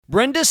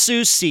Brenda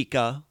Sue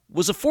Sika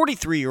was a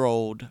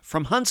 43-year-old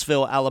from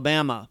Huntsville,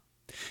 Alabama.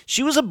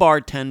 She was a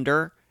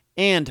bartender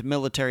and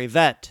military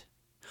vet.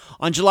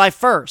 On July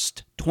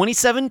 1st,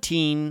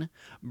 2017,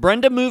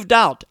 Brenda moved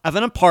out of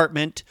an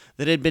apartment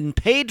that had been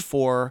paid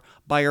for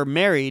by her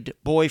married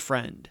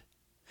boyfriend.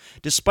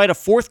 Despite a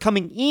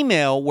forthcoming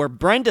email where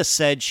Brenda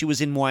said she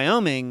was in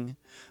Wyoming,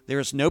 there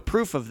is no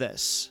proof of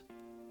this.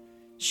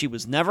 She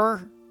was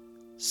never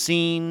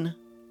seen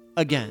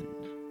again.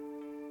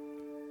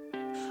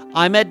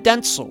 I'm Ed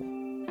Dentzel,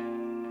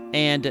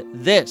 and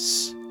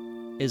this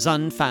is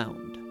Unfound.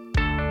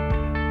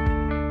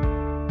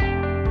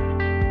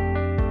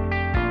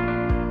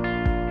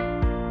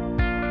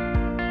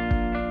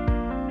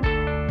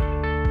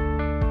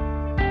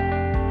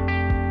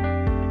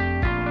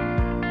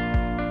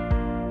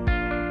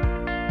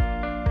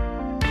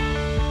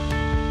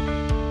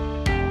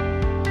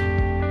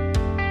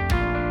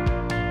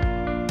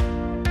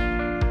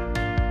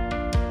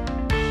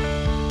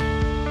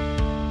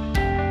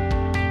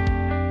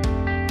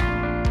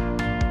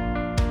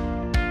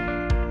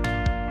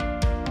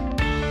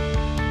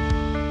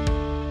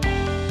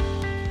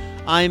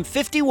 I'm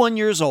 51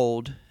 years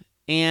old,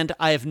 and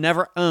I have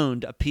never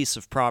owned a piece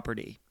of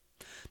property.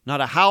 Not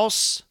a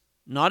house,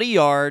 not a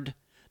yard,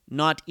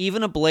 not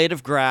even a blade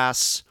of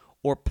grass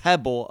or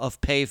pebble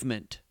of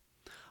pavement.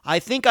 I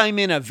think I'm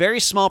in a very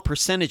small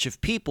percentage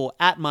of people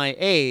at my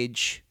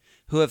age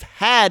who have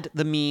had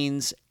the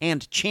means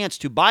and chance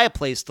to buy a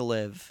place to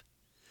live,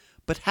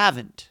 but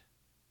haven't.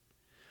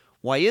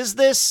 Why is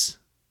this?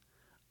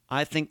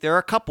 I think there are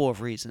a couple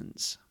of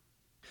reasons.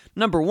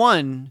 Number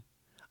one,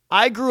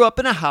 I grew up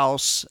in a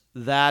house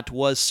that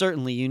was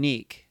certainly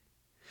unique.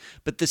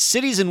 But the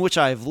cities in which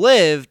I've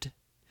lived,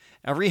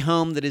 every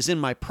home that is in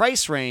my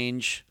price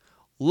range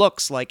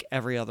looks like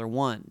every other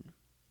one.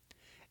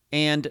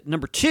 And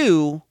number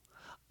two,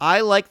 I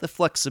like the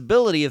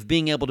flexibility of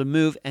being able to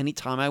move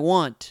anytime I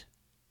want.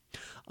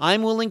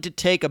 I'm willing to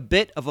take a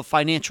bit of a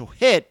financial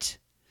hit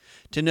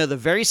to know the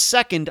very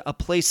second a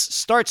place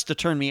starts to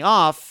turn me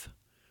off,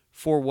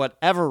 for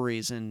whatever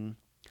reason,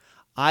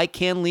 I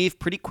can leave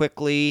pretty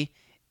quickly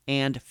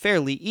and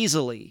fairly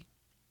easily.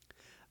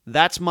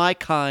 That's my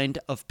kind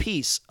of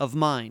peace of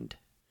mind.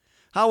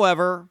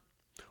 However,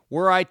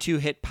 were I to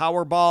hit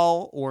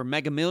Powerball or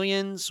Mega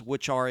Millions,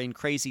 which are in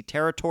crazy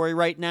territory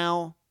right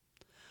now,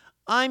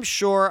 I'm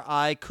sure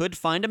I could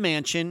find a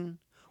mansion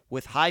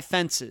with high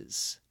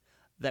fences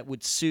that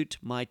would suit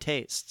my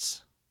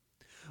tastes.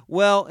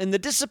 Well, in the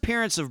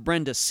disappearance of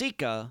Brenda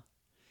Sika,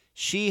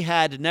 she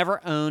had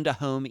never owned a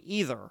home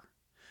either,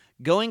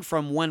 going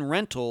from one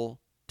rental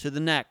to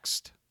the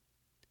next.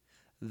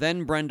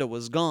 Then Brenda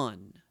was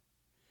gone,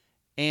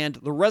 and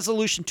the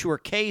resolution to her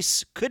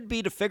case could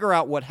be to figure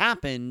out what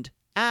happened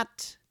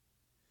at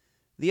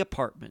the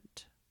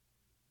apartment.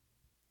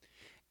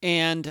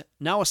 And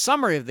now a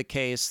summary of the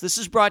case. This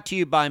is brought to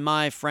you by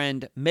my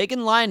friend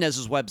Megan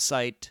Lionez's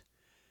website,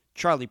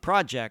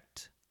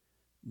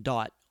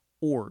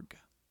 charlieproject.org.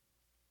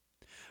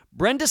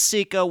 Brenda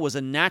Sika was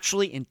a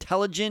naturally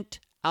intelligent,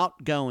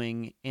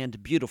 outgoing,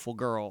 and beautiful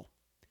girl.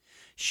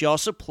 She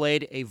also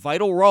played a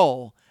vital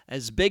role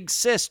as big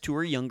sis to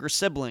her younger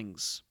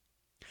siblings.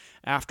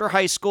 After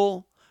high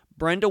school,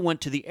 Brenda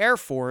went to the Air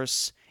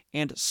Force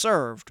and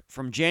served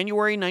from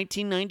January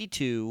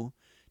 1992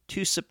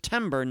 to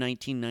September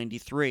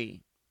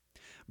 1993.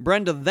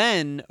 Brenda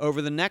then,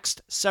 over the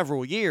next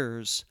several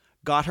years,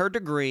 got her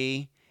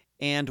degree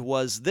and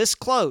was this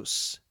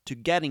close to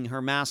getting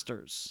her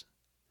master's.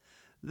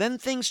 Then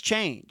things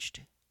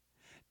changed.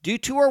 Due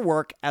to her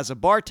work as a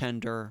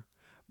bartender,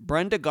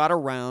 Brenda got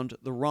around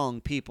the wrong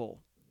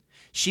people.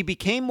 She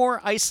became more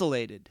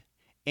isolated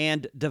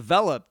and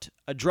developed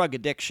a drug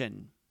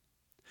addiction.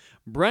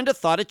 Brenda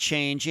thought a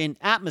change in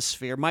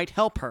atmosphere might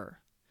help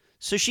her,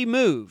 so she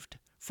moved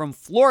from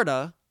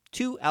Florida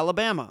to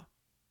Alabama.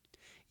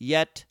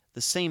 Yet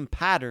the same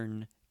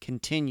pattern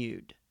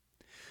continued.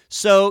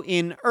 So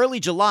in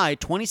early July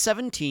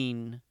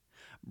 2017,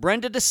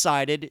 Brenda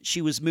decided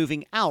she was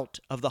moving out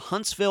of the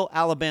Huntsville,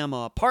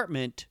 Alabama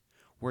apartment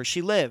where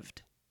she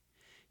lived.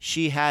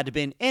 She had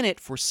been in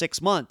it for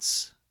 6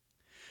 months.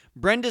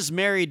 Brenda's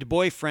married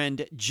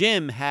boyfriend,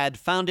 Jim, had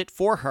found it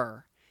for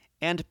her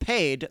and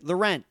paid the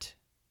rent.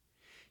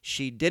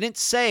 She didn't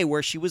say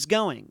where she was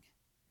going.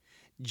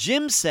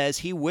 Jim says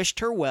he wished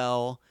her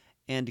well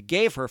and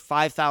gave her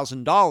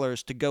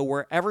 $5,000 to go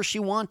wherever she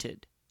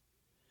wanted.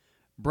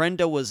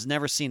 Brenda was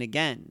never seen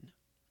again.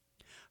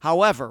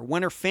 However,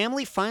 when her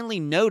family finally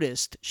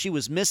noticed she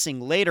was missing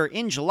later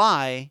in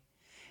July,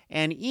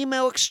 an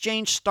email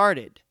exchange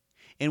started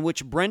in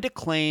which Brenda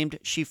claimed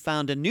she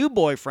found a new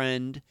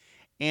boyfriend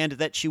and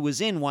that she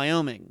was in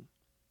Wyoming.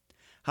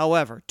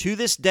 However, to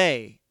this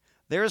day,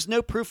 there is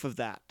no proof of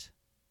that.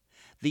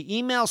 The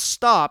email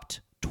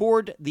stopped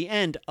toward the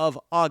end of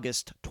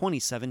August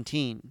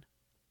 2017.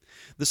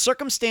 The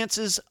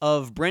circumstances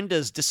of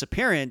Brenda's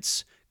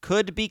disappearance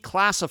could be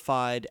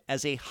classified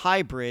as a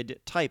hybrid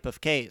type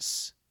of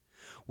case.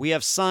 We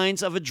have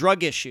signs of a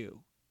drug issue,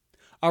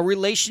 a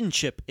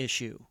relationship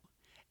issue,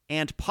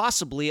 and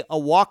possibly a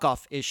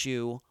walk-off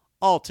issue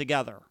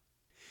altogether.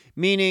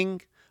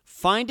 Meaning,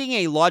 finding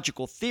a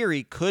logical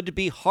theory could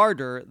be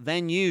harder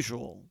than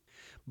usual.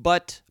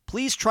 But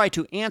please try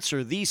to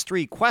answer these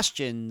 3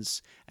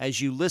 questions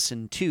as you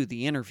listen to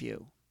the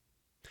interview.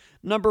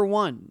 Number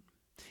 1,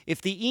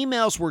 if the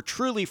emails were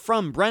truly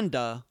from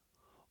Brenda,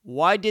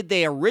 why did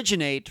they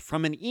originate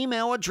from an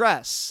email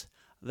address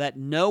that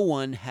no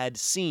one had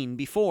seen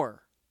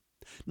before?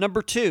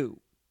 Number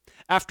 2,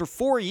 after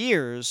 4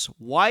 years,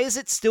 why is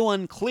it still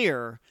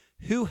unclear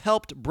who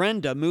helped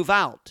Brenda move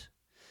out,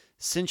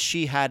 since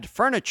she had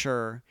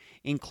furniture,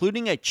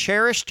 including a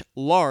cherished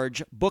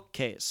large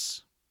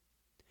bookcase?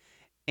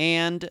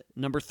 And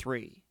number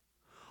 3,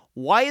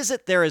 why is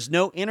it there is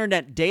no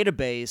internet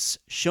database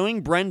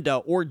showing Brenda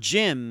or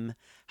Jim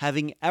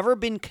having ever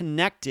been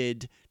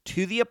connected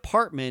to the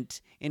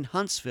apartment in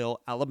Huntsville,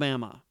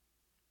 Alabama?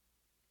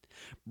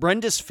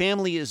 Brenda's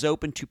family is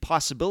open to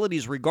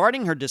possibilities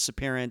regarding her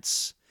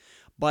disappearance,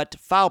 but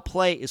foul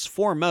play is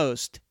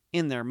foremost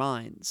in their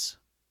minds.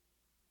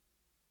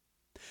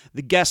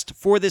 The guest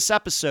for this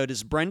episode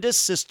is Brenda's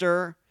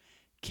sister,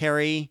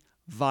 Carrie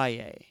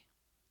Valle.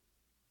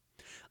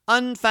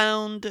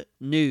 Unfound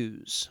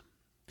news.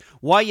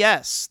 Why,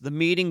 yes, the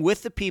meeting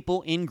with the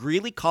people in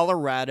Greeley,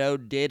 Colorado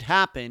did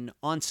happen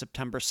on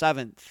September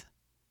 7th.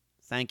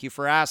 Thank you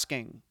for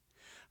asking.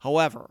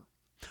 However,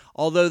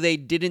 although they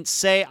didn't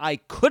say I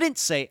couldn't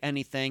say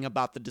anything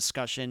about the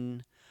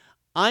discussion,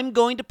 I'm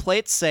going to play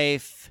it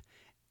safe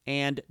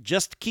and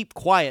just keep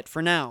quiet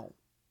for now.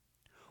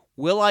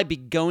 Will I be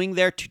going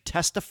there to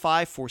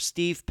testify for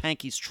Steve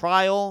Pankey's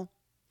trial?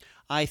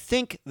 I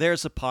think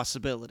there's a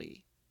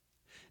possibility.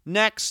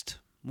 Next,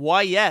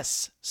 why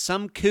yes,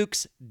 some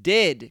kooks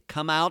did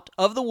come out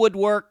of the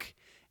woodwork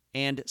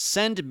and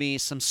send me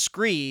some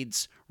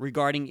screeds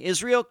regarding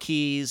Israel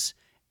Keys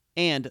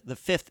and the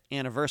 5th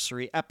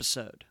anniversary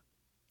episode.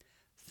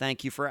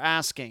 Thank you for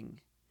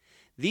asking.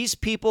 These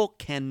people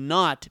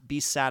cannot be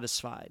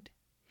satisfied.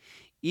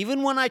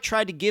 Even when I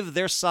try to give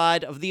their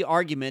side of the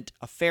argument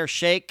a fair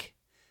shake,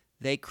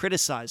 they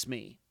criticize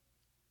me.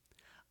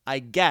 I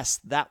guess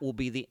that will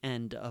be the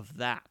end of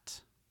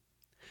that.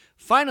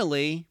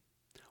 Finally,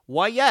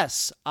 why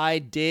yes, I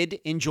did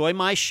enjoy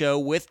my show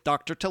with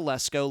Dr.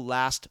 Telesco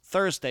last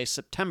Thursday,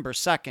 September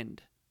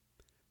 2nd.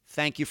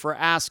 Thank you for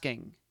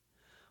asking.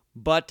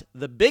 But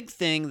the big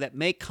thing that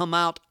may come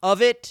out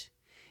of it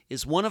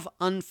is one of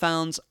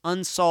Unfound's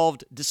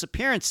unsolved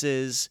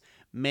disappearances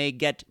may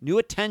get new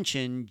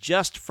attention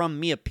just from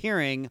me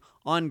appearing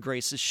on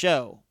Grace's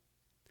show.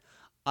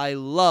 I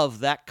love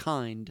that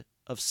kind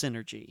of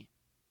synergy.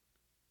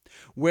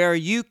 Where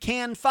you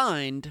can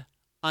find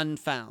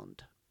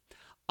Unfound.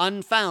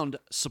 Unfound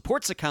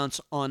supports accounts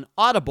on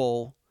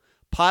Audible,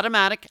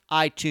 Podomatic,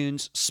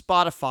 iTunes,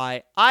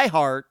 Spotify,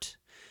 iHeart,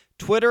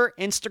 Twitter,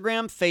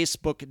 Instagram,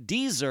 Facebook,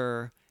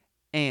 Deezer,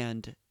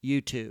 and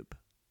YouTube.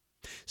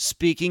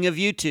 Speaking of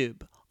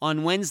YouTube,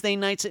 on Wednesday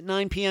nights at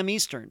 9 p.m.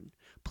 Eastern,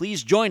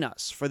 please join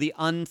us for the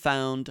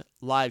Unfound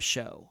live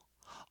show.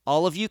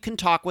 All of you can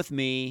talk with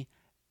me,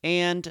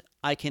 and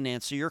I can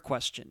answer your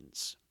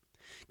questions.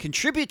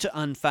 Contribute to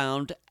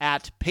Unfound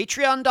at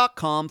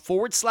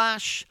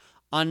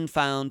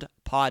patreon.com/Unfound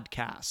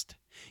Podcast.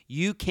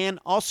 You can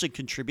also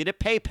contribute at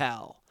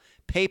PayPal,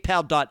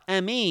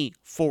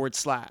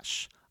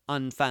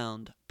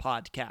 paypal.me/Unfound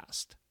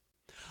Podcast.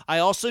 I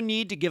also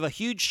need to give a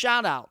huge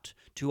shout out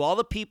to all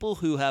the people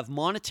who have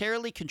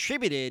monetarily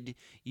contributed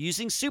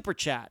using Super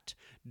Chat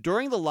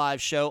during the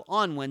live show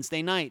on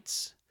Wednesday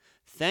nights.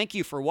 Thank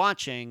you for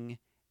watching,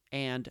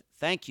 and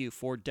thank you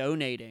for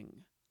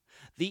donating.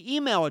 The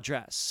email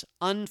address,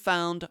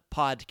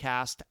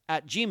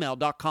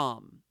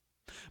 unfoundpodcast@gmail.com.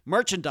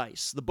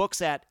 Merchandise, the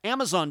books at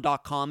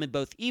amazon.com in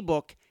both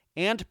ebook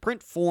and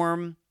print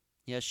form.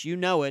 Yes, you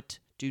know it.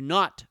 Do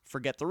not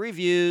forget the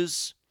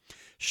reviews.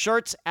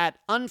 Shirts at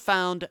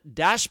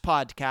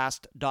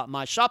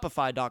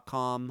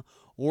unfound-podcast.myshopify.com,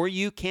 or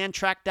you can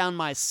track down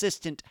my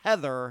assistant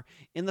Heather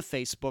in the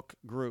Facebook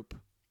group.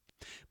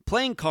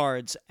 Playing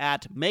cards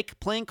at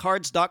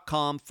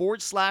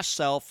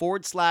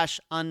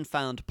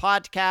makeplayingcards.com/sell/unfound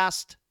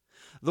podcast.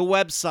 The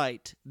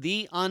website,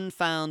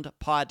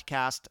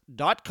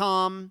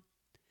 theunfoundpodcast.com.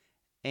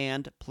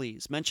 And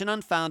please mention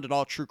Unfound at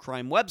all true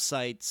crime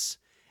websites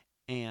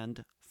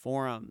and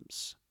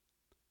forums.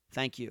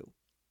 Thank you.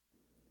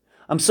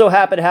 I'm so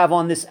happy to have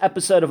on this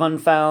episode of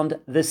Unfound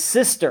the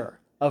sister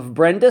of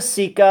Brenda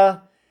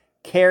Sica,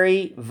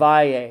 Carrie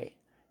Valle.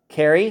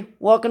 Carrie,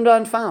 welcome to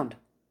Unfound.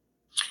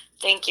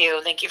 Thank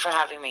you. Thank you for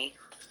having me.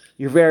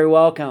 You're very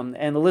welcome.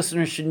 And the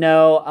listeners should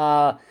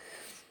know,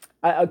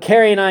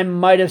 Carrie and I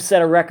might have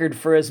set a record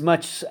for as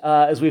much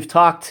as we've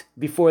talked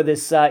before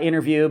this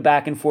interview,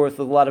 back and forth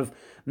with a lot of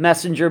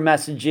messenger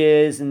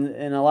messages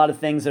and a lot of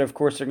things that, of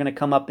course, are going to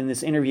come up in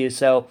this interview.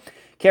 So,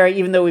 Carrie,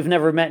 even though we've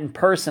never met in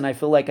person, I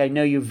feel like I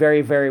know you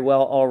very, very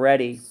well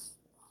already.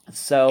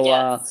 So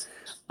yes.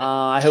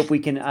 I hope we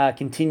can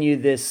continue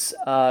this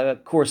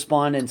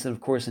correspondence, of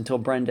course, until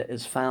Brenda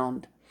is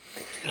found.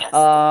 Yes,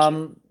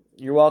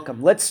 You're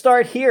welcome. Let's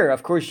start here.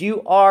 Of course,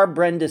 you are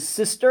Brenda's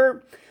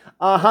sister.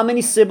 How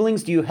many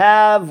siblings do you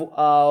have?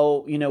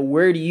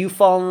 Where do you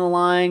fall in the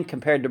line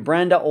compared to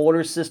Brenda?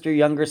 Older sister,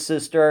 younger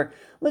sister?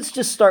 Let's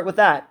just start with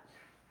that.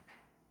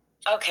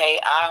 Okay.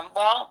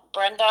 Well,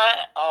 Brenda.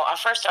 Oh, I'll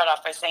first start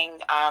off by saying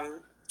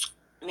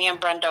me and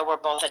Brenda were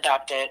both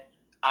adopted.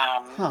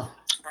 Um, Huh.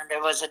 Brenda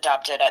was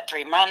adopted at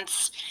 3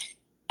 months,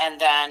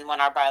 and then when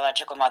our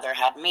biological mother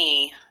had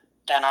me,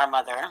 then our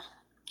mother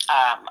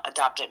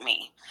adopted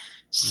me.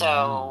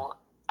 So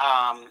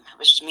it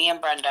was just me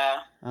and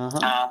Brenda.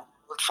 Uh-huh.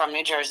 From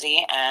New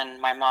Jersey, and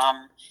my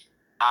mom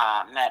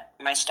met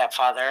my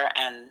stepfather,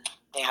 and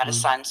they had a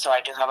son. So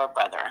I do have a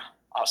brother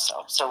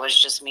also. So it was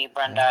just me,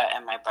 Brenda,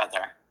 and my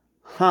brother.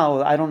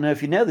 Well, I don't know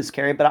if you know this,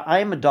 Carrie, but I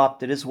am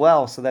adopted as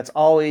well. So that's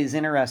always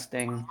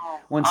interesting Oh,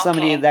 when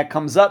somebody okay. that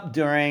comes up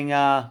during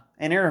an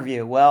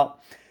interview. Well,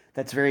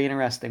 that's very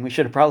interesting. We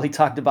should have probably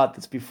talked about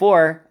this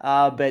before,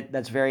 but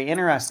that's very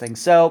interesting.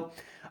 So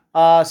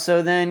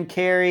then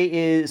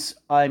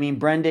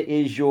Brenda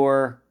is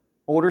your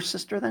older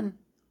sister then?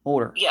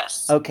 Older.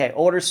 Yes. Okay,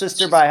 older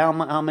sister by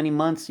how many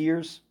months,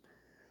 years?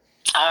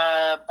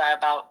 By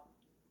about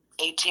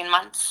 18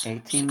 months,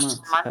 18 16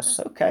 months. months.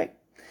 Okay.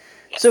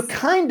 So Yes.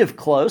 kind of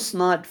close,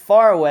 not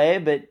far away,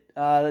 but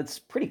that's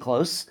pretty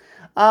close.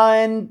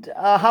 And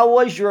how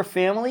was your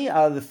family?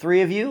 The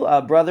three of you,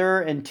 brother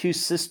and two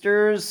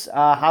sisters.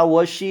 How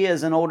was she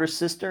as an older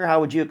sister? How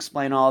would you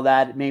explain all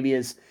that, maybe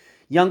as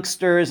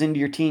youngsters into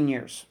your teen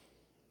years?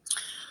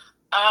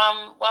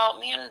 Well,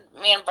 me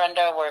and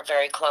Brenda were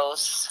very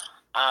close,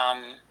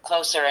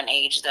 closer in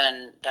age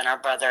than our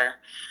brother.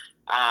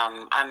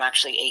 I'm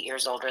actually 8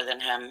 years older than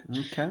him.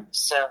 Okay.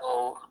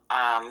 So,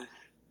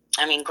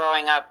 I mean,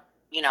 growing up,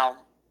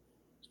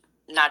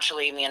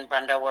 naturally, me and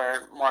Brenda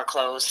were more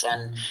close,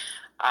 and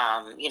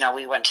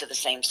we went to the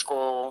same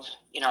school.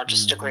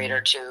 Just a grade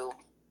or two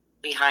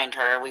behind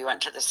her. We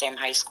went to the same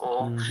high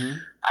school.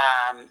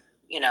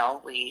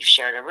 Mm-hmm. We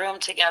shared a room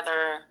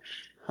together.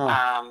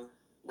 Huh.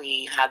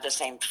 We had the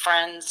same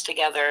friends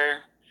together.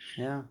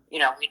 Yeah.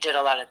 We did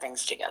a lot of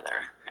things together.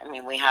 I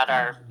mean, we had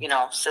our,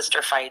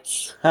 sister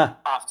fights Huh.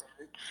 often.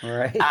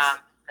 Right.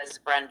 Because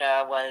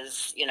Brenda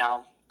was,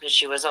 because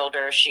she was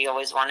older, she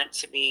always wanted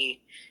to be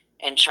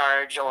in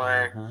charge,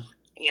 or,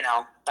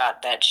 Uh-huh.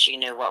 thought that she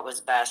knew what was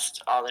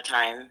best all the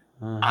time.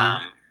 Uh-huh.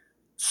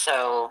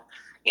 So,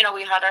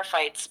 we had our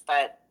fights,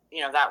 but,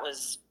 that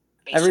was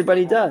basically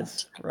Everybody when we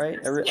does, right?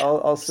 yeah.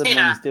 All Yeah.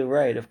 siblings do,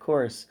 right? Of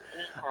course.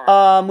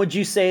 Mhm. Would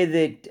you say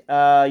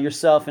that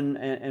yourself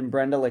and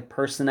Brenda, like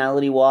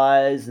personality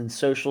wise and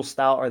social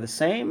style, are the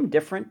same,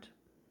 different?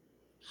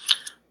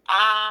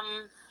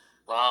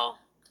 Well,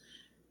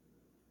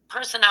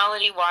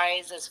 personality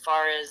wise, as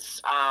far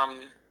as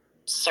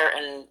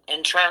certain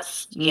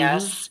interests, Mm-hmm.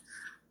 yes.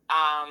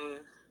 Um,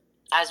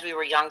 as we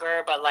were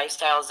younger, but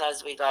lifestyles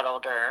as we got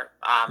older,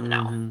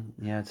 no.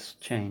 Mm-hmm. Yeah, it's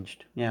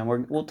changed. Yeah,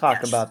 we'll talk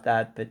Yes. about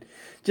that. But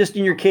just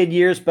in your kid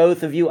years,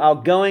 both of you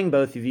outgoing,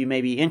 both of you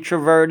maybe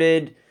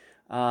introverted.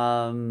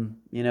 Both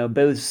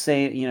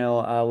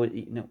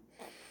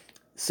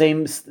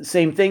same.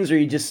 Same things, or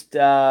you just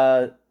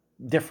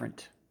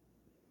different?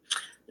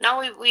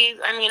 No,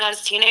 I mean,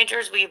 as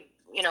teenagers, we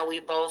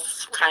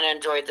both kind of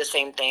enjoyed the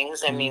same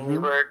things. I mean, we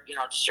Mm-hmm. were,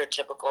 just your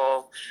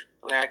typical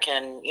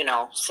American,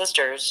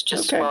 sisters,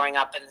 just Okay. growing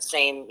up in the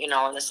same, in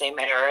the same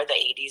era, the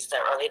 80s, the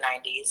early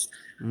 90s.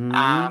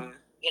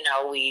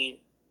 Mm-hmm. We,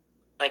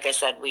 like I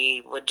said,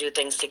 we would do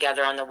things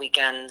together on the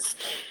weekends.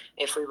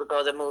 If we would go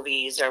to the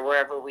movies or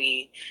wherever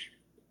we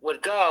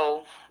would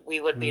go, we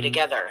would be Mm-hmm.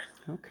 together,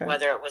 Okay.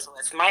 whether it was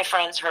with my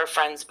friends, her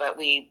friends, but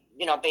we,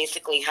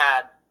 basically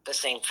had the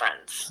same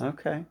friends.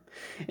 Okay.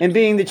 And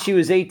being that she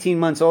was 18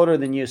 months older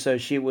than you, so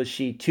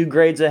she two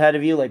grades ahead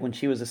of you, like when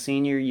she was a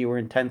senior, you were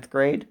in 10th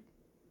grade?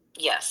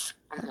 Yes.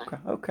 Okay.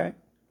 Okay.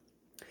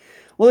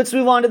 Well, let's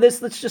move on to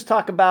this. Let's just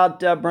talk about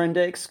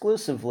Brenda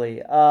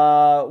exclusively.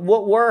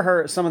 What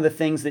were some of the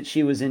things that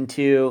she was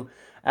into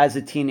as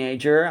a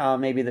teenager,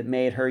 maybe that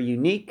made her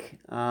unique?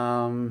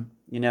 Was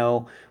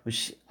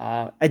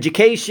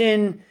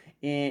education,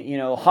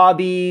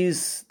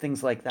 hobbies,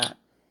 things like that.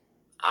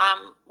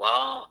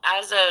 Well,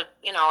 as a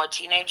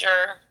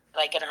teenager,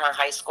 like in her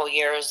high school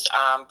years,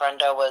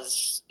 Brenda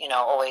was,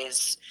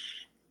 always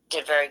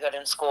did very good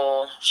in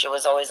school. She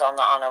was always on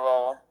the honor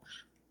roll.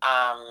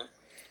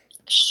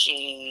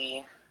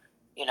 She,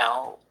 you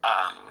know,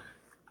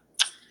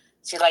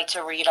 she liked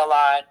to read a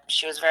lot.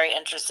 She was very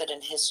interested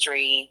in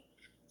history,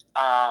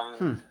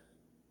 um,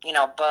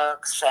 Hmm.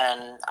 books,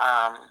 and,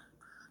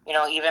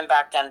 even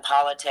back then,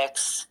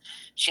 politics.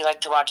 She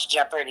liked to watch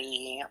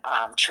Jeopardy,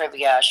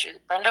 trivia.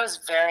 Brenda was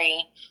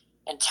very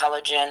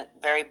intelligent,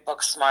 very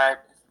book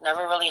smart,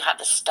 never really had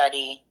to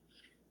study,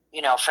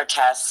 for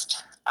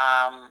tests.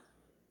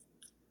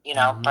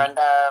 Mm-hmm.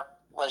 Brenda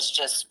was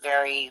just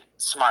very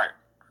smart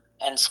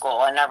in school.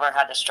 I never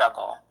had to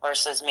struggle.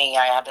 Versus me,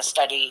 I had to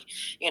study,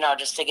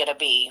 just to get a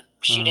B.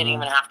 She didn't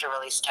Uh-huh. even have to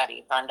really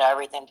study. Brenda,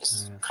 everything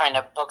just Yes. kind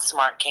of book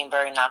smart came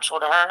very natural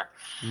to her.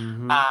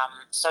 Mm-hmm.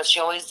 So she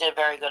always did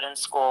very good in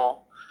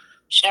school.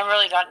 she never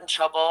really got in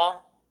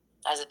trouble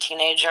as a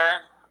teenager.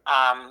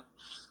 Um,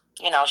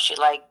 she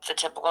liked the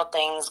typical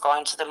things,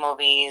 going to the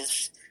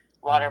movies,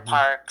 water Hmm.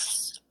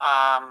 parks.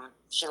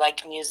 She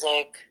liked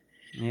music,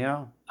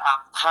 Yeah.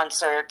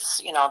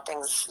 concerts,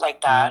 things like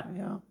Yeah. that.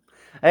 Yeah.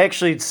 I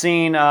actually had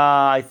seen,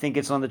 I think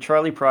it's on the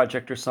Charlie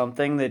Project or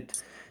something, that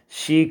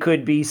she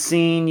could be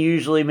seen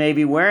usually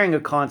maybe wearing a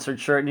concert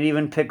shirt, and it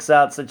even picks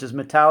out such as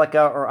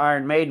Metallica or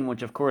Iron Maiden,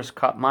 which of course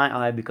caught my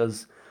eye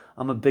because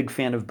I'm a big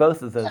fan of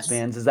both of those Yes.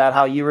 bands. Is that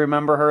how you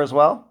remember her as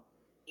well?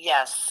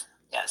 Yes.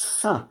 Yes.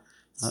 Huh.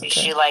 She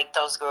Okay. liked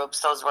those groups.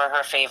 Those were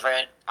her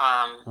favorite.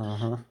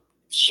 Uh-huh.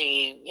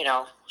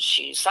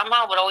 She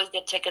somehow would always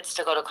get tickets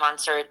to go to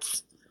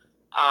concerts.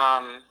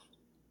 Um,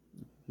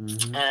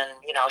 Hmm. and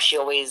she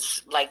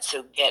always liked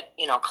to get,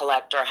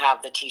 collect or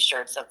have the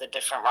T-shirts of the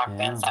different rock Yeah,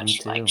 bands that me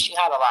she liked. too. She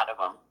had a lot of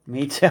them.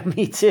 Me too.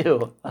 Me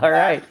too. All Yeah.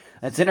 right,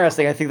 that's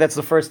interesting. I think that's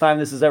the first time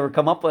this has ever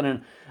come up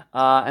on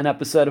an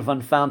episode of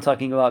Unfound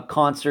talking about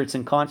concerts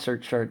and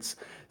concert shirts.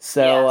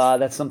 So Yes.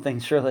 that's something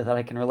surely that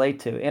I can relate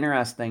to.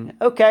 Interesting.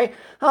 Okay,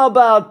 how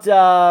about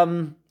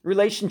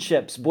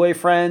relationships,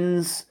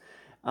 boyfriends,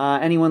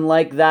 anyone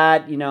like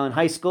that? In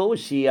high school, was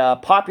she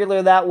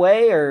popular that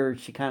way, or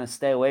she kind of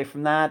stay away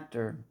from that,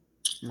 or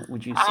what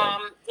would you say?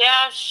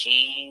 Yeah,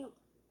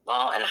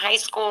 well, in high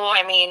school,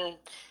 I mean,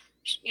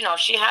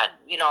 she had,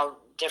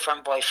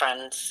 different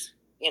boyfriends,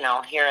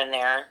 here and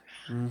there.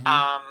 Mm-hmm.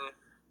 Um,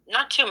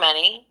 Not too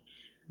many.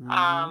 Mm-hmm.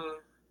 Um,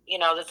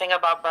 the thing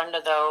about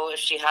Brenda, though, if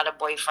she had a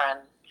boyfriend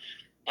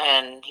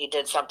and he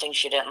did something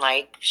she didn't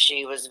like,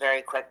 she was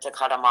very quick to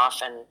cut him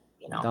off and,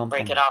 Dump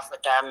break it them. off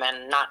with them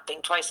and not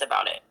think twice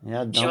about it.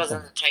 Yeah, She dump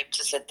wasn't them. the type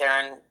to sit there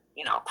and,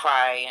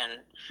 cry and,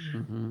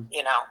 Mm-hmm.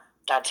 you know,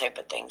 that type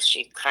of thing.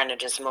 She kind of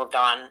just moved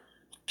on.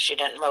 She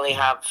didn't really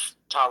have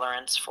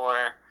tolerance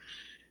for,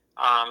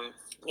 um,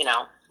 you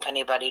know,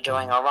 anybody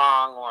doing Mm-hmm. her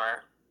wrong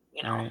or,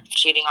 Right.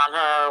 cheating on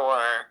her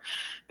or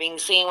being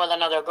seen with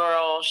another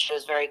girl. She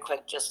was very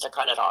quick just to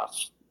cut it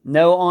off.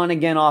 No on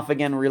again, off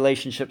again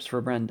relationships for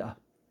Brenda.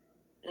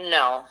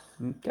 No,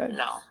 Okay.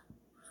 no.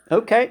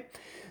 Okay.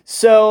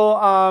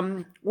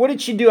 So, what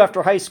did she do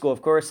after high school?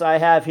 Of course, I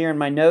have here in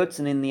my notes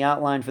and in the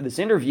outline for this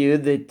interview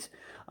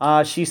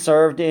that she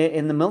served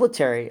in the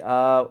military.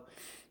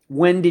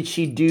 When did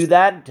she do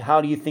that?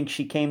 How do you think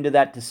she came to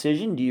that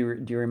decision? Do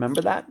you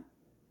remember that?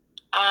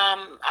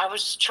 I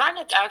was trying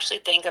to actually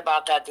think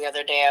about that the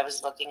other day. I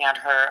was looking at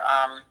her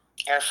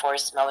Air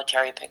Force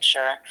military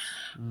picture.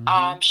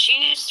 Mm-hmm.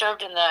 She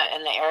served in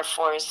the Air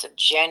Force of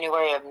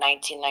January of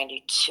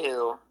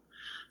 1992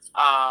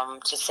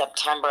 to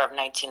September of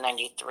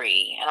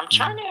 1993, and I'm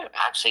trying to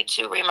actually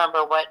to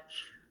remember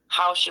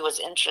how she was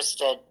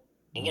interested,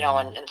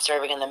 Mm-hmm. in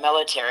serving in the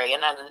military,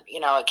 and then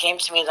it came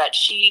to me that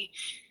she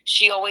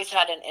always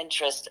had an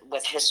interest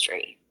with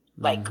history,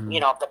 like Mm-hmm.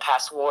 the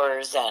past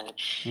wars, and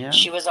Yeah.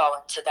 she was all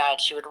into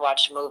that. She would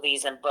watch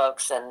movies and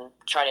books and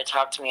try to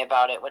talk to me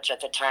about it, which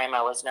at the time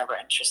I was never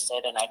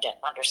interested and I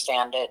didn't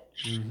understand it.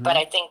 But Mm-hmm.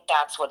 I think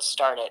that's what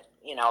started,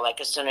 like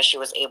as soon as she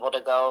was able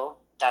to go,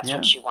 that's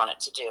what Yeah. she wanted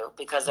to do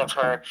because of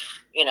Okay. her,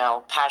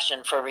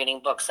 passion for reading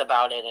books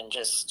about it and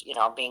just,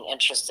 being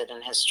interested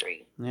in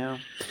history. Yeah.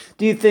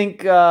 Do you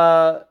think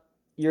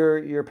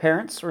your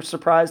parents were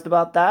surprised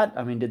about that?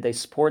 I mean, did they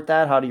support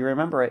that? How do you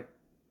remember it?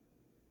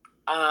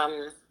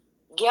 Um,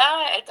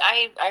 yeah,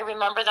 I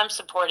remember them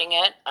supporting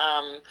it.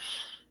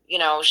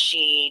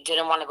 She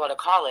didn't want to go to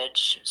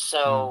college, Mm.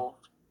 so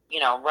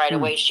right Hmm.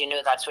 away she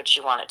knew that's what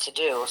she wanted to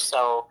do.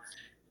 So,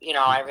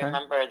 I Okay.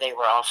 remember they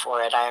were all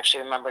for it. I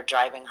actually remember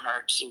driving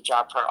her to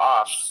drop her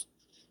off,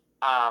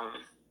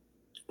 um,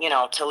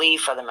 to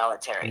leave for the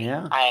military.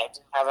 Yeah. I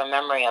have a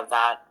memory of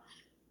that.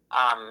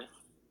 Um,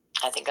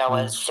 I think I Uh,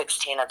 was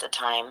 16 at the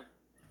time,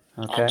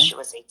 and okay. she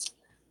was 18.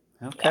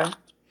 Yeah. Okay.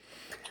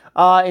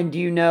 And do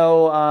you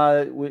know,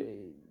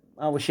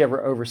 was she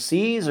ever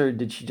overseas, or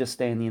did she just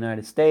stay in the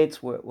United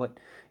States? What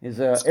is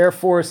Air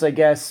Force, I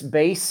guess,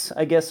 base,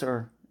 I guess,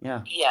 or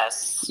yeah,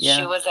 Yes, she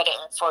yeah. was at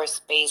Air Force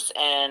Base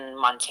in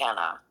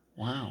Montana,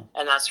 Wow.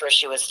 and that's where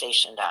she was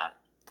stationed at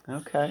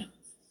Okay.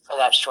 for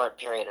that short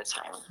period of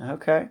time.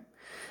 Okay.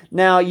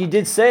 Now, you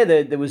did say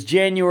that there was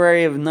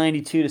January of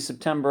 92 to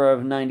September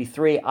of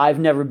 93. I've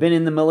never been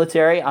in the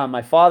military.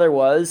 My father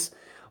was,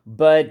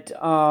 but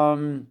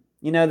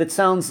that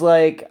sounds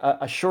like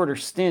a shorter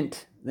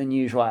stint than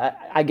usual.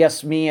 I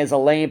guess me as a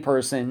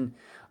layperson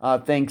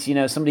thinks,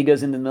 somebody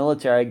goes into the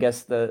military. I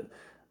guess the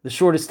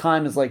shortest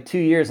time is like 2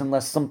 years,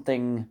 unless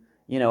something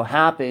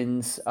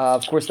happens.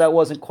 Of course, that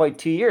wasn't quite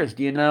 2 years.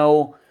 Do you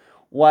know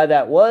why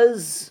that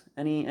was?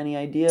 Any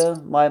idea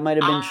why it might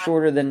have been Um,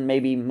 shorter than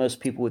maybe most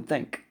people would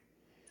think?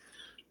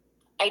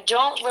 I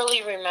don't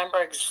really remember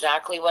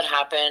exactly what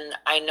happened.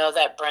 I know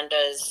that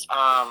Brenda's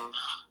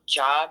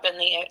job in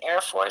the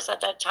Air Force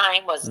at that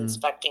time was Mm,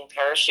 inspecting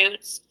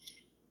parachutes,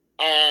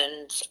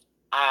 and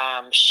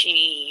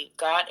she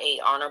got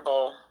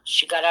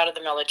out of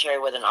the military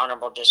with an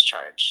honorable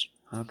discharge.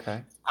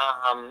 okay.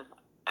 Um,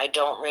 I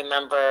don't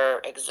remember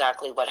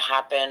exactly what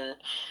happened.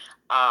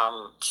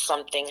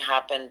 Something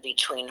happened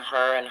between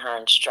her and her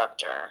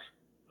instructor.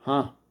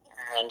 Huh.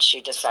 and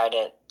she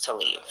decided to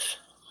leave.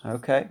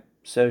 Okay.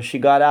 So she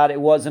got out.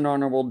 It was an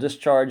honorable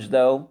discharge,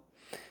 though.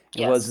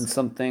 It wasn't Yes.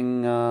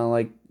 something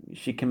like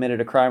she committed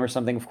a crime or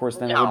something. Of course,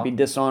 then it would be No.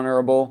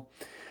 dishonorable.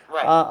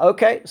 Right.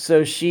 Okay.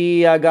 So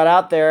she got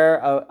out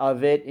there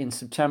of it in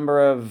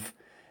September of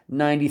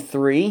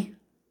 '93.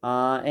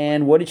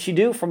 And what did she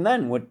do from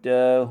then? What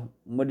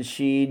did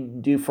she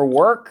do for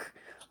work?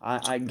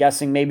 I'm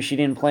guessing maybe she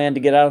didn't plan to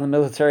get out of the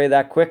military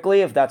that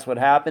quickly, if that's what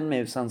happened.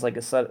 Maybe it sounds like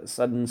a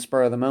sudden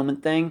spur of the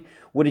moment thing.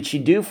 What did she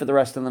do for the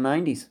rest of the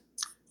 '90s?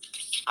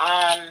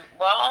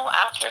 Well,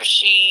 after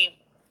she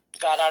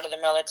got out of the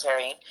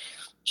military,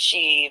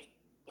 she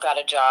got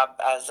a job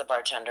as a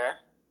bartender.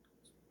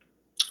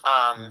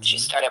 She Mm-hmm.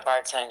 started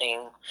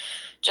bartending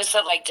just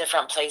at like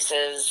different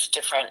places,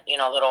 different,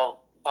 little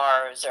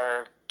bars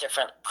or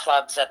different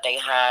clubs that they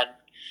had,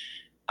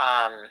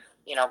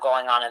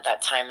 going on at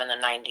that time in the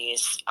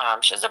 90s.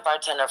 She was a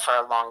bartender for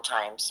a long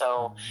time.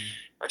 So Mm-hmm.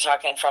 we're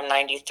talking from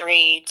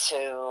 93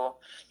 to,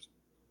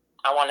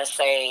 I want to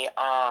say,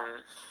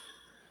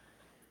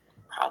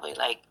 probably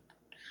like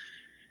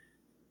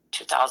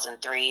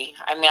 2003.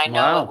 I mean, I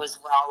know it Wow. was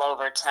well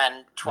over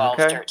 10, 12,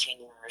 Okay. 13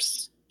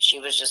 years. She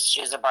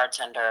was a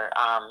bartender.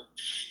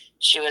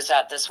 She was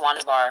at this one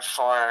bar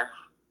for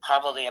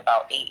probably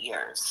about 8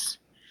 years.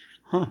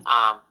 Huh.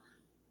 Um,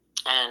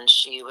 and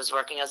she was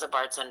working as a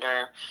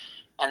bartender,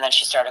 and then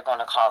she started going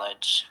to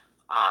college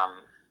um,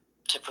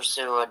 to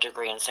pursue a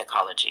degree in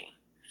psychology.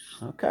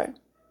 Okay.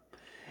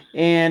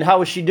 And how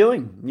was she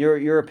doing?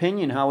 Your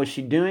opinion? How was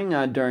she doing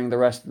during the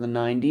rest of the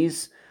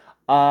 '90s?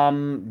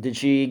 Did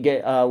she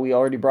get? We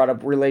already brought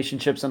up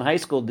relationships in high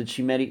school. Did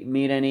she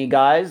meet any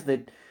guys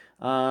that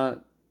uh,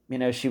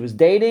 she was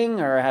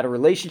dating or had a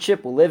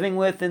relationship or living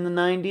with in the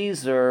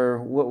 '90s,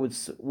 or what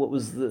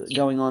was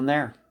going on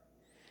there?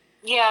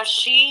 Yeah,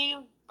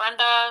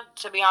 Brenda,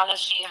 to be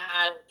honest, she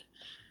had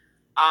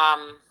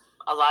um,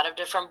 a lot of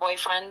different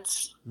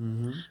boyfriends.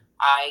 Mm-hmm.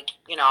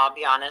 I'll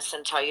be honest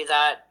and tell you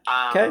that.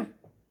 Okay.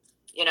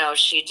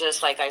 She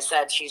just, like I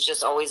said, she's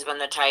just always been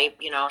the type,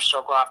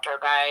 she'll go after a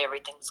guy,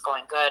 everything's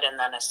going good. And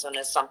then as soon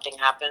as something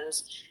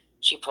happens,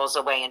 she pulls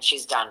away and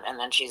she's done. And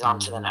then she's on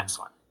to the Mm-hmm. next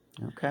one.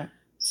 Okay.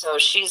 So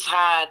she's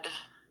had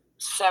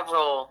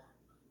several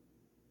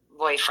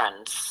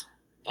boyfriends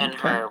Okay. in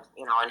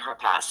her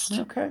past.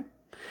 Okay.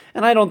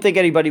 And I don't think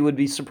anybody would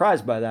be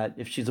surprised by that.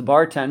 If she's a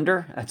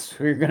bartender, that's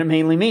who you're going to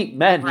mainly meet,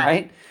 men, Right,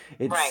 right?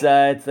 right.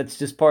 It's that's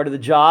just part of the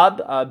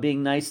job,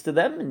 being nice to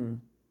them,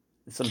 and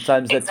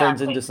sometimes that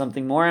turns into Exactly.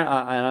 something more. And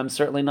I'm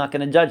certainly not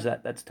going to judge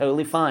that. That's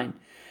totally fine.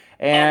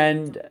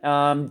 And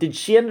And did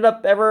she ended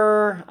up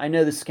ever? I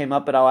know this came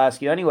up, but I'll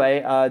ask you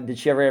anyway. Did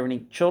she ever have any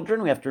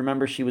children? We have to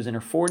remember she was in her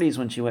 40s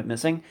when she went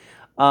missing.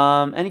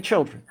 Any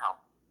children?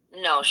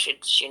 no,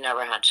 she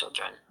never had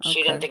children.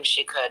 She didn't Okay. think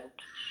she could.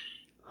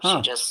 She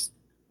Huh. just,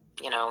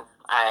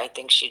 I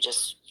think she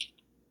just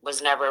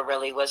was never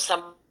really with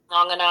someone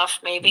long enough,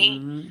 maybe,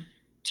 Mm-hmm.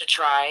 to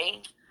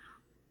try.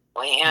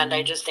 And I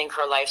Mm-hmm. just think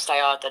her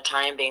lifestyle at the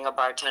time, being a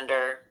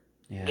bartender,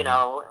 Yeah.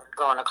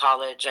 going to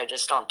college, I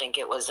just don't think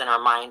it was in her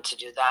mind to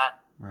do that.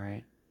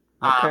 Right.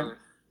 Okay. Um,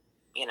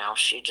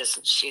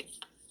 she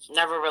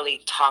never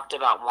really talked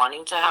about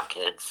wanting to have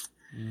kids.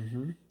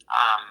 Mm-hmm.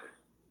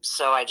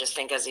 So I just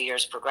think as the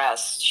years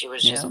progressed, she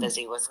was just Yeah.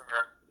 busy with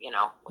her,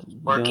 with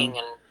Doing working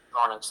and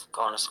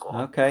going to school.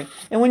 okay.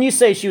 And when you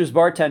say she was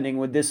bartending,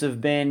 would this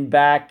have been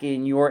back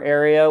in your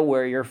area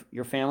where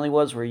your family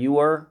was, where you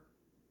were?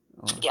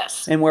 Or,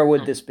 Yes. and where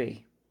would Mm-hmm. this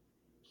be?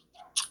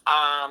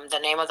 The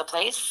name of the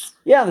place?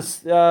 Yeah,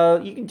 this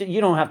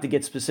you don't have to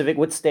get specific.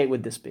 What state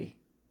would this be?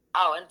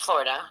 Oh, in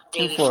Florida,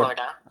 In Davie, Florida.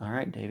 Florida. All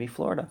right, Davie,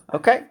 Florida.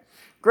 Okay.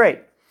 Great.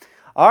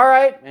 All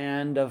right.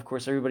 And of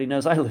course everybody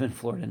knows I live in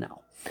Florida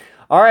now.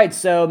 All right,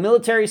 so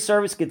military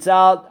service gets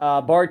out,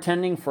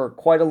 bartending for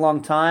quite a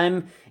long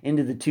time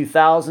into the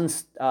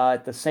 2000s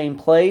at the same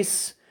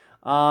place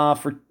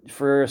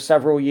for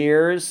several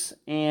years,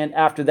 and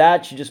after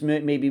that, she just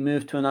maybe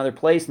moved to another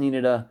place,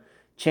 needed a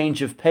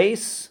change of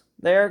pace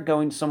there,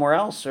 going somewhere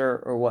else,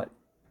 or what?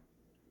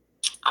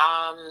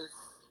 Um,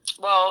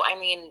 well, I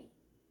mean,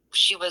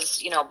 she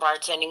was,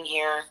 bartending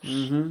here.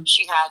 Mm-hmm.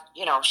 She had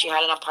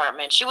an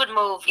apartment. She would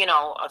move,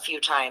 a few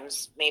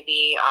times,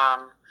 maybe,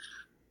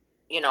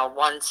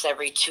 once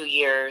every 2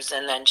 years.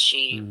 And then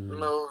she Mm-hmm.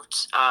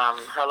 moved.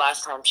 Her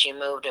last time she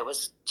moved, it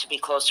was to be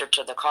closer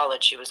to the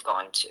college she was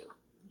going to.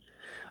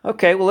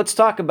 Okay, well, let's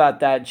talk about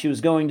that. She was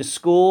going to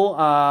school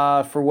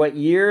for what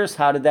years?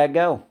 How did that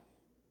go?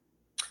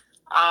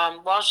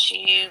 Well,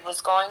 she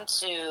was going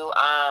to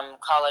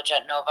college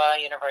at Nova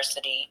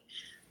University.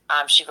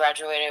 She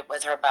graduated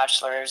with her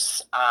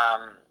bachelor's.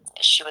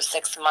 She was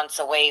 6 months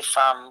away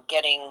from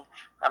getting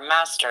her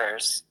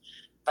master's,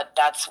 but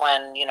that's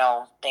when,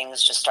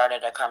 things just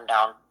started to come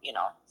down,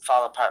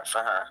 fall apart for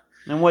her.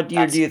 And what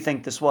year do That's, you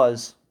think this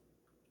was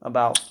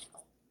about?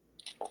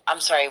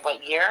 I'm sorry,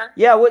 what year?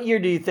 Yeah, what year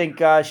do you think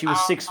she was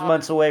 6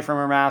 months Um, away from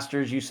her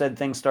master's? You said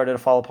things started to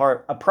fall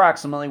apart.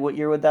 Approximately what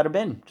year would that have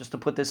been? Just to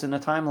put this in a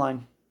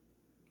timeline.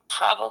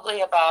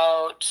 Probably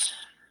about,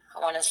 I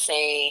want to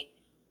say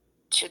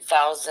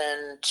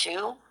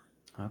 2002.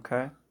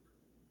 Okay.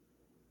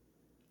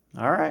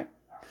 All right.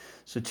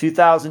 So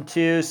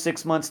 2002,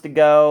 6 months to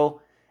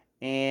go,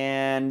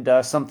 and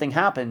something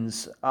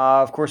happens.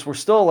 Of course, we're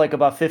still like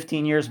about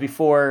 15 years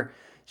before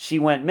she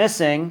went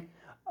missing.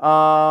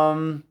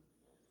 Um,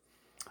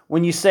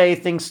 when you say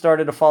things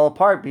started to fall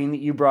apart, being that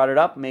you brought it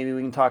up, maybe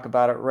we can talk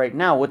about it right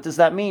now. What does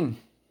that mean?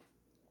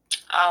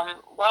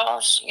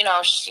 Well,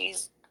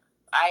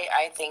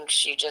 I think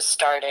she just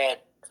started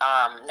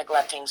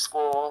neglecting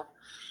school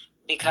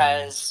Mm,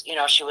 because,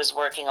 she was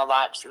working a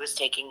lot. She was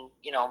taking,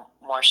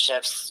 more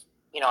shifts,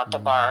 at the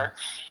mm, bar.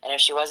 And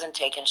if she wasn't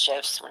taking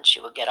shifts, when she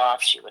would get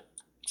off, she would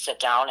sit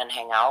down and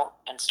hang out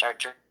and start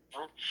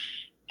drinking.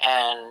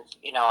 And,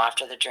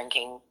 after the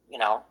drinking,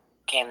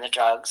 came the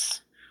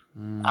drugs.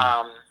 mm.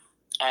 Um,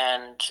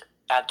 and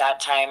at that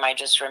time, I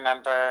just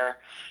remember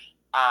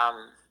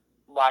um,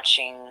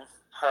 watching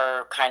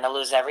her kind of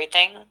lose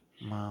everything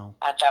Wow.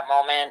 at that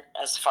moment,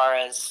 as far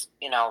as,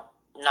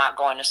 not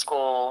going to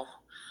school,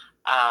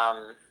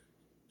 um,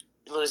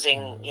 losing,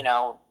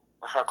 Mm.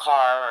 her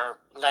car,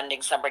 or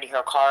lending somebody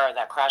her car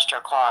that crashed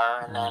her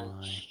car, and Oh then,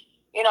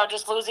 my.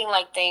 just losing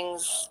like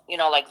things,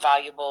 like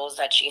valuables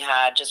that she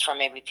had just from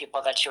maybe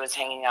people that she was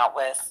hanging out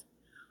with.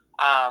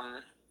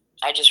 um,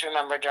 I just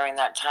remember during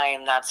that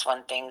time, that's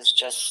when things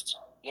just,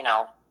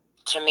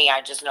 to me, I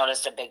just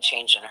noticed a big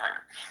change in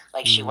her.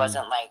 Like, she Mm.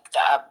 wasn't like the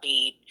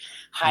upbeat,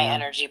 high Yeah.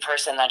 energy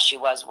person that she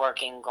was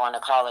working, going to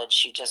college.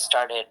 She just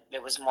started,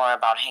 it was more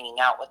about hanging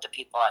out with the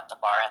people at the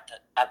bar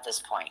at this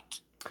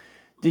point.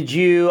 Did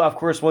you, of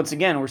course, once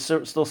again, we're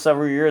still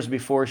several years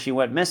before she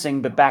went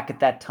missing, but back at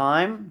that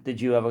time,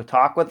 did you have a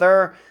talk with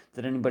her?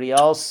 Did anybody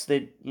else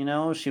that,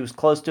 she was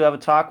close to have a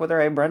talk with her?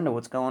 Hey, Brenda,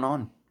 what's going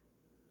on?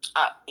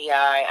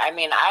 Yeah, I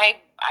mean, I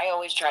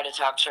always try to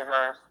talk to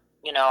her.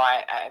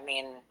 I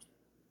mean,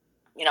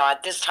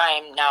 at this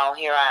time now,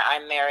 here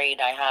I'm married.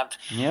 I have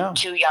Yeah.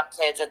 two young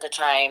kids at the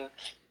time.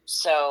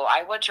 So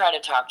I would try to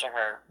talk to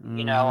her.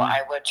 Mm-hmm.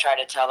 I would try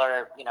to tell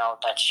her,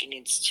 that she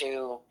needs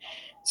to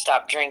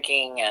stop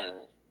drinking,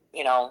 and,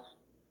 you know,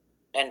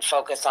 and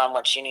focus on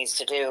what she needs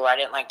to do. I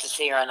didn't like to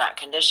see her in that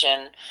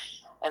condition.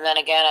 And then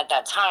again, at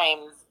that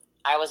time,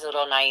 I was a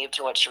little naive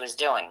to what she was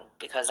doing,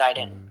 because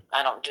Mm.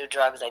 I don't do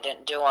drugs. I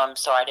didn't do them.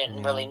 So I didn't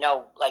Yeah. really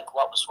know like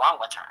what was wrong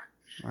with her,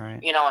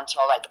 Right.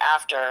 until like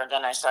after,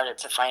 then I started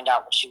to find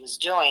out what she was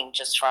doing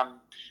just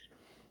from,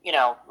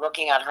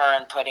 looking at her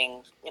and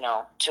putting,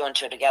 two and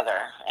two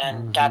together. And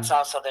Mm-hmm. that's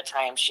also the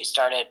time she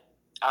started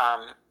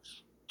um,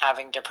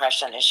 having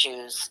depression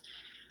issues.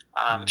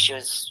 She Mm.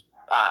 was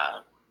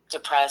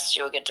depressed.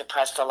 She would get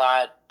depressed a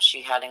lot.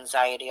 She had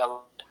anxiety a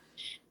lot.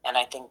 And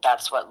I think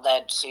that's what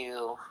led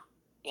to,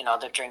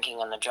 the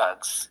drinking and the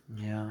drugs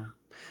Yeah.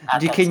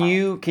 at that Can time.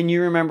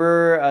 you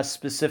remember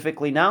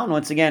specifically now? And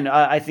once again,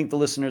 I think the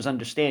listeners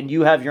understand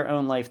you have your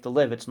own life to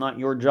live. It's not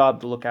your job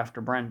to look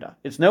after Brenda.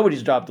 It's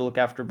nobody's job to look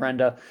after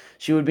Brenda.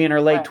 She would be in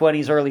her late Right.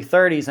 20s, early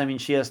 30s. I mean,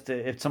 she has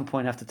to at some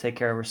point have to take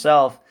care of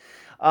herself.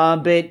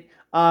 But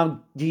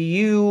do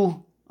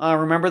you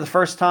remember the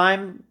first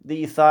time that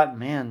you thought,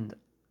 man,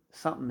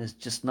 something is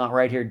just not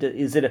right here?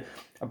 Is it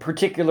a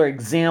particular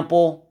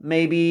example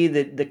maybe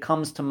that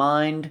comes to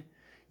mind?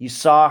 You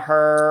saw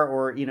her,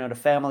 or at a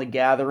family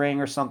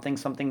gathering or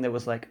something that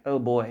was like, oh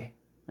boy,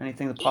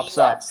 anything that pops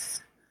up.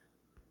 Yes.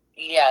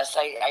 Yes,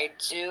 I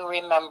do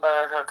remember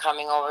her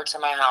coming over to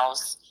my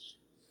house.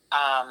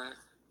 Um,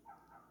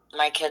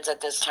 my kids at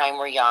this time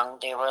were young.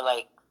 They were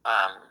like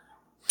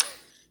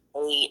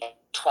 8,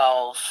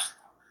 12.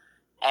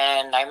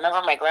 And I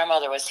remember my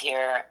grandmother was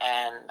here,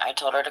 and I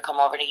told her to come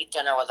over to eat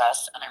dinner with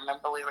us. And I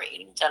remember we were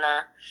eating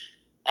dinner,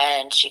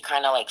 and she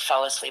kind of like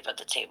fell asleep at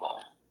the table.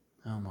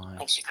 Oh my.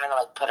 Like, she kind of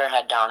like put her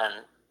head down and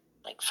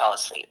like fell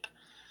asleep.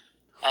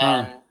 Huh.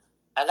 And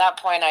at that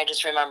point, I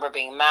just remember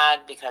being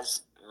mad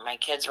because my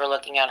kids were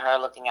looking at her,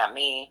 looking at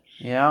me.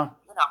 Yeah.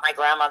 My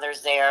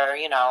grandmother's there, so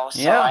I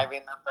Yeah.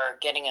 remember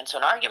getting into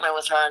an argument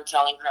with her and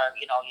telling her,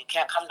 you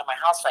can't come to my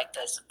house like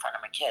this in front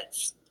of my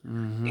kids.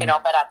 Mm-hmm.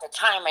 But at the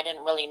time, I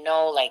didn't really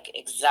know like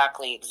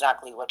exactly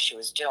what she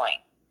was doing,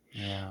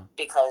 Yeah.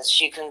 because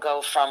she can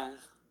go from,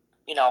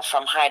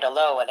 from high to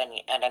low at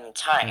any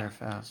time. Very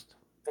fast.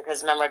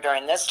 Because remember,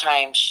 during this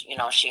time,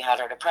 she had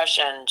her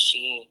depression,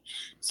 she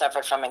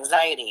suffered from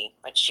anxiety,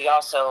 but she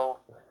also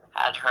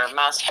had her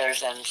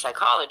master's in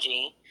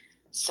psychology.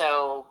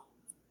 So,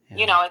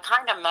 Yeah. it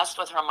kind of messed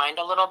with her mind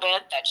a little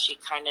bit, that she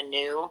kind of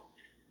knew,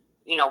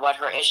 what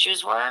her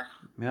issues were,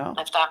 Yeah.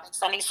 if that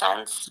makes any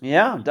sense.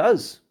 Yeah. It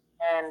does.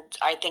 And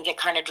I think it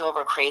kind of drove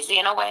her crazy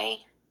in a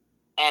way.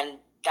 And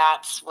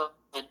that's what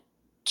led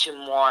to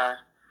more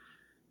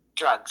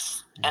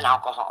drugs and Yeah.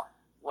 alcohol,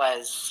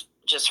 was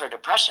just her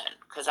depression.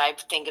 Because I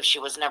think if she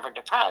was never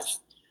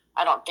depressed,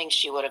 I don't think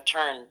she would have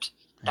turned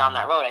down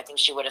Yeah. that road. I think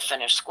she would have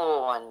finished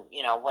school and,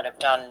 would have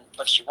done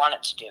what she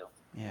wanted to do,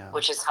 Yeah.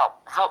 which is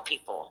help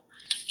people.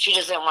 She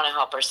just didn't want to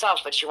help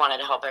herself, but she wanted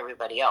to help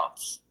everybody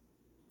else.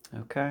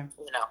 Okay.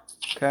 You know.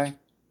 Okay.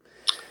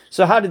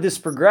 So how did this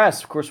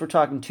progress? Of course, we're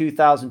talking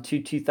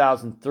 2002,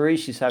 2003.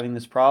 She's having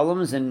these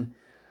problems, and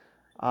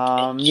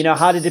It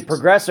How did it just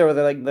progress over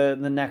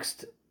the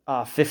next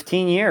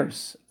 15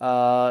 years?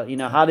 How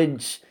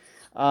did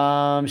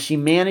she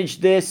manage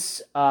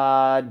this?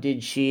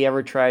 Did she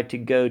ever try to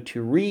go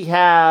to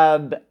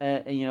rehab?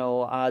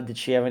 Did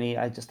she have any?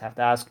 I just have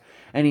to ask.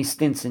 Any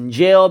stints in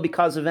jail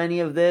because of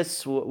any of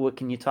this? What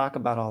can you talk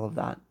about all of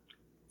that?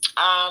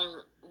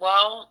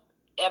 well,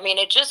 I mean,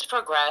 it just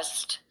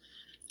progressed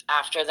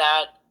after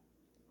that.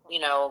 You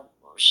know,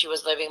 she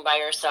was living by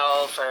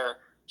herself, or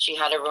she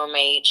had a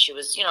roommate. She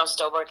was,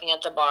 still working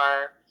at the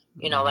bar.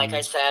 Like I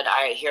Hmm. said,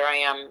 I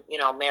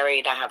am,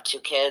 married. I have 2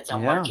 kids.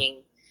 I'm Yeah.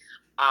 working.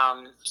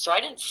 So I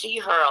didn't see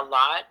her a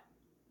lot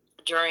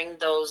during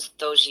those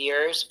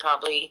years,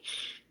 probably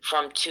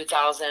from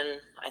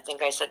 2000. I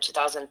think I said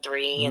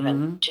 2003, and then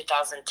Hmm.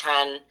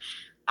 2010.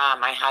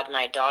 I had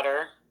my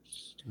daughter,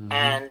 Hmm.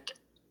 and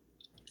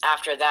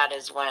after that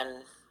is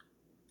when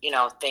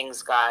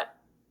things got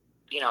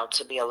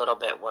to be a little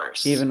bit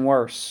worse Even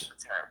worse.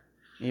 with her.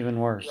 Even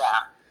worse. Yeah,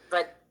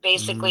 but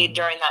basically Mm-hmm.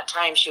 during that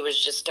time she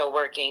was just still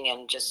working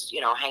and just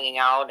hanging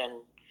out and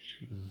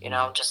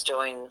Hmm. just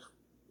doing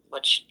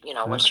what she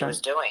Okay.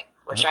 was doing,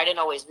 which Uh, I didn't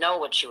always know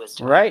what she was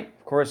doing. Right,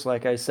 of course.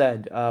 Like I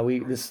said, we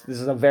this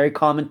is a very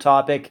common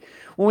topic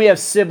when we have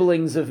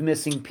siblings of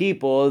missing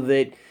people.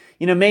 That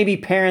maybe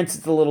parents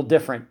it's a little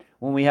different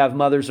when we have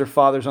mothers or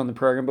fathers on the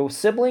program, but with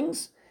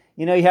siblings,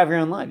 you have your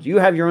own lives. You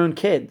have your own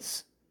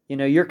kids.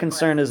 Your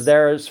concern is Right.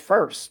 theirs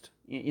first.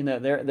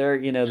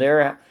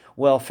 Their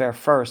welfare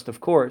first, of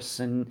course.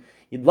 And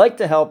you'd like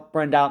to help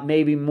Brenda out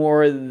maybe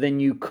more than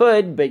you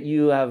could, but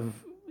you have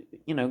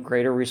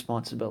greater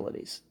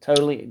responsibilities.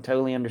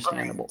 Totally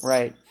understandable.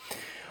 Right.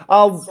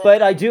 Right. It's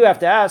But I do have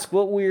to ask,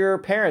 what were your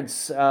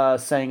parents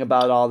saying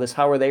about all this?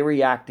 How were they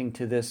reacting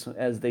to this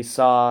as they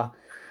saw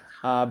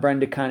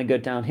Brenda kind of go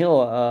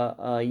downhill?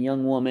 A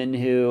young woman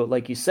who,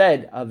 like you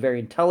said, very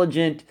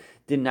intelligent,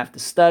 didn't have to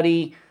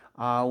study,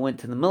 went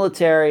to the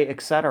military,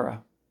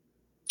 etc.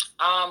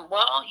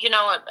 well,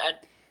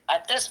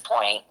 at this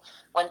point,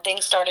 when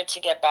things started to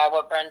get bad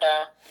with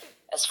Brenda,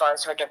 as far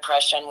as her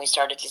depression, we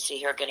started to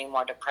see her getting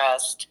more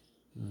depressed.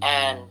 Hmm.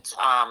 And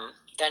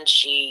then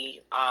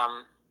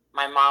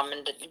my mom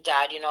and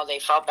dad, they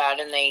felt bad,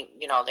 and they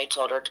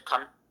told her to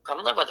come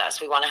live with us.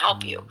 We want to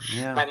help you.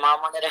 Yeah. My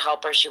mom wanted to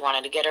help her. She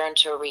wanted to get her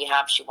into a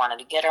rehab. She wanted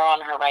to get her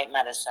on her right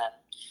medicine.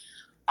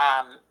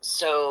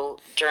 So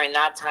during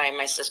that time,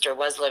 my sister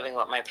was living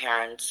with my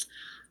parents,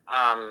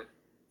 um,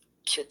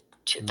 to Mm.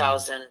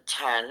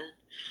 2010.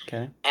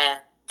 Okay. And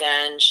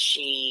then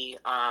she,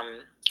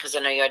 because I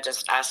know you had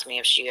just asked me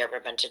if she ever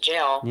been to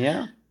jail.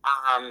 Yeah.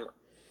 Um,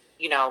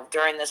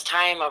 during this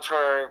time of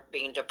her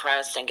being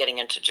depressed and getting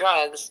into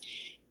drugs,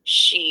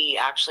 she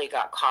actually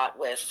got caught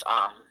with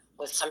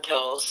some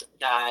pills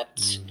that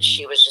Hmm.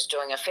 she was just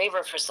doing a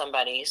favor for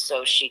somebody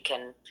so she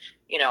can,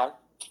 you know,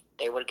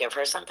 they would give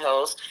her some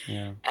pills.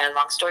 Yeah. And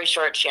long story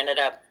short,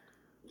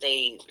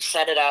 they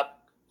set it up,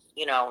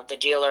 the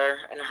dealer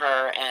and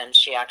her, and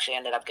she actually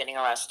ended up getting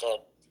arrested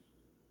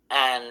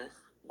and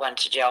went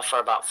to jail for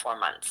about 4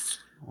 months.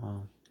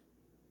 Wow.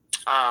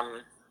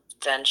 Um,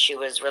 then she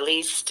was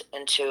released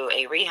into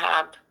a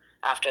rehab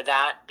after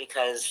that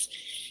because,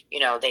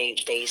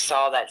 they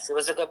saw that she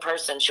was a good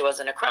person. She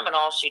wasn't a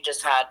criminal. She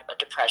just had a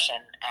depression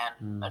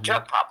and a Hmm.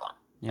 drug problem,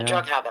 a Yeah.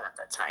 drug habit at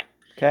that time.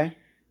 Okay.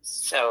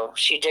 So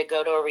she did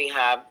go to a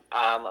rehab.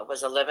 It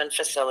was a live-in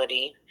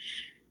facility.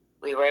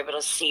 We were able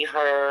to see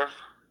her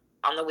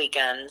on the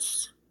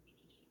weekends.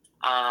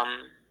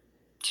 Um,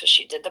 so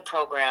she did the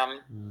program.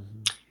 Hmm.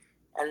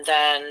 And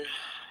then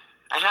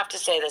I have to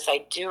say this, I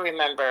do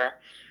remember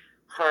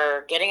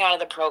her getting out of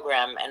the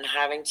program and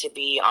having to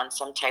be on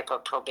some type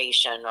of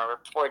probation or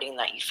reporting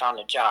that you found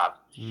a job.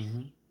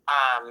 Hmm.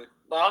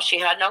 Well, she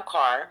had no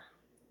car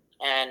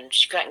and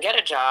she couldn't get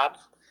a job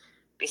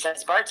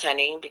besides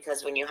bartending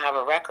because when you have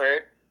a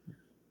record,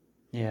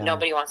 Yeah.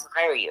 nobody wants to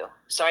hire you.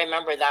 So I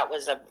remember that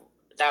was a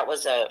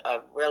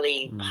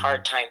really Mm.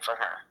 hard time for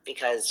her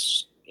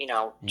because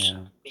Yeah.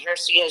 here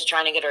she is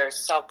trying to get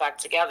herself back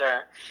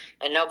together,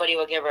 and nobody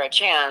will give her a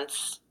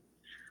chance.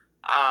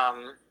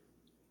 Um,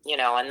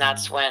 and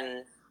that's Mm.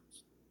 when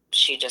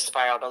she just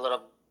spiraled a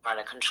little out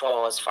of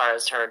control as far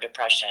as her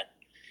depression.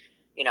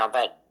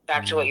 But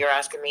back to what Mm. you're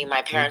asking me,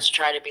 my We, parents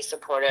tried to be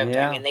supportive. I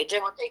yeah. mean, they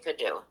did what they could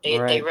do. They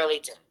Right. really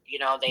did.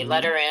 They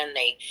let Mm. her in.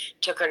 They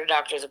took her to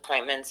doctor's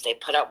appointments. They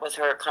put up with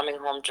her coming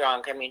home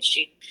drunk. I mean,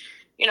 she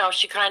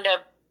kind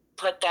of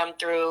put them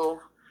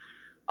through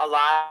a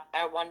lot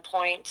at one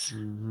point.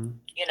 Hmm.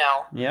 You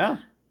know, Yeah.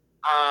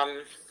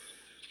 um,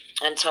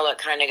 until it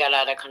kind of got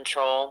out of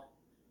control.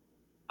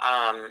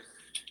 Um,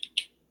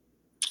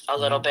 a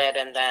little Yeah. bit,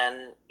 and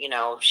then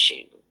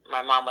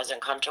my mom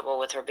wasn't comfortable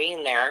with her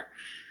being there,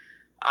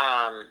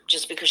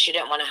 just because she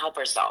didn't want to help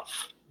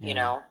herself.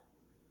 Yeah.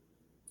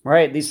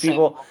 Right. These So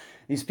people,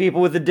 these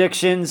people with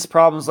addictions,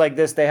 problems like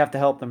this, they have to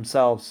help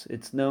themselves.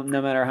 It's no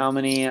matter how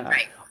many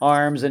right.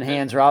 arms and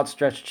hands Mm-hmm. are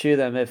outstretched to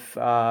them. If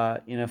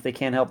if they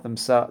can't help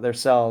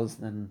themselves,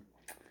 then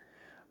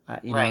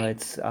Right.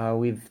 it's I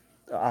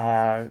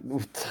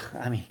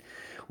mean,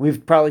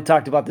 we've probably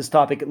talked about this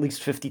topic at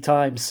least 50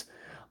 times.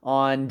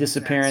 on Yes.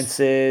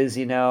 disappearances,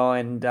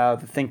 and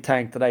the think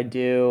tank that I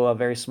do, a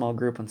very small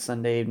group on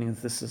Sunday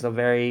evenings, this is a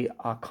very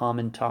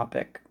common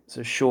topic.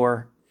 So,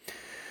 sure.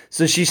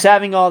 So, she's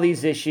having all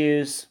these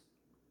issues,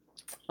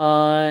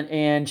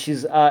 and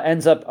she's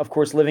ends up, of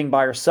course, living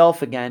by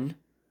herself again.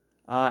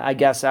 I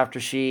guess after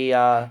she,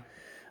 I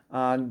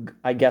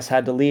guess,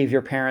 had to leave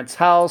your parents'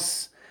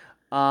 house.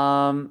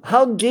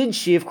 How did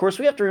she? Of course,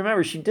 we have to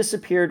remember she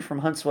disappeared from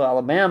Huntsville,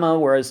 Alabama,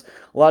 whereas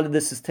a lot of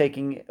this is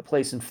taking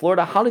place in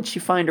Florida. How did she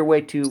find her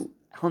way to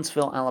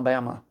Huntsville,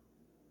 Alabama?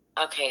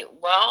 Okay.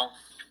 Well,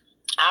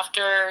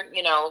 after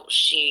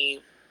she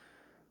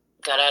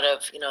got out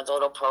of the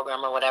little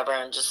program or whatever,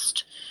 and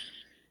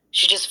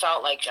she just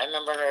felt like, I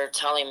remember her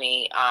telling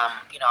me,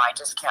 I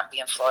just can't be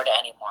in Florida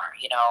anymore.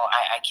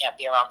 I can't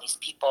be around these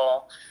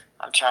people.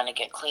 I'm trying to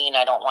get clean.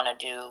 I don't want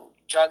to do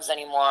drugs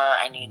anymore.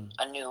 I need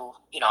a new,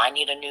 I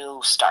need a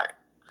new start.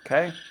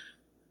 Okay.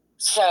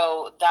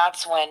 So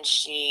that's when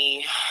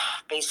she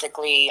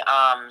basically,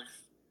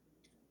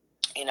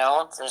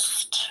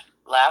 just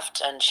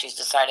left, and she's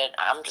decided,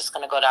 I'm just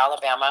going to go to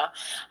Alabama.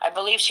 I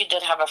believe she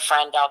did have a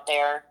friend out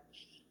there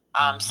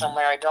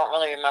somewhere. I don't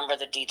really remember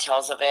the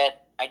details of it.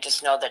 I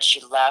just know that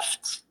she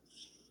left.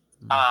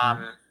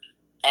 And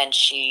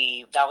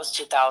that was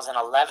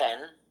 2011.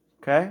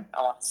 Okay.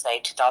 I want to say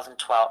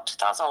 2012,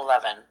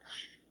 2011,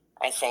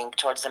 I think,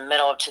 towards the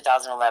middle of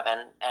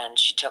 2011. And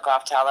she took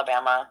off to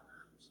Alabama.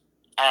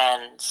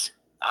 And,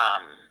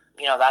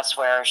 that's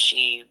where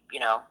she,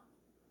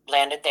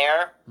 landed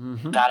there,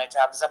 got a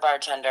job as a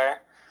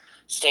bartender,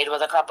 stayed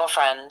with a couple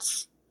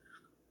friends.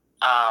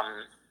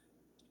 I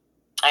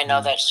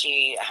know that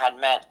she had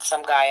met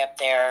some guy up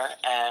there,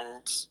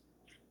 and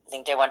I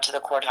think they went to the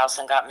courthouse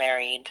and got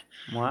married.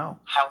 Wow.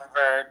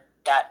 However,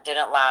 that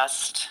didn't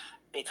last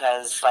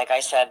because, like I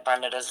said,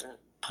 Brenda doesn't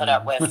put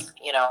up with,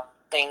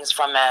 things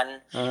from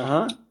men.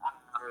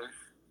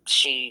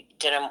 She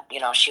didn't,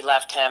 she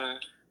left him.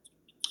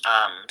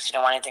 She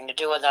didn't want anything to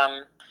do with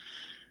him.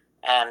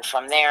 And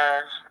from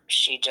there,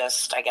 she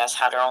just, I guess,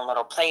 had her own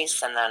little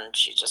place, and then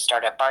she just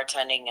started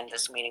bartending and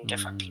just meeting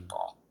different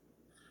people.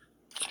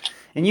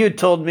 And you had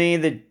told me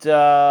that,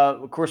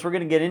 of course, we're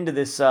going to get into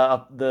this,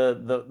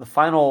 the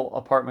final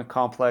apartment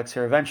complex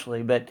here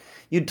eventually. But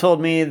you'd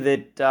told me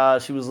that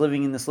she was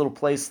living in this little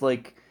place,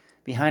 like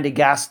behind a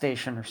gas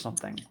station or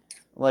something.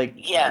 Like,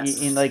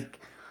 Yes.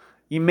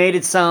 You made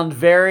it sound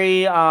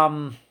very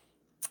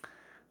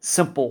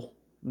simple.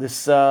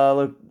 This,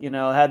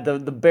 had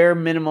the bare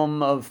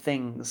minimum of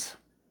things.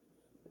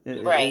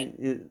 Right.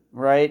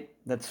 Right.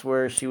 That's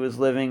where she was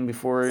living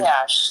before.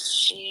 Yeah,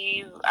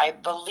 I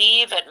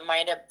believe it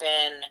might have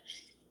been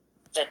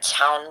the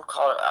town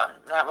called,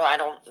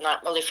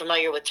 not really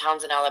familiar with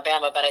towns in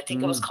Alabama, but I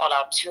think it was called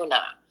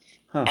Altoona.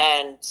 Huh.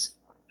 And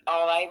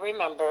all I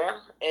remember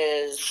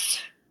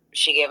is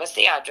she gave us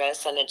the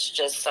address, and it's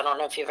just, I don't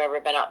know if you've ever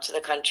been out to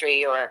the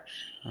country, or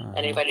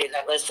anybody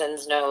that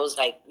listens knows,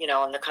 like,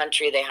 in the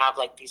country, they have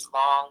like these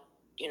long,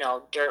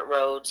 dirt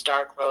roads,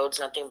 dark roads,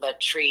 nothing but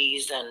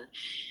trees, and,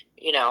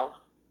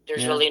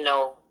 there's really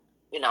no,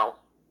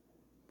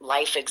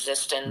 life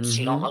existence.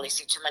 You don't really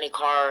see too many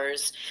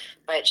cars.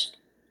 But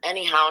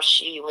anyhow,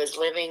 she was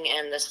living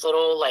in this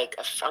little, like,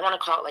 I want to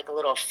call it like a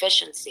little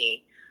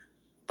efficiency.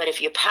 But if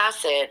you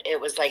pass it,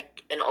 it was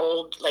like an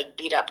old, like,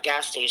 beat up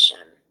gas station.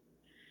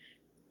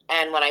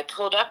 And when I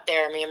pulled up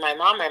there, me and my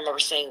mom, I remember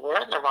saying,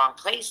 we're in the wrong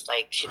place.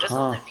 Like, she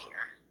doesn't live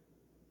here.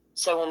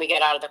 So when we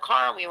get out of the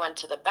car and we went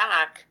to the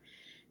back,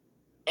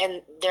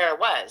 and there it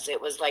was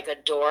like a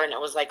door, and it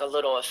was like a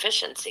little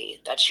efficiency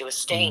that she was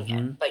staying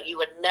in. But you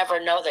would never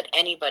know that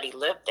anybody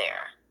lived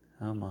there.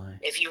 Oh my.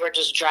 If you were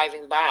just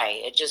driving by,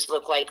 it just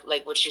looked like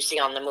what you see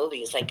on the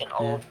movies, like an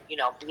old,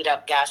 beat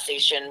up gas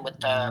station with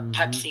the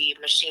Pepsi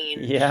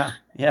machine. Yeah.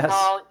 Yes.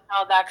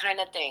 That kind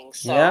of thing.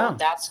 So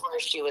that's where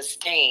she was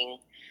staying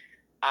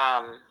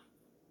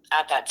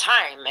at that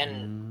time.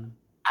 And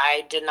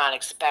I did not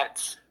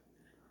expect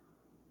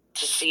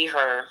to see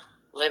her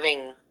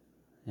living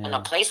in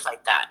a place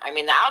like that. I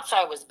mean, the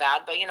outside was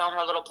bad, but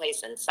her little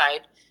place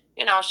inside,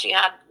 she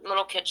had a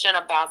little kitchen,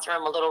 a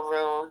bathroom, a little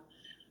room,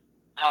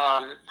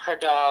 her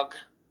dog,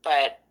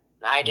 but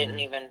I didn't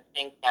even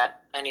think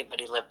that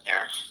anybody lived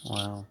there.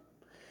 Wow.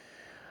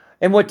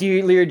 And what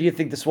Lear, do you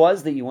think this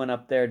was that you went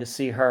up there to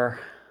see her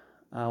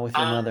with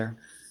your mother?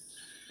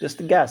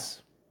 Just a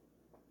guess.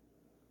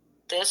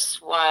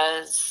 This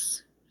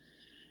was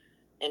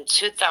in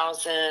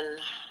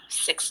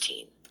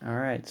 2016. All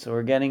right, so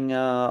we're getting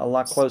a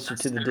lot closer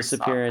to the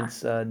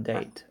disappearance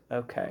date.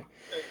 Okay.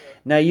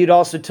 Now, you'd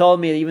also told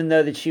me that even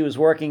though that she was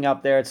working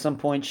up there, at some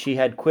point she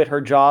had quit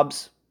her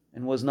jobs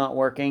and was not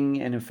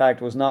working, and in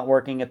fact was not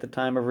working at the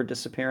time of her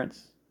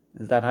disappearance.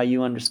 Is that how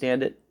you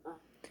understand it?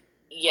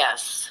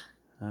 Yes.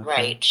 Okay.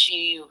 Right.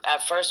 She,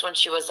 at first, when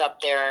she was up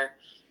there,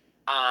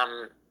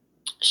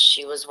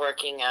 she was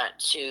working at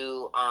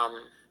two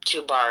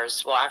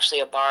bars. Well, actually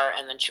a bar,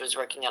 and then she was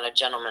working at a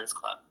gentleman's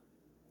club.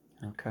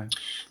 Okay.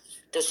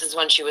 This is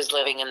when she was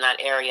living in that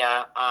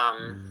area,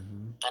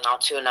 in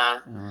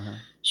Altoona.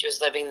 She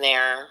was living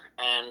there,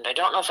 and I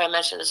don't know if I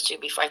mentioned this to you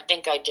before. I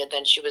think I did.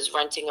 Then she was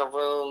renting a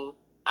room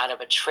out of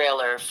a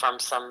trailer from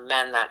some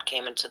men that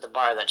came into the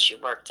bar that she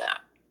worked at.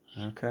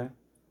 Okay.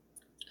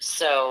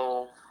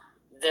 So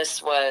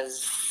this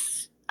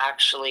was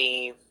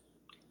actually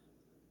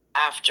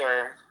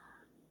after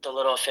the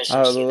little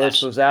efficiency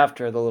This was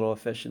after the little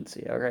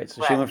efficiency. All right.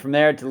 So she went from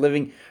there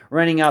to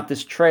renting out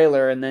this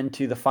trailer, and then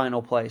to the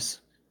final place.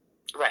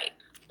 Right.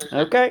 Mm-hmm.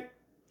 Okay.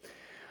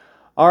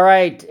 All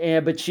right.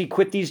 But she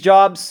quit these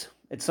jobs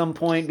at some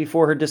point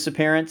before her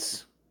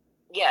disappearance?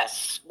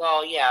 Yes.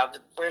 Well, yeah.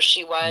 Where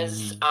she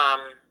was about,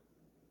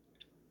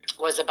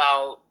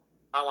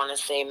 I want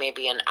to say,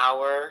 maybe an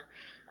hour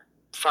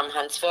from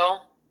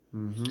Huntsville.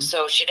 Mm-hmm.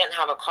 So she didn't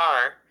have a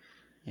car.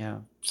 Yeah.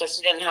 So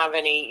she didn't have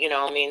any,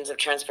 means of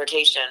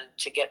transportation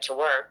to get to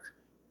work.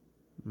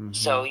 Mm-hmm.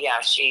 So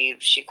yeah, she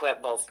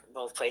quit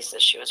both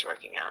places she was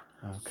working at.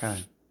 Okay.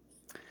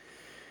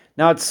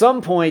 Now, at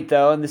some point,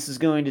 though, and this is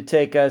going to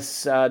take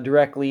us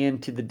directly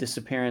into the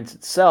disappearance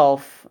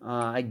itself,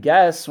 I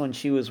guess when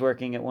she was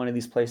working at one of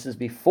these places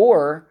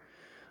before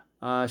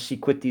she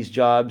quit these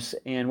jobs,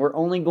 and we're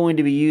only going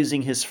to be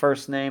using his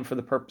first name for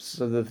the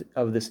purposes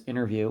of this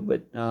interview,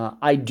 but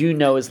I do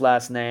know his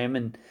last name,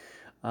 and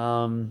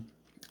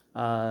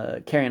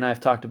Carrie and I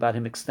have talked about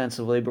him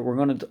extensively, but we're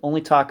going to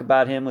only talk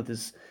about him with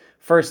his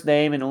first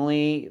name and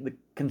only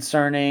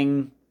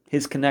concerning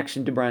his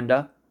connection to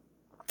Brenda.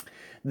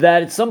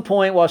 That at some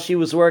point while she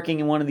was working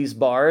in one of these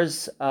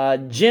bars,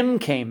 Jim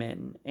came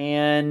in.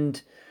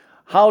 And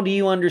how do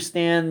you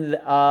understand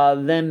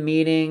them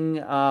meeting?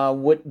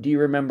 What do you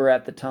remember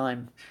at the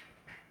time?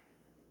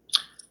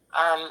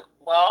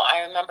 Well,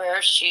 I remember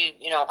she,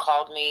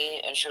 called me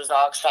and she was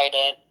all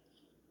excited,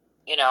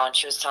 and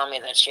she was telling me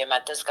that she had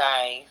met this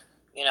guy,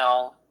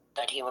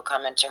 that he would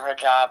come into her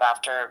job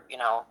after,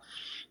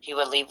 he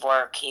would leave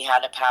work. He had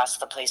to pass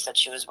the place that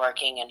she was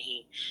working, and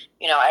he,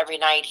 every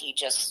night he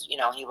just,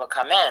 he would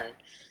come in.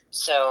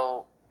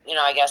 So,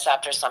 I guess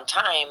after some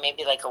time,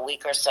 maybe like a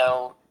week or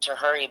so, to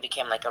her, he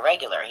became like a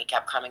regular. He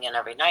kept coming in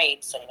every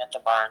night, sitting at the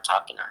bar and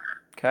talking to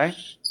her. Okay.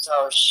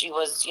 So she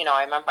was,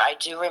 I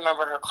do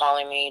remember her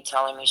calling me,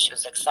 telling me she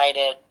was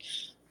excited.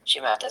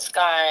 She met this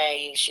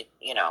guy. She,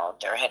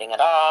 they're hitting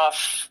it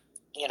off,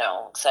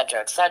 et cetera,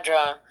 et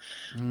cetera.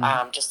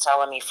 Just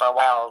telling me for a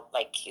while,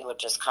 like he would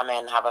just come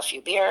in, have a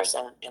few beers,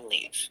 and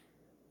leave.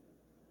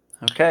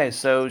 Okay,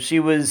 so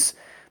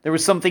there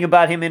was something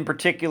about him in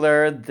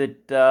particular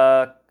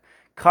that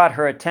caught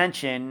her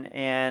attention,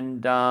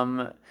 and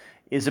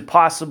is it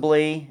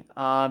possibly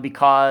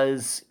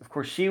because, of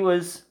course, she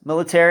was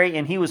military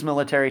and he was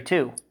military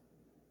too?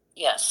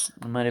 Yes.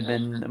 It might have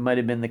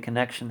been the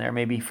connection there.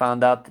 Maybe he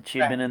found out that she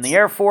had been in the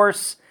Air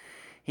Force,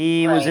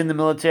 he was in the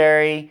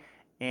military,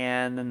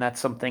 and then that's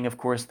something, of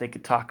course, they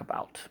could talk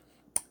about.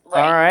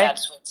 Right. All right.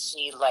 That's what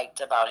she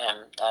liked about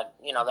him. That,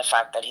 the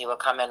fact that he would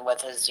come in with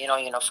his,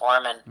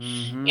 uniform, and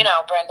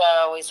Brenda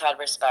always had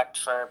respect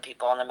for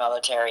people in the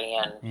military,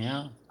 and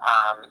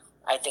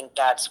I think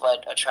that's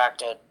what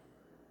attracted,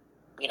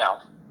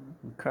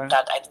 Okay.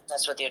 I think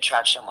that's what the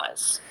attraction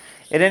was.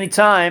 At any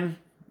time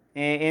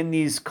in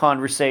these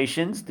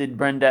conversations, did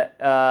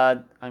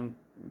Brenda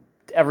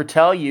ever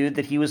tell you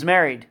that he was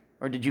married,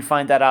 or did you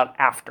find that out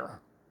after?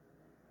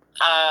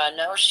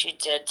 No, she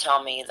did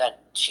tell me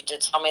that he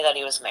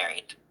was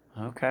married.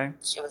 Okay.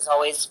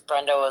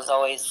 Brenda was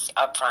always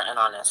upfront and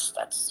honest.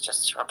 That's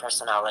just her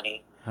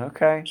personality.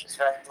 Okay. She's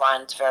very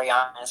blunt, very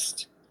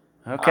honest.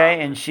 Okay,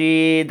 and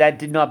that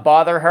did not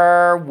bother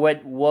her.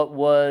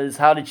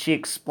 How did she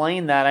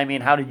explain that? I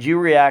mean, how did you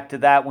react to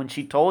that when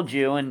she told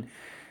you, and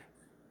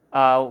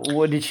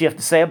what did she have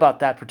to say about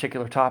that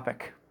particular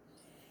topic?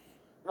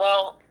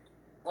 Well,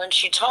 when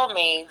she told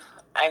me,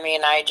 I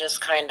mean, I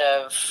just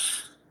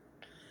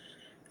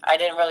I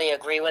didn't really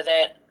agree with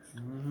it,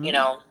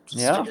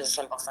 just because of the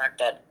simple fact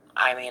that,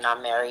 I mean,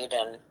 I'm married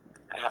and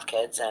I have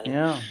kids, and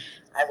I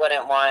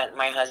wouldn't want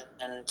my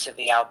husband to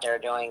be out there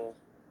doing,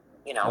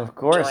 Of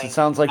course, it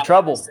sounds like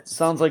trouble. Right.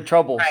 Sounds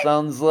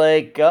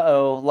like,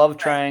 love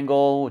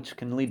triangle, which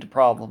can lead to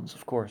problems,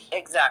 of course.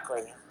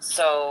 Exactly.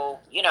 So,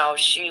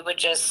 she would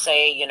just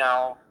say,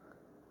 I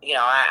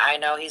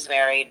know he's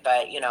married,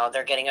 but,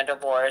 they're getting a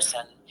divorce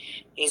and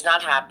he's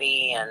not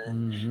happy.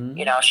 And,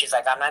 she's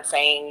like, I'm not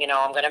saying,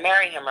 I'm going to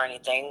marry him or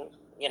anything.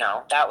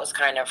 That was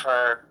kind of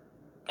her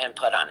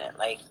input on it.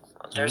 Like,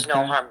 there's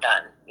no harm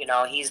done.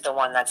 He's the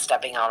one that's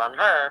stepping out on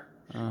her.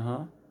 Uh-huh.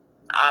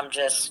 I'm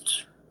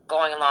just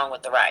going along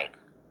with the ride.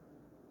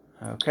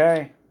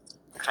 Okay.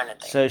 Kind of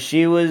thing. So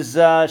she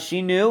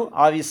knew.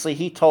 Obviously,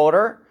 he told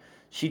her.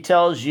 She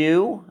tells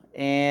you,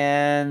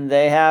 and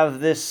they have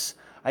this,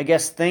 I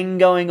guess, thing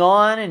going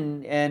on.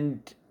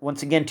 And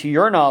once again, to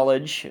your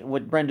knowledge,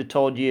 what Brenda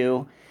told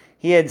you,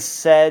 he had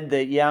said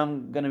that,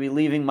 I'm going to be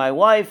leaving my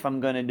wife.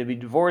 I'm going to be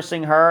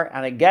divorcing her,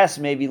 and I guess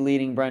maybe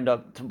leading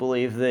Brenda to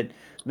believe that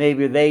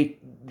maybe they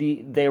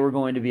were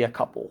going to be a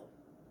couple.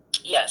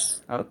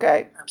 Yes.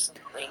 Okay.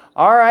 Absolutely.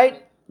 All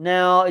right.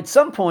 Now, at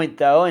some point,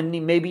 though, and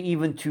maybe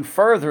even to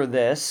further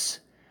this,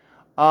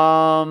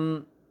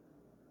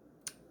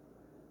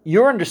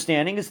 your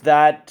understanding is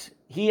that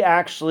he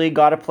actually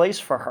got a place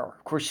for her.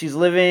 Of course,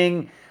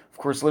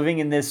 living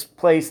in this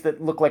place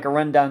that looked like a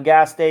rundown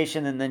gas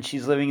station, and then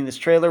she's living in this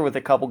trailer with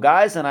a couple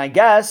guys. And I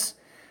guess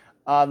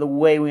the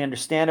way we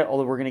understand it,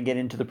 although we're going to get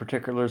into the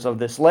particulars of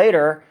this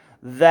later,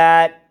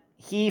 that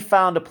he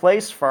found a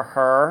place for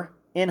her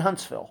in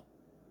Huntsville.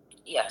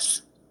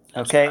 Yes.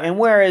 Okay, and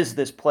where is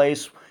this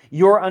place?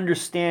 Your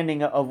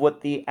understanding of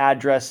what the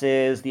address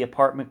is, the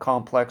apartment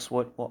complex,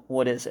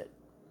 what is it?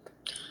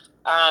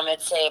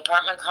 It's a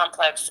apartment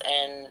complex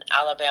in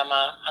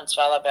Alabama,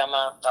 Huntsville,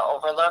 Alabama, the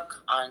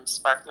Overlook on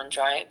Sparkman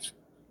Drive.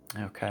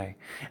 Okay.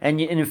 And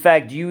in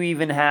fact, do you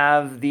even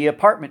have the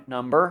apartment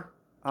number?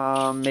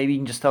 Maybe you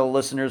can just tell the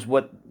listeners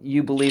what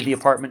you believe the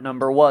apartment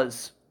number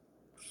was.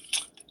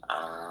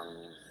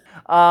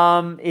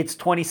 It's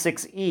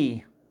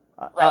 26E.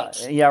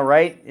 Right. Yeah,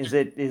 right? Is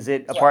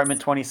it apartment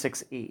Yes.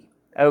 26E?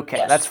 Okay,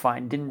 Yes. that's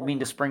fine. Didn't mean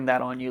to spring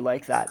that on you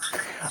like that.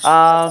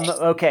 Okay.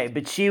 Okay,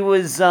 but she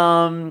was,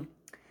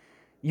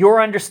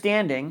 your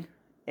understanding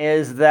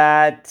is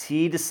that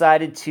he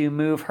decided to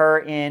move her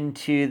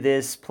into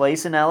this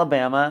place in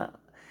Alabama,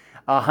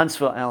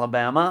 Huntsville,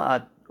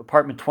 Alabama,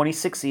 apartment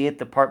 26E at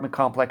the apartment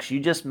complex you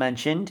just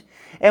mentioned.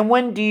 And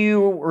when do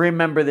you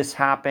remember this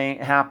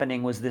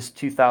happening? Was this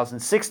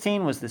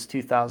 2016? Was this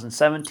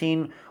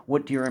 2017?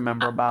 What do you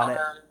remember about it?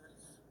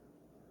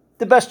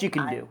 The best you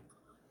can do.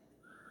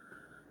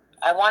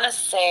 I want to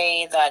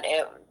say that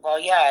it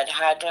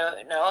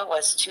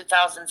was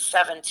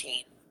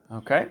 2017.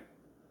 Okay.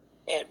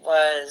 It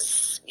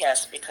was,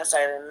 yes, because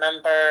I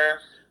remember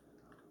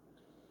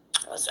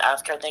it was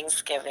after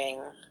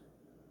Thanksgiving.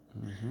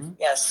 Mm-hmm.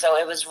 Yes, so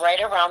it was right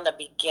around the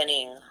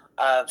beginning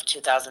of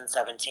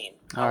 2017.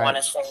 I want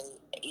to say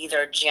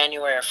either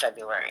January or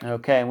February.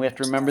 Okay, and we have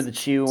to remember that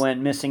she went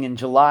missing in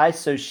July,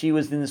 so she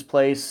was in this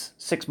place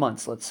 6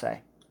 months, let's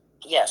say.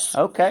 Yes.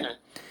 Okay.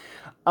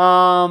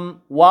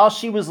 While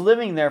she was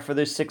living there for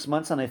those 6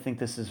 months, and I think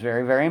this is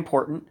very, very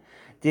important,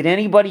 did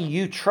anybody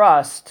you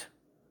trust?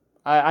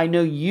 I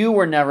know you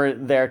were never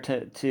there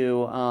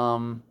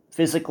to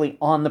physically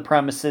on the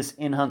premises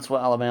in Huntsville,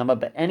 Alabama,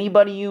 but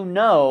anybody you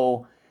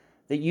know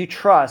that you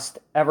trust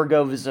ever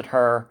go visit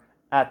her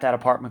at that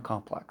apartment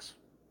complex?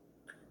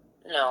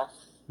 No.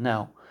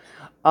 No.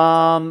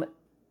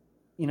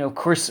 Of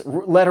course,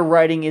 letter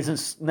writing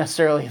isn't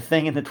necessarily a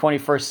thing in the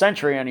 21st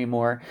century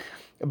anymore.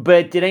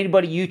 But did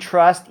anybody you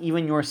trust,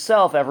 even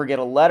yourself, ever get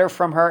a letter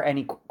from her,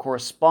 any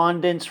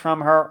correspondence from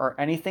her, or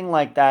anything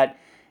like that,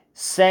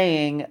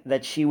 saying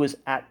that she was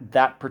at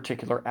that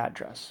particular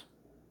address?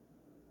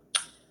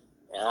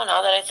 No,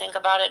 now that I think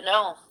about it,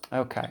 no.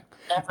 Okay.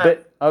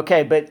 Never.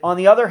 But on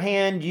the other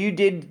hand, you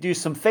did do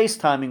some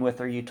FaceTiming with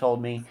her, you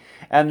told me,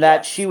 and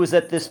that she was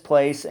at this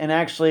place, and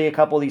actually a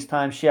couple of these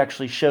times she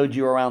actually showed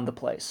you around the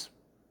place.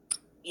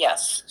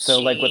 Yes. So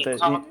like with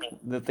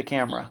the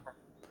camera.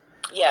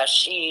 Yeah,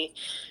 she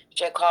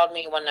called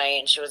me one night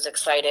and she was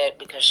excited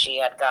because she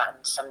had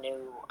gotten some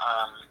new,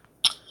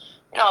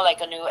 like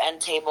a new end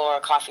table or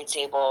a coffee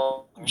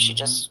table. Mm-hmm. She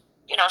just,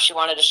 she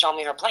wanted to show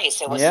me her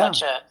place. It was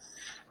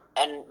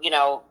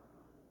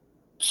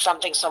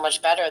something so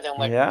much better than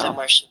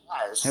where she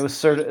was. It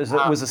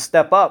was a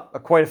step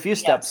up, quite a few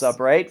steps up,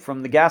 right,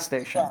 from the gas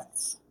station.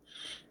 Yes.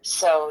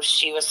 So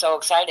she was so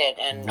excited,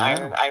 and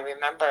I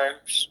remember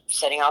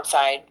sitting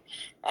outside,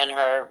 and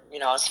her, I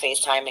was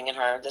FaceTiming, and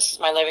her, this is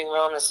my living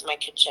room, this is my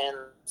kitchen,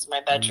 this is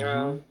my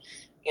bedroom,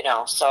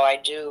 so I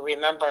do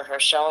remember her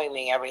showing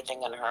me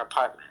everything in her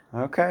apartment.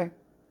 Okay.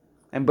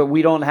 But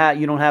you don't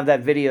have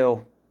that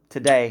video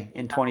today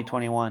in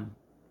 2021.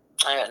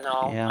 I don't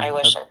know. Yeah, I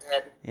wish I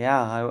did.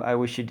 Yeah, I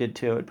wish you did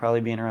too. It'd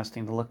probably be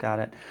interesting to look at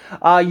it.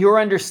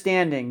 Your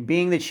understanding,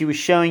 being that she was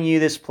showing you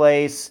this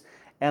place,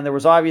 and there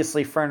was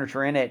obviously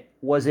furniture in it,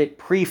 was it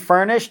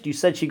pre-furnished? You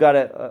said she got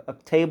a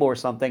table or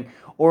something,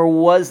 or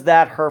was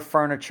that her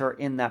furniture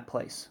in that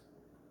place?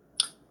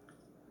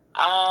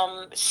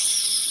 Well,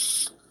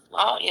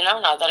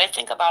 now that I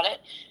think about it,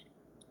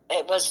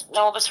 it was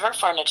her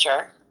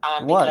furniture.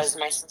 Because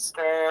my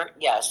sister,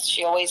 yes,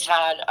 she always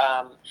had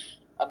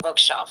a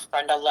bookshelf.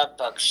 Brenda loved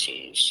books.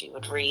 She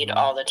would read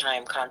all the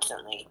time,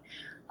 constantly.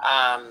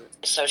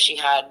 So she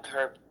had,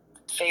 her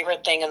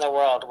favorite thing in the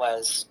world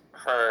was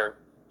her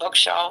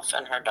bookshelf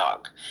and her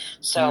dog.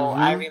 So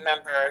I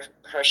remember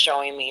her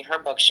showing me her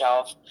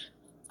bookshelf.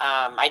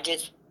 I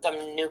did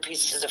some new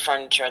pieces of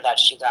furniture that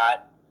she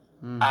got.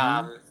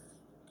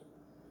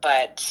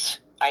 But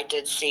I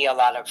did see a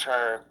lot of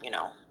her,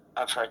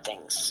 of her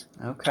things.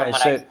 Okay,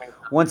 so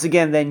once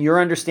again, then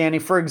your understanding,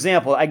 for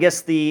example, I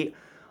guess the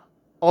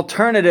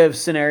alternative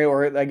scenario,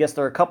 or I guess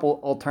there are a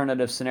couple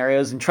alternative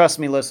scenarios, and trust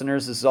me,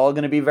 listeners, this is all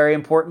going to be very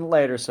important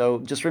later, so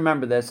just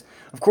remember this.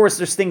 Of course,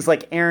 there's things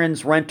like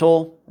Aaron's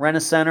Rental,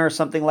 Rent-A-Center, or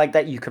something like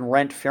that. You can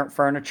rent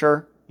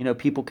furniture.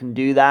 People can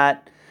do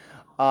that.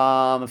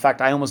 In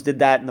fact, I almost did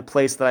that in the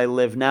place that I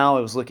live now. I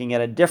was looking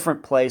at a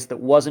different place that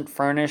wasn't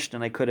furnished,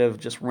 and I could have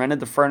just rented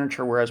the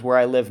furniture, whereas where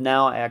I live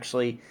now, I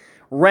actually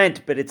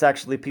rent, but it's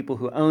actually people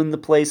who own the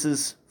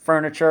place's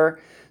furniture.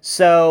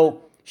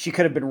 So She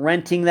could have been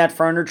renting that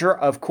furniture.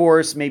 Of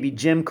course, maybe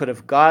Jim could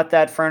have got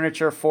that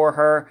furniture for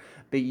her.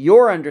 But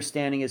your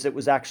understanding is it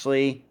was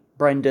actually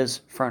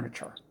Brenda's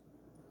furniture.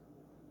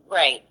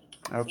 Right.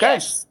 Okay.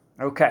 Yes.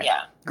 Okay.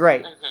 Yeah.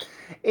 Great. Hmm.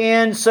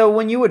 And so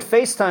when you would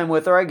FaceTime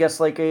with her, I guess,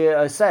 like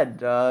I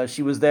said,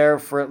 she was there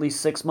for at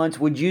least 6 months.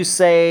 Would you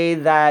say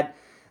that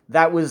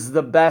that was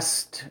the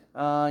best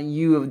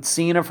you had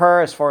seen of her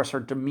as far as her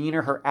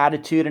demeanor, her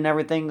attitude, and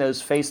everything?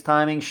 Those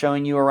FaceTiming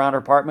showing you around her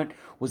apartment,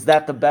 was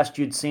that the best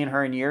you'd seen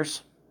her in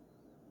years?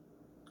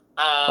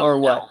 Or No.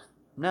 what?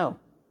 No.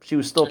 She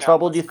was still No, it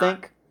troubled, you was not.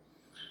 think?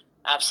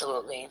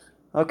 Absolutely.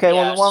 Okay,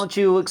 well, Yeah. then why don't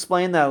you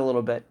explain that a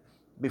little bit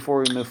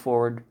before we move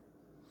forward?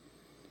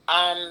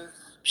 Um,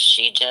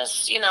 she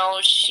just,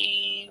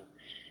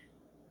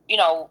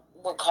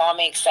 would call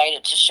me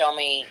excited to show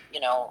me,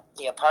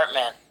 the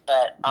apartment.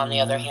 But on the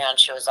other Mm-hmm. hand,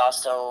 she was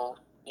also,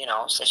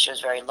 said she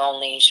was very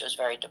lonely. She was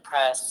very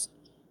depressed.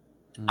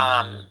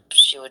 Mm-hmm.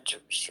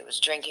 She was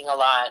drinking a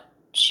lot.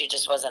 She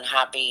just wasn't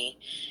happy,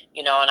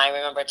 and I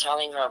remember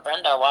telling her,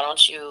 Brenda, why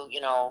don't you,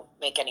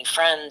 make any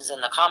friends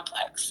in the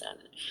complex? And,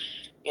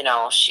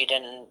 she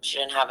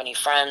didn't have any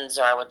friends.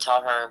 Or I would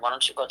tell her, why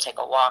don't you go take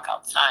a walk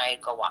outside,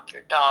 go walk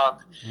your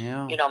dog,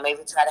 Yeah.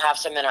 maybe try to have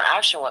some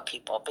interaction with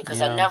people, because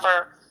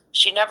Yeah.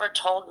 she never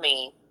told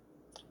me.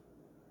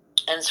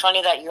 And it's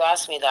funny that you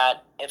asked me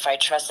that, if I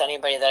trust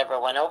anybody that ever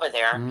went over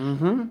there.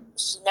 Mm-hmm.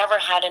 She never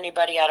had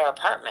anybody at her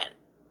apartment.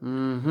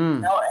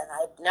 Mm-hmm. No,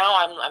 and now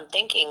I'm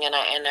thinking, and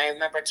I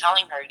remember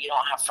telling her, you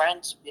don't have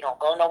friends, you don't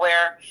go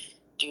nowhere.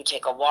 Do you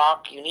take a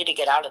walk? You need to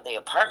get out of the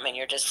apartment.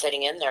 You're just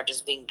sitting in there,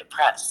 just being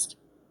depressed.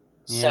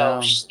 So Yeah.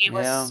 she Yeah.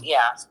 was,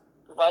 yeah,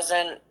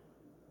 wasn't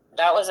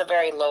that was a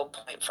very low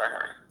point for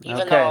her.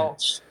 Even Okay. though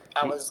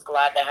I was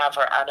glad to have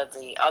her out of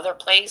the other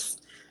place,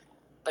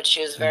 but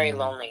she was very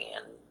lonely,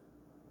 and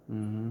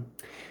Mm-hmm. And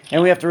yeah.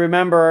 we have to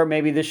remember,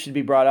 maybe this should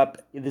be brought up.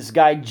 This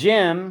guy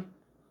Jim,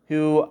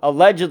 who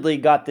allegedly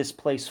got this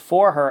place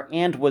for her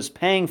and was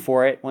paying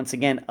for it, once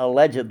again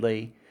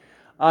allegedly,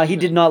 he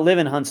did Hmm. not live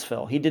in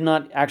Huntsville. He did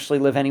not actually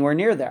live anywhere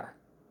near there.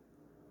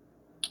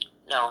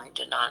 No, he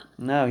did not.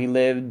 No, he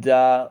lived.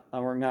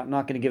 We're not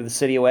going to give the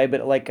city away,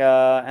 but like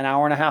an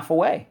hour and a half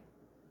away,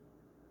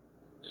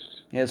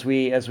 as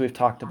we've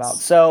talked about.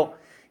 Yes. So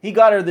he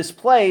got her this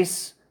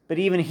place, but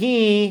even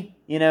he,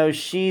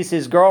 she's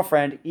his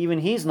girlfriend. Even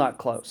he's not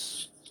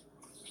close.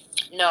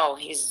 No,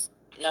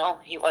 no,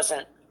 he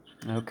wasn't.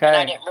 And I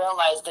Okay. didn't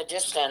realize the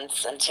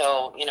distance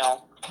until,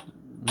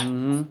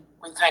 Mm-hmm.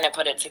 we kind of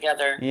put it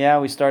together. Yeah,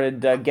 we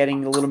started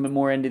getting a little bit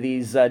more into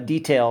these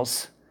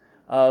details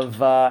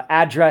of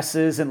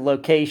addresses and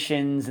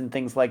locations and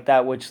things like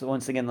that, which,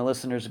 once again, the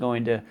listeners are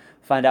going to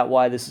find out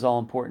why this is all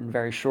important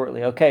very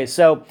shortly. Okay,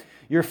 so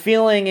your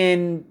feeling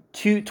in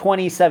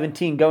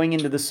 2017, going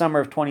into the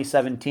summer of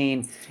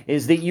 2017,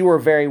 is that you were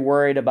very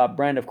worried about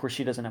Brenda. Of course,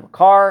 she doesn't have a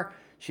car,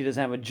 she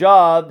doesn't have a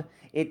job.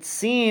 It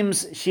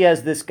seems she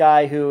has this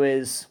guy who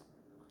is,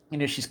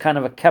 she's kind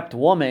of a kept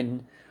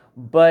woman,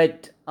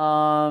 but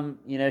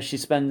she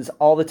spends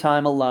all the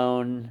time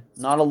alone,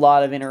 not a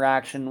lot of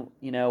interaction,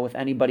 with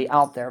anybody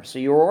out there. So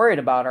you were worried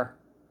about her.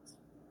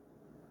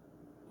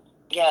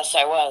 Yes,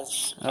 I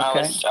was. I Okay.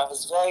 was. I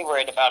was very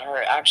worried about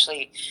her.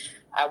 Actually,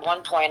 at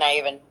one point, I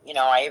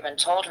even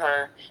told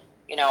her,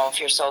 if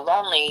you're so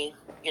lonely,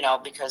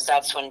 because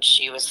that's when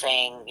she was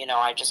saying,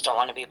 I just don't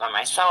want to be by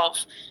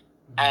myself.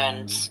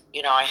 And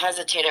I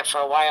hesitated for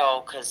a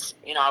while because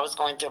I was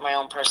going through my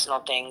own personal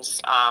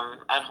things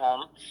at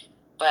home.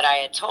 But I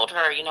had told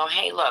her,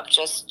 hey, look,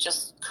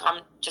 just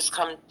come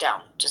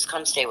down, just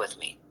come stay with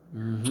me.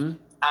 Mm-hmm.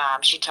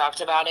 She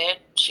talked about it.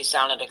 She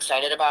sounded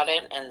excited about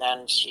it, and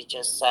then she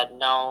just said,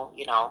 no,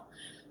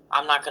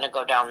 I'm not going to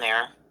go down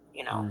there.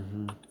 You know,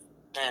 Mm-hmm.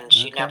 and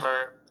she Okay.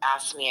 never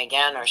asked me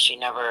again, or she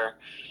never,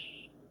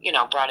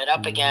 brought it up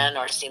Mm-hmm. again,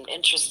 or seemed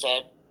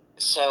interested.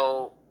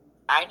 So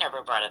I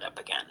never brought it up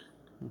again.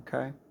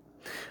 Okay.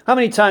 How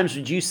many times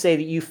would you say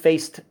that you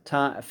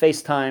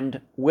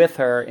FaceTimed with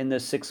her in the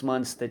 6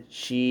 months that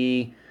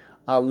she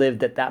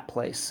lived at that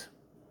place?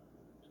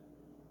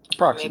 Maybe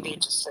Approximately.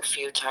 just a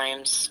few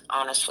times,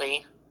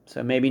 honestly.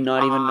 So maybe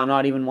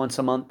not even once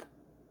a month.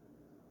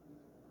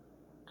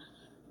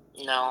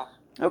 No,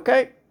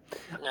 Okay.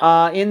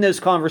 no. In those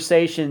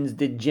conversations,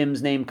 did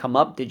Jim's name come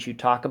up? Did you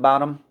talk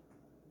about him?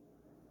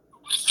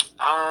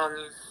 Um,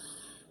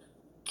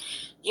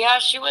 yeah,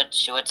 she would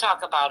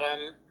talk about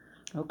him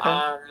Okay.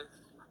 um,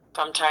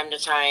 from time to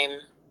time.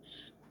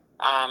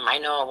 I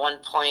know at one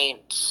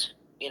point,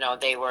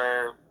 they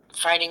were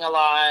fighting a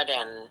lot,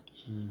 and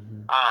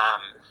Mm-hmm.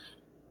 um,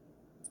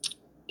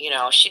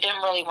 she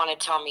didn't really want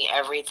to tell me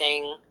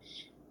everything.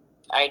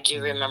 I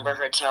do remember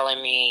her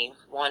telling me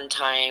one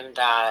time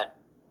that,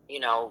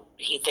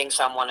 he thinks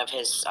I'm one of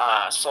his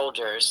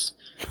soldiers,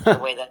 the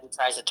way that he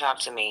tries to talk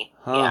to me.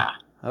 Huh.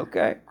 Yeah.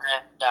 Okay.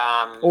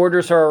 And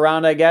Orders her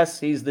around, I guess.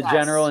 He's the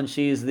general yes, and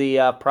she's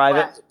the private.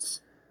 right.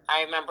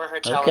 I remember her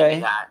telling me Okay.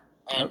 that.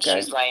 And Okay.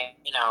 she's like,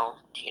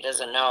 he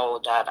doesn't know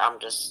that I'm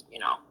just,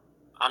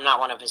 I'm not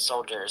one of his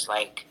soldiers.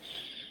 Like,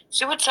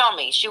 She would tell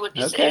me. She would.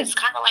 Okay. It's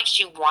kind of like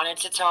she wanted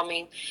to tell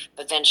me,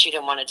 but then she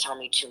didn't want to tell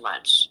me too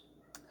much.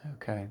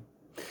 Okay.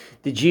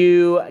 Did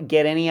you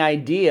get any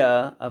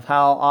idea of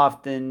how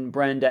often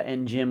Brenda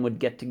and Jim would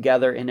get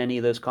together in any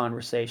of those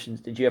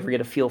conversations? Did you ever get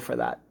a feel for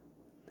that?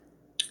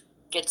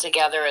 Get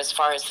together as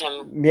far as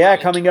him Yeah,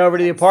 coming coming to over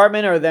to the us.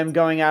 apartment, or them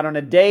going out on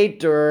a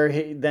date, or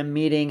them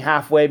meeting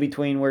halfway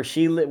between where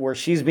where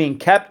she's being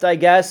kept, I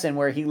guess, and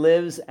where he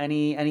lives.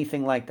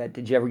 Anything like that?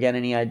 Did you ever get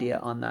any idea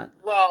on that?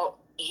 Well,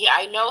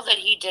 I know that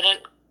he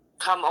didn't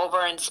come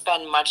over and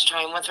spend much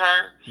time with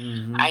her.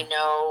 Mm-hmm. I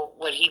know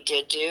what he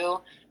did do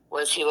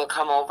was he would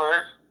come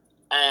over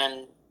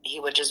and he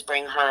would just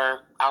bring her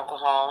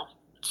alcohol,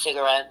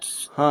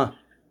 cigarettes, Huh.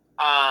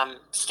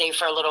 stay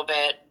for a little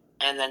bit,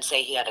 and then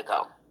say he had to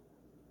go.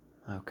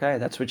 Okay,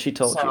 that's what she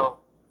told you. So,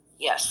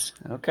 yes.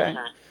 Okay.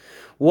 Mhm.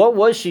 What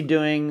was she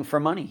doing for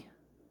money?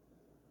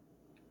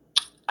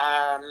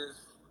 Um,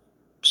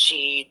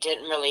 she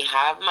didn't really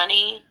have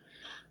money.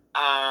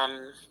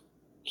 Um,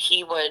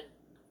 he would,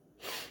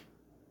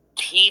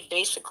 he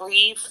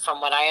basically,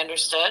 from what I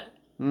understood,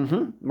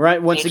 Mm-hmm.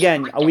 Right. Once paid for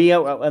again,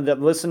 everything. the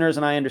listeners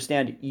and I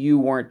understand you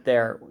weren't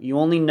there. You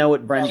only know what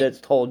Right. Brenda's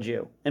told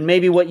you, and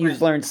maybe what you've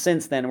Right. learned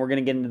since then. And we're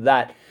going to get into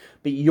that.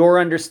 But your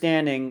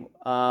understanding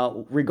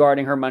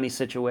regarding her money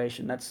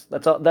situation. That's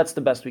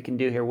the best we can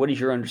do here. What is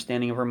your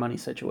understanding of her money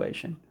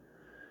situation?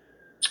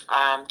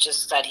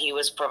 Just that he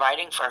was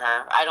providing for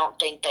her. I don't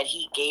think that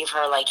he gave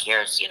her like,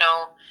 here's,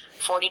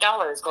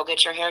 $40, go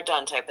get your hair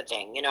done type of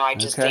thing. I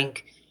just Okay.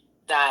 think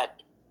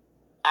that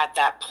at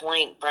that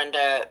point,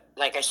 Brenda,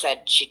 like I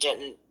said, she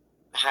didn't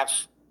have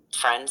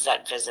friends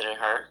that visited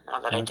her. Now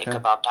that I think Okay.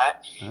 about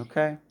that,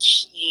 Okay.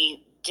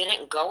 she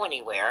didn't go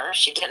anywhere.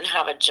 She didn't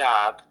have a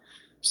job.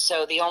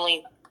 So the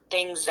only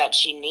things that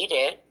she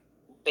needed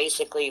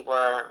basically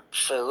were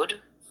food, her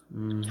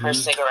Mm-hmm.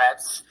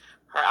 cigarettes,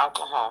 her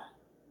alcohol.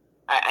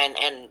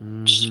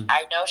 Mm-hmm.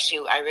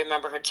 I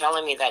remember her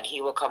telling me that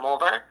he would come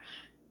over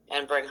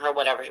and bring her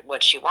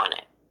what she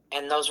wanted.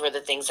 And those were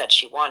the things that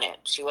she wanted.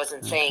 She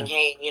wasn't saying,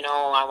 Okay. hey,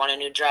 I want a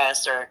new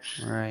dress, or,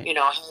 Right.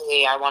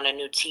 hey, I want a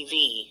new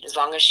TV. As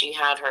long as she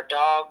had her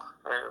dog,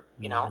 her,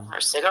 Mm-hmm.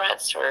 her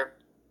cigarettes, her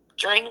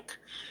drink,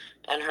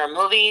 and her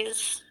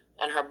movies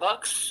and her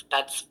books,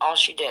 that's all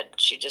she did.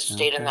 She just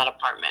stayed in Okay. that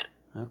apartment.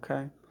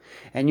 Okay.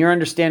 And your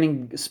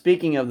understanding,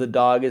 speaking of the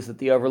dog, is that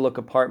the Overlook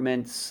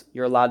Apartments,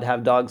 you're allowed to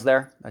have dogs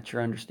there? That's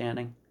your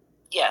understanding?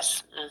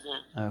 Yes.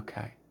 Mm-hmm.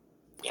 Okay.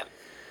 Yep.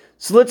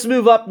 So let's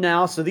move up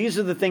now. So these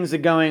are the things that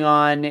are going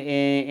on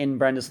in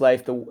Brenda's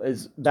life,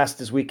 as best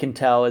as we can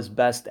tell, as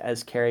best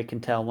as Carrie can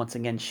tell. Once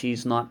again,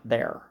 she's not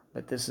there.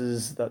 But this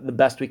is the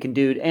best we can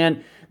do.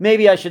 And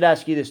maybe I should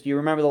ask you this. Do you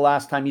remember the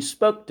last time you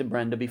spoke to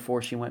Brenda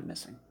before she went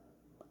missing?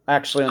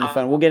 Actually, on the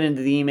phone. We'll get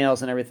into the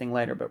emails and everything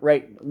later. But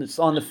right, it's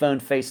on the phone,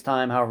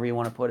 FaceTime, however you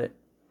want to put it.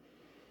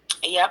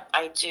 Yep,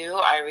 I do.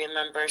 I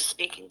remember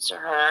speaking to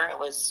her. It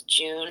was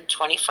June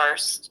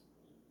 21st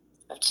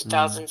of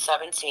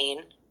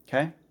 2017.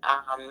 Okay.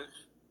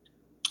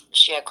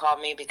 She had called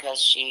me because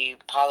she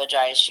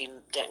apologized. She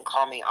didn't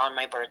call me on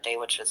my birthday,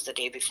 which was the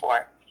day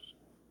before.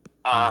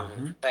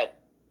 But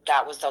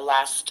that was the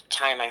last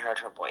time I heard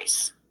her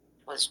voice.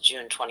 It was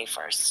June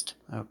 21st.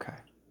 Okay.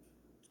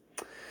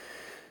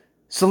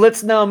 So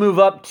let's now move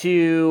up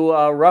to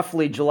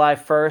roughly July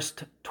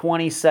 1st,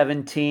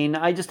 2017.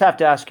 I just have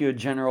to ask you a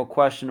general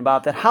question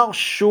about that. How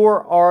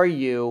sure are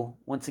you,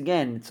 once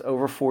again, it's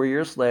over 4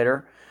 years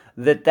later,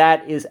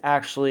 that is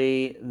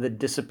actually the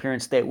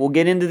disappearance date? We'll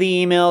get into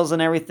the emails and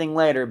everything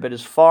later, but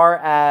as far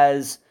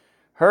as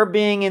her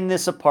being in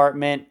this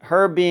apartment,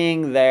 her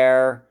being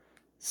there,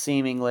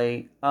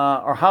 seemingly,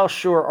 or how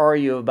sure are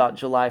you about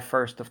July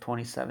 1st of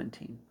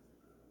 2017?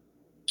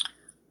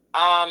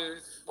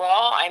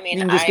 Well, I mean,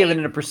 You can just give it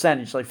in a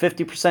percentage, like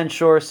 50%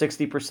 sure,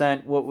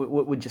 60%.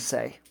 What would you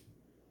say?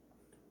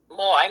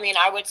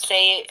 I would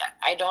say,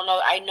 I don't know.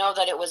 I know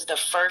that it was the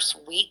first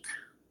week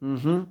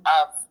Mm-hmm.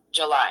 of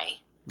July.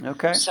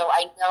 Okay. So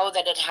I know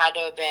that it had to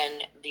have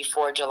been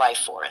before July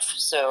 4th.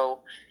 So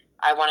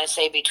I want to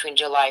say between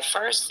July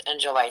 1st and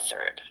July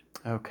 3rd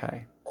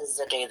Okay. is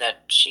the day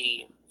that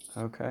she,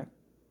 Okay.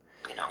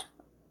 you know,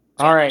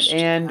 All right. vanished.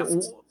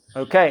 And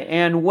okay.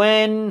 And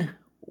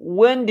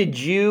when did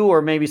you,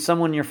 or maybe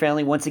someone in your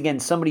family, once again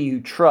somebody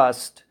you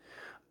trust,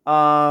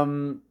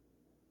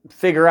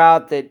 figure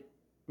out that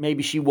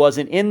maybe she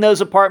wasn't in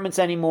those apartments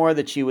anymore,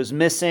 that she was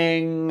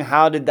missing?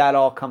 How did that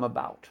all come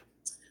about?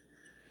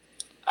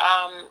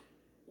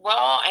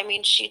 Well, I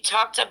mean, she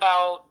talked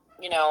about,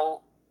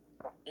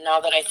 now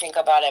that I think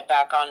about it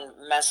back on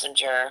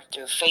Messenger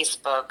through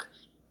Facebook,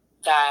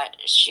 that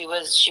she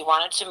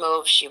wanted to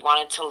move, she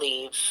wanted to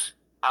leave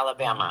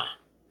Alabama.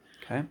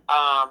 Okay.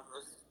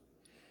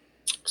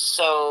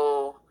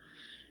 So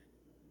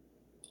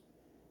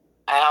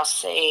I'll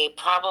say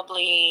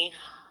probably,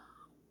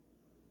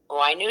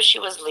 well, I knew she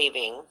was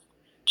leaving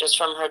just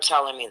from her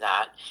telling me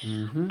that.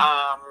 Mm-hmm.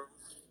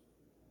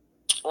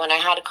 When I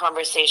had a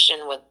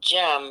conversation with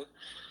Jim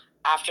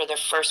after the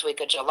first week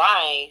of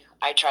July,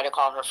 I tried to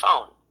call her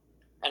phone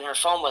and her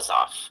phone was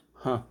off.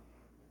 Huh.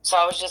 So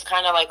I was just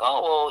kind of like,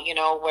 oh,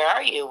 well, where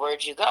are you?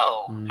 Where'd you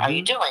go? How are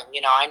you Mm-hmm.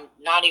 doing? I'm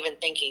not even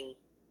thinking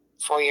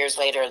 4 years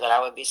later that I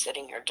would be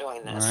sitting here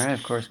doing All this. right.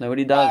 Of course,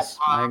 nobody But does.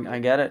 I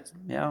get it.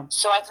 Yeah.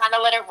 so I kind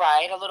of let it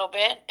ride a little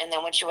bit. And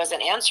then when she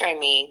wasn't answering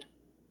me,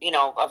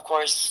 of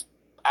course,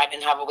 I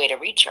didn't have a way to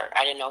reach her.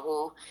 I didn't know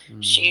who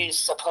Mm-hmm. she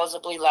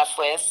supposedly left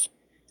with.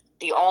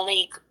 The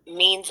only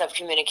means of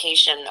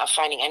communication of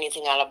finding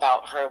anything out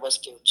about her was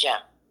through Jim.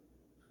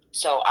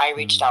 So I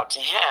reached out to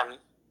him,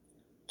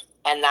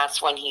 and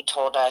that's when he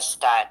told us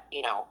that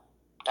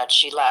that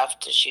she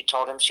left. She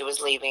told him she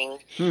was leaving.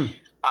 Hmm.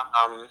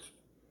 Um,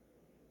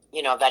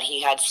 that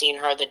he had seen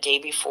her the day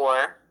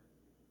before.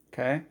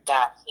 Okay.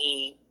 That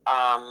he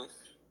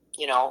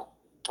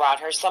brought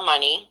her some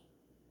money,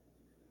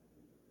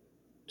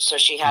 so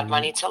she had Mm-hmm.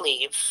 money to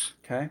leave.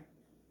 Okay.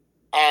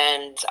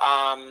 And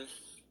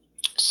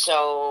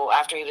so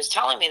after he was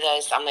telling me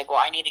this, I'm like,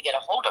 well, I need to get a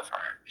hold of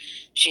her.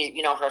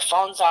 She, her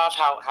phone's off.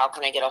 How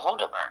can I get a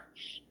hold of her?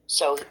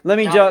 So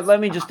now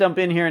Let me just jump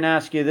in here and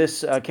ask you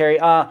this, Carrie.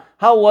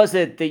 How was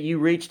it that you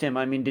reached him?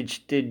 I mean,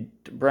 did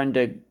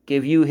Brenda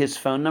give you his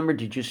phone number?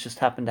 Did you just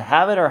happen to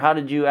have it, or how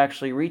did you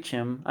actually reach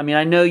him? I mean,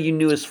 I know you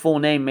knew his full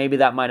name. Maybe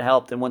that might have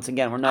helped. And once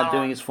again, we're not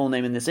doing his full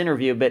name in this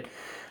interview, but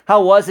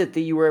how was it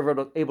that you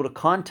were able to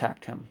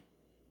contact him?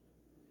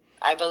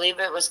 I believe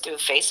it was through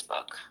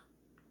Facebook.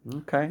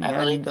 Okay, I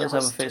yeah, and he believe it does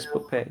have a was through.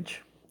 Facebook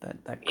page Yeah,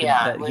 it that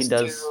he was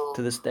does through.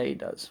 to this day. He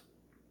does.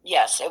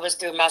 Yes, it was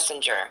through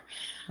Messenger.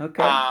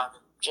 Okay. Um,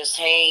 just,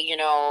 hey,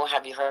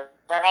 have you heard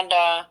of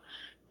Brenda?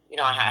 Her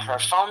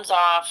Mm-hmm. phone's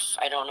off.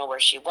 I don't know where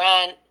she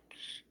went.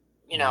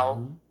 You know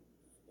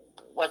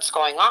Mm-hmm. what's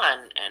going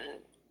on,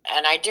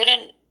 and I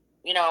didn't.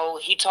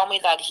 He told me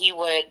that he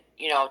would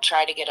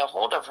try to get a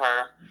hold of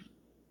her,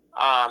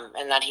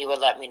 and that he would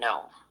let me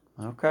know.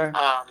 Okay.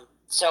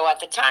 So at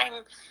the time,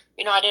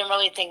 I didn't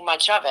really think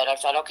much of it. I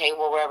thought, okay,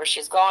 well, wherever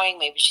she's going,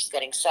 maybe she's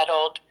getting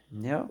settled.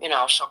 Yeah.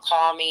 She'll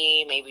call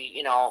me. Maybe,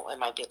 it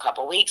might be a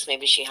couple weeks.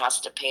 Maybe she has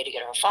to pay to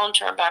get her phone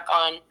turned back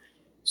on.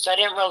 So I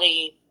didn't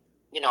really,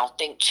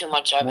 think too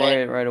much of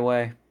it Right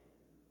away.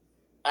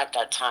 at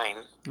that time.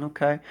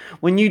 Okay.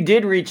 When you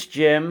did reach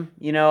Jim,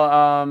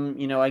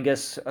 I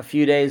guess a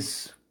few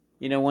days,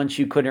 once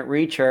you couldn't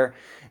reach her,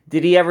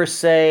 did he ever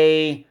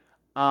say,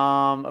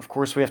 of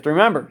course we have to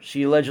remember,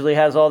 she allegedly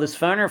has all this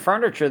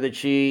furniture that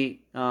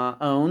she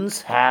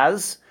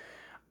has.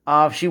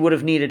 If she would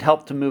have needed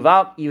help to move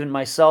out, even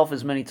myself,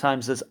 as many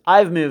times as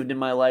I've moved in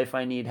my life,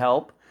 I need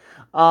help.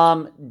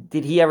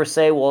 Did he ever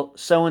say, well,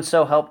 so and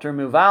so helped her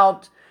move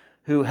out?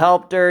 Who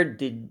helped her?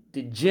 Did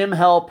Jim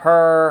help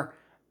her?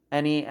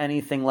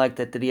 Anything like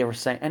that? Did he ever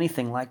say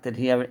anything like that? Did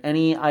he have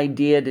any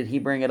idea? Did he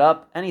bring it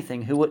up?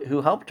 Anything?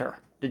 Who helped her?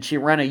 Did she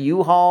rent a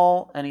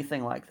U-Haul?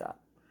 Anything like that?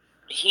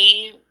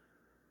 He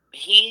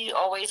he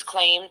always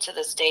claimed to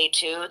this day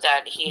too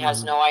that he has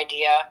Mm-hmm. no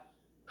idea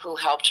who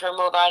helped her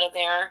move out of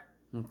there.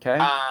 Okay.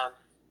 Um,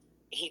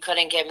 he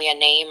couldn't give me a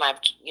name. I've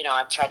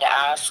tried to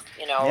ask.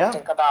 Yeah.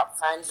 Think about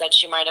friends that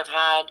she might have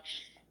had.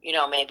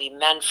 Maybe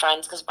men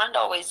friends, because Brenda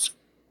always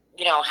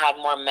had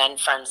more men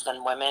friends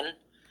than women.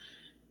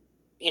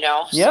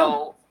 Yeah.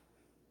 So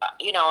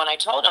and I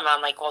told him,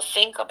 I'm like, well,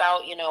 think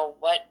about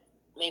what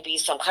maybe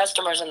some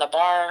customers in the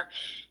bar.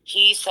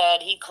 He said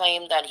he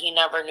claimed that he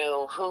never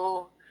knew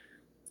who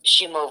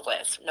she moved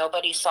with.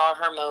 Nobody saw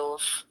her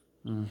move.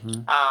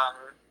 Mm-hmm. Um,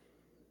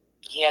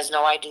 he has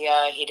no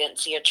idea. He didn't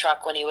see a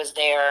truck when he was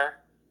there.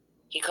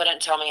 He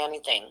couldn't tell me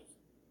anything.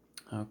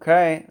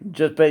 Okay.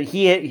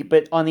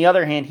 But on the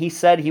other hand, he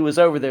said he was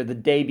over there the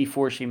day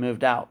before she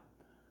moved out.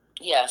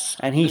 Yes.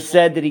 And he Mm-hmm.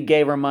 said that he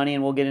gave her money,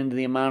 and we'll get into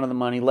the amount of the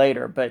money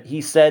later. But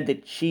he said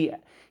that he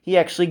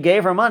actually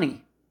gave her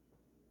money.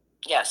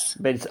 Yes.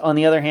 But on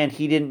the other hand,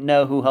 he didn't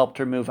know who helped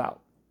her move out.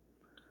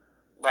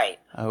 Right.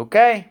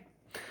 Okay.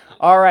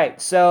 All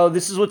right. So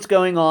this is what's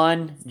going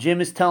on. Jim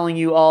is telling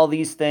you all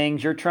these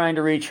things. You're trying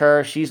to reach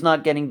her. She's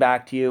not getting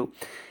back to you.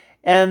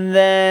 And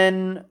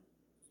then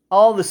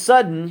all of a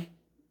sudden,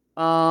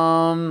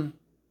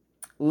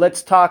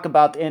 let's talk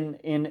about and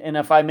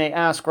if I may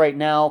ask right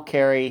now,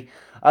 Carrie,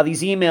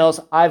 these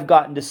emails I've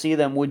gotten to see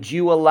them. Would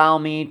you allow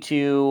me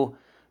to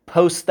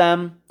post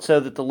them so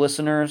that the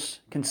listeners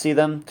can see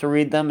them to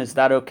read them? Is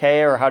that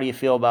okay, or how do you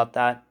feel about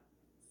that?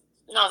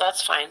 No,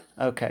 that's fine.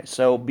 Okay,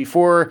 so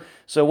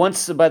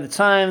once by the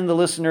time the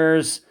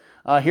listeners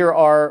hear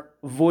our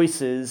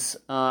voices,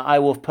 I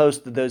will have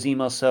posted those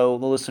emails so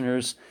the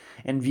listeners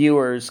and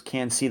viewers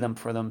can see them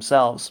for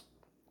themselves.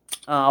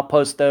 I'll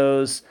post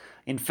those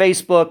in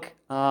Facebook,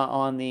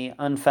 on the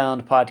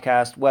Unfound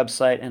Podcast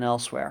website, and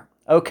elsewhere.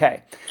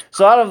 Okay,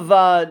 so out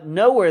of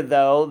nowhere,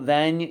 though,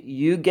 then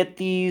you get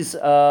these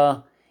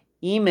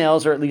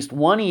emails, or at least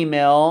one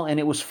email, and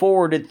it was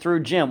forwarded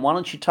through Jim. Why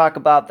don't you talk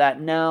about that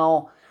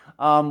now?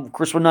 Of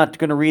course, we're not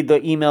going to read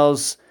the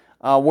emails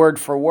word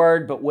for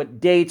word, but what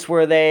dates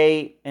were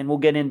they? And we'll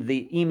get into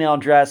the email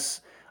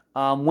address.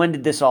 When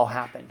did this all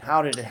happen?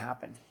 How did it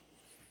happen?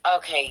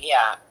 Okay.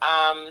 Yeah.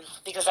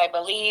 Because I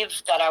believe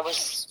that I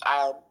was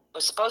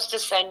supposed to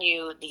send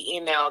you the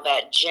email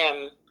that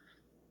Jim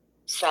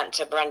sent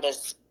to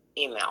Brenda's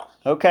email.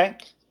 Okay.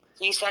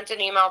 He sent an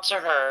email to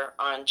her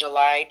on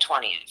July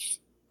 20th.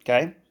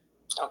 Okay.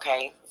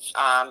 Okay.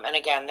 And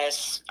again,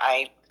 this,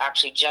 I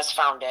actually just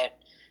found it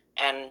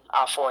and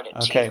I'll forward it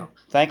to Okay. you.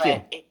 Thank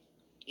you.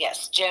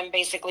 Yes, Jim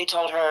basically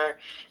told her,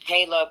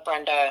 "Hey, look,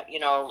 Brenda,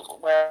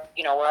 where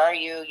are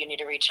you? You need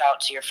to reach out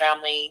to your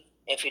family.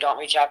 If you don't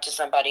reach out to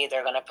somebody,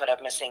 they're going to put a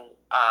missing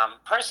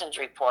persons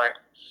report."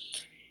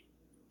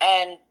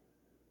 And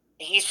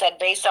he said,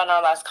 based on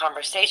our last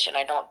conversation,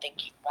 I don't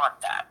think you want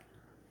that.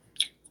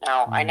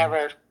 Now, I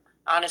never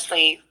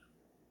honestly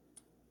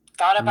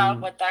thought about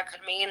what that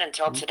could mean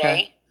until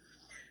today.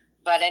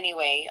 But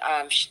anyway,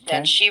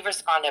 then she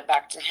responded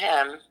back to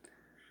him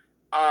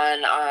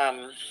on,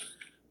 I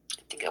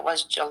think it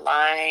was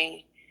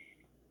July.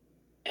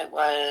 It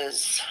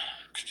was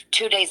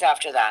 2 days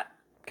after that.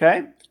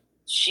 Okay.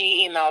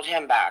 She emailed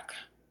him back.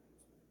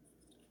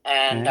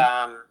 And,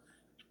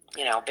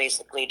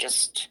 basically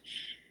just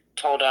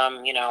told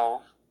him,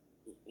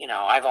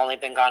 I've only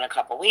been gone a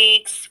couple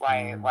weeks.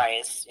 Why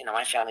is,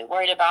 my family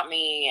worried about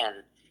me?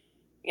 And,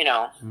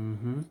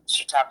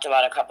 she talked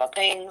about a couple of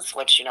things,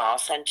 which, I'll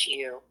send to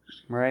you.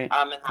 Right.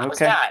 And that was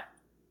that.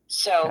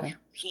 So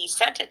he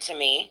sent it to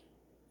me,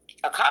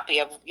 a copy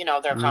of,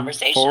 their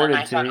conversation. Forwarded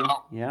and I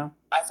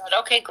thought,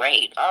 okay,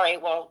 great. All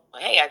right, well,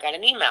 hey, I got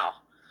an email.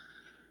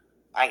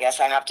 I guess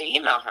I have to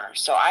email her.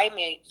 So I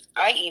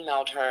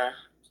emailed her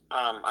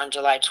on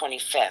July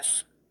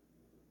 25th.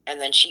 And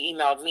then she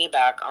emailed me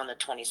back on the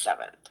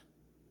 27th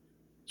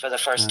for the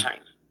first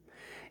time.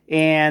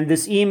 And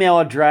this email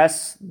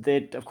address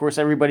that, of course,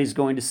 everybody's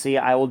going to see,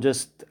 I will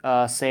just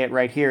say it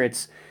right here.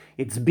 It's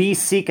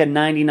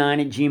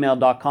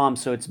bsica99@gmail.com.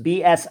 So it's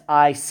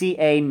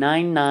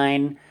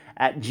bsica99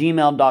 at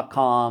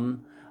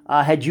gmail.com.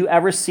 Had you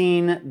ever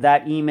seen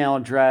that email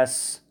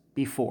address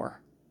before?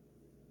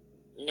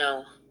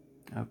 No.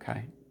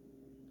 Okay.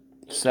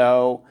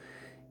 So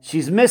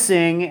she's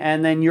missing,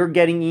 and then you're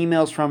getting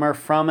emails from her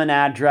from an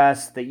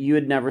address that you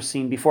had never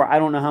seen before. I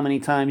don't know how many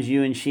times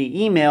you and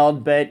she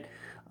emailed, but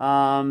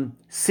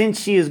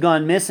since she has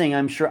gone missing,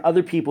 I'm sure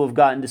other people have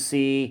gotten to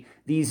see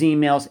these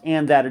emails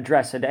and that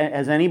address.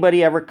 Has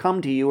anybody ever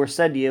come to you or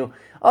said to you,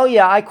 "Oh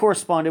yeah, I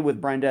corresponded with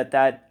Brenda at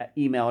that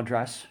email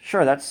address"?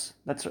 Sure, that's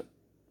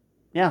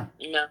yeah.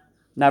 No.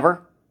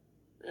 Never?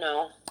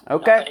 No.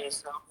 Okay.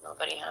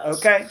 Nobody has.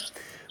 Okay.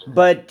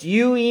 But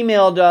you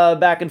emailed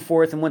back and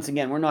forth, and once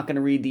again, we're not going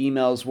to read the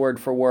emails word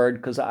for word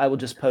because I will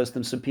just post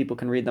them so people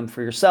can read them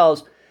for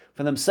themselves.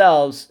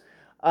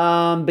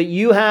 But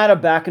you had a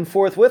back and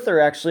forth with her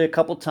actually a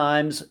couple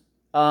times.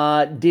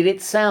 Did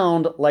it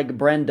sound like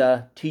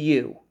Brenda to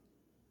you?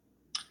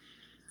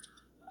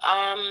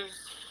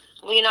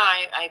 Lena,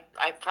 I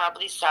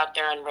probably sat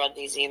there and read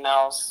these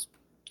emails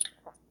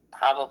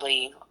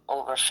probably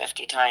over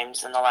 50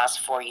 times in the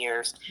last 4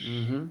 years.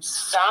 Mm-hmm.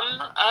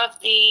 Some of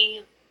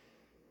the,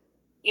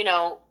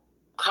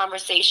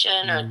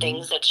 conversation or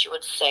things that she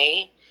would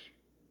say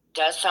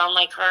does sound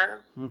like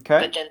her. Okay.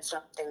 But then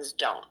some things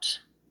don't.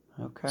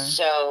 Okay.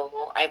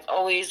 So I've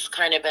always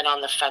kind of been on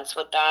the fence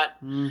with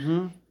that.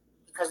 Mm-hmm.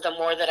 Because the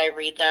more that I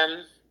read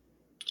them,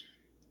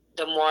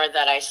 the more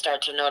that I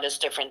start to notice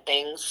different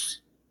things.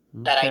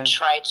 That I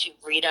try to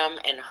read them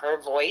in her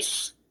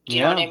voice. Do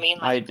you know what I mean?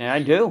 I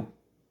do.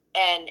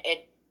 And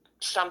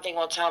something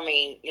will tell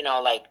me,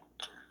 like,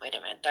 wait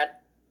a minute,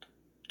 that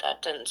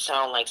didn't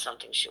sound like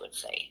something she would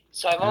say.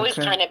 So I've always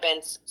kind of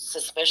been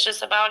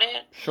suspicious about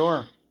it.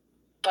 Sure.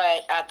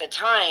 But at the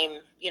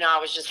time, I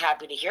was just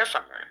happy to hear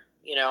from her,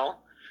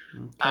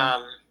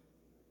 Okay.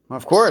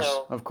 Of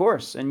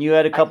course. And you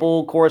had a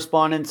couple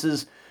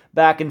correspondences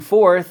back and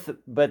forth,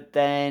 but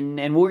then,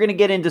 and we're going to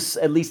get into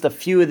at least a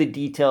few of the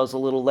details a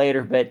little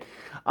later, but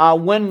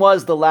when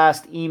was the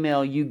last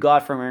email you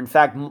got from her? In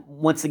fact,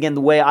 once again,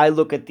 the way I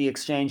look at the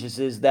exchanges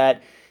is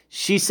that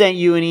she sent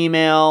you an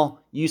email,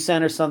 you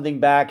sent her something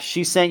back,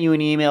 she sent you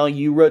an email,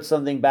 you wrote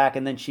something back,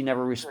 and then she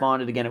never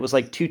responded again. It was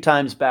like 2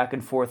 times back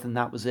and forth, and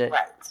that was it.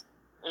 Right.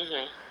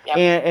 Mm-hmm. Yep.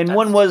 And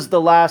when was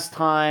the last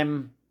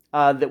time,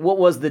 what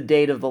was the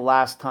date of the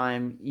last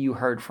time you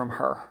heard from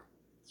her?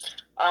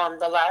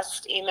 The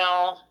last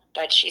email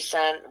that she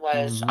sent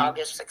was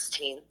August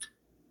 16th.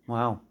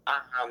 Wow.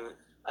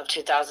 Of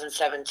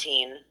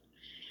 2017.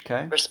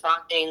 Okay.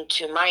 Responding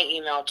to my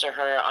email to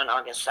her on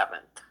August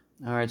 7th.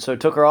 All right, so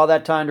it took her all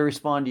that time to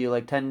respond to you,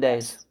 like 10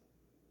 days.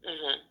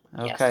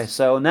 Mm-hmm. Okay, yes.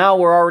 So now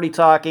we're already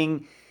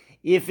talking,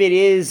 if it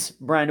is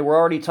Brenda, we're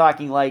already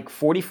talking like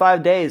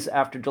 45 days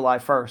after July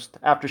 1st,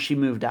 after she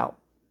moved out.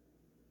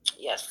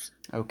 Yes.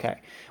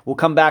 Okay. We'll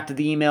come back to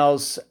the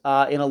emails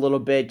in a little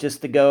bit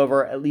just to go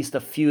over at least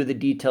a few of the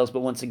details,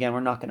 but once again,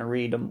 we're not going to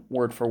read them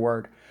word for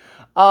word.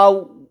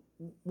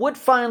 What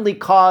finally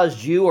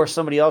caused you or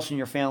somebody else in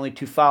your family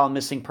to file a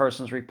missing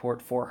persons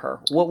report for her?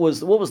 What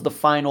was the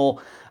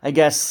final, I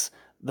guess,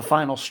 the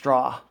final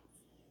straw?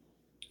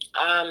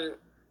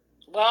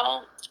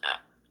 Well,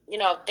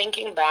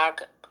 thinking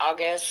back,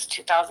 August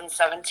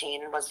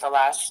 2017 was the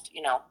last,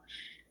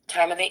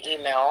 time of the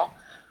email.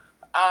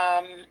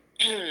 I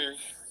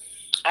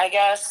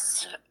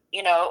guess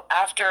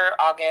After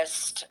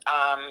August,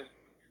 I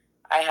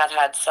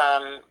had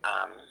some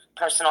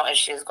personal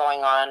issues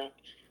going on,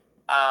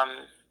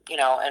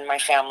 in my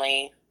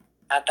family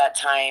at that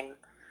time.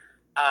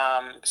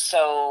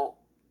 So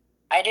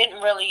I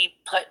didn't really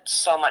put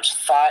so much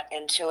thought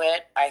into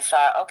it. I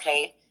thought,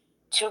 okay,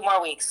 2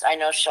 more weeks. I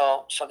know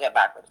she'll get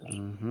back with me.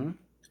 Mm-hmm.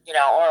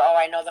 Or oh,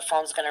 I know the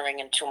phone's gonna ring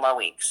in 2 more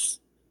weeks.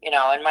 In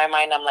my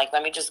mind, I'm like,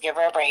 let me just give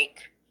her a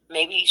break.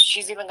 Maybe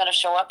she's even gonna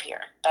show up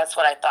here. That's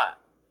what I thought.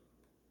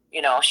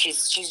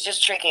 She's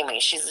just tricking me.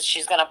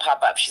 She's gonna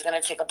pop up. She's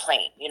gonna take a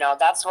plane.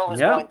 That's what was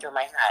Yeah. going through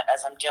my head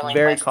as I'm dealing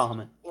Very with,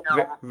 common.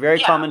 Very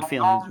yeah, common my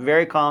feelings. own,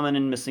 Very common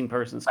in missing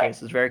persons right.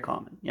 cases. Very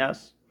common.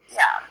 Yes.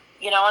 Yeah.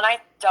 And I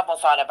double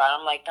thought about it.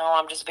 I'm like, no,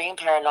 I'm just being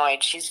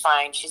paranoid. She's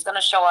fine. She's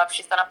gonna show up.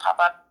 She's gonna pop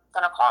up.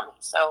 Gonna call me.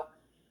 So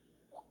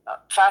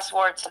fast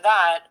forward to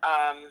that.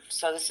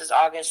 So this is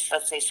August.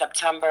 Let's say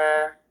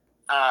September.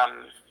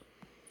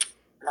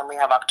 Then we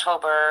have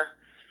October.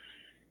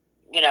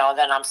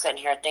 Then I'm sitting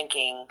here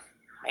thinking,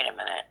 wait a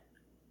minute.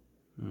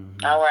 Mm-hmm.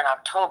 Now we're in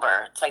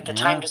October. It's like the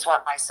time just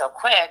went by so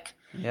quick.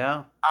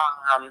 Yeah.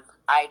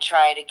 I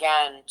tried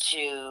again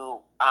to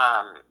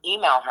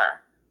email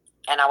her,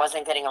 and I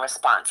wasn't getting a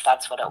response.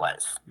 That's what it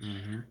was.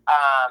 Mm-hmm.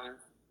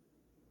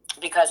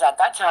 Because at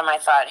that time I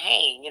thought,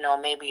 hey,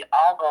 maybe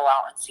I'll go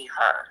out and see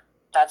her.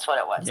 That's what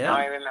it was. Yeah. Now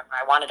I remember.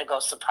 I wanted to go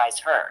surprise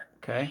her.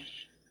 Okay.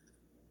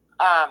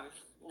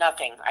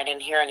 Nothing. I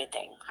didn't hear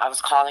anything. I was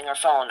calling her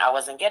phone. I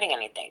wasn't getting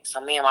anything. So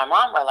me and my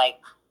mom were like,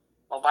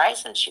 well, why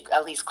isn't she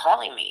at least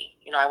calling me?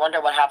 I wonder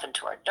what happened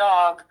to her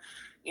dog.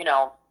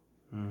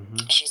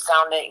 Mm-hmm. She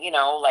sounded,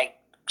 like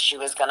she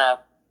was going to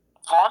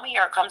call me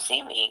or come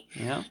see me.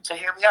 Yeah. So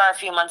here we are a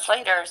few months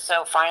later.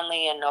 So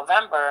finally in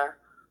November,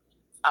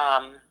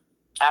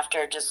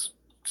 after just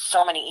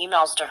so many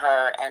emails to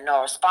her and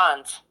no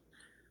response,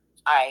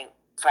 I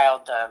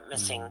filed the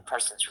missing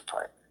persons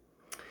report.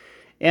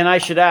 And I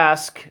should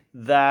ask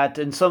that,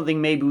 and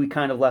something maybe we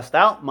kind of left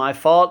out, my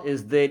fault,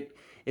 is that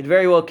it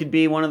very well could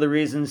be one of the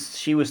reasons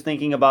she was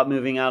thinking about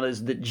moving out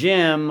is that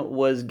Jim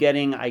was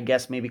getting, I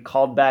guess, maybe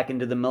called back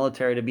into the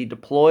military to be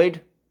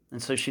deployed.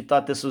 And so she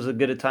thought this was as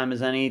good a time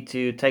as any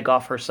to take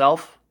off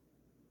herself?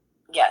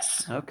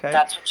 Yes. Okay.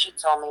 That's what she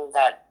told me,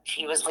 that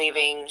he was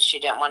leaving. She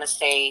didn't want to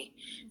stay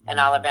in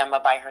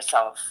Alabama by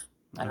herself.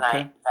 And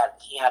that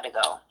he had to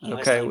go.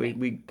 Okay,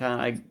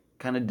 I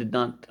kind of did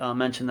not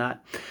mention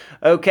that.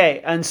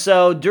 Okay, and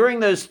so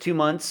during those 2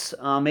 months,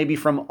 maybe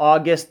from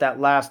August, that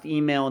last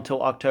email,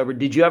 until October,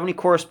 did you have any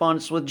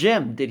correspondence with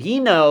Jim? Did he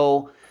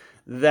know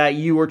that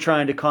you were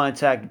trying to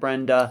contact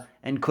Brenda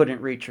and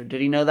couldn't reach her?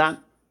 Did he know that?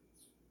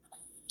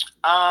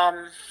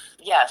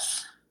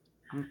 Yes.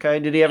 Okay,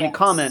 did he have any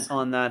comment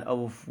on that,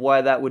 of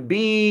why that would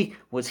be?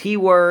 Was he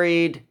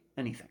worried?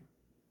 Anything?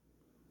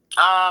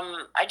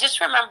 I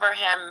just remember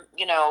him,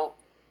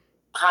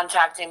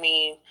 contacting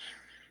me.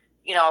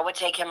 It would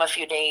take him a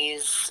few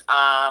days,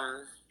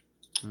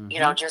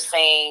 just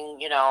saying,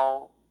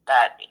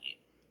 that,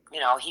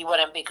 he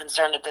wouldn't be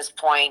concerned at this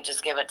point,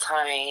 just give it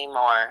time,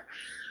 or,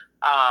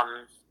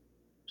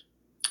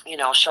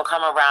 she'll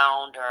come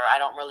around, or I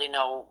don't really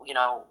know,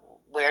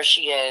 where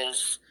she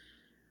is.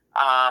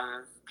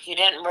 He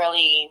didn't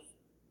really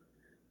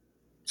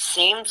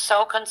seem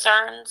so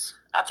concerned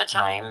at the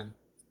time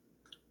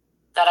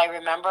that I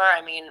remember.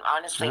 I mean,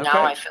 honestly,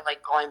 now I feel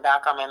like going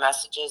back on my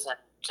messages and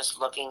just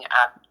looking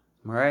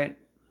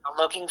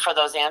for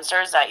those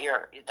answers that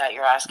you're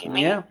asking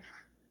me. Yeah.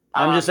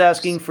 I'm just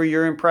asking for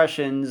your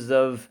impressions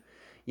of,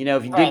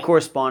 if you did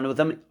correspond with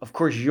him. Of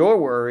course, you're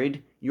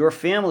worried. Your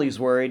family's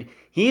worried.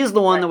 He's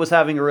the one that was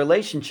having a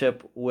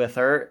relationship with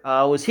her.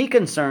 Was he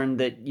concerned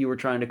that you were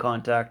trying to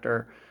contact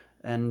her?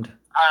 And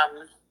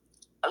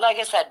like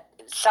I said,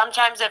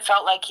 sometimes it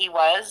felt like he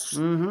was.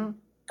 Mm-hmm.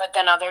 But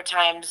then other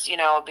times,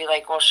 it'd be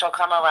like, well, she'll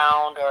come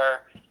around,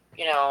 or,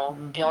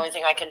 the only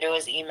thing I can do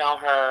is email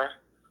her.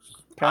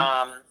 Okay.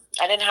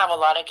 I didn't have a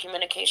lot of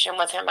communication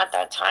with him at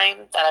that time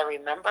that I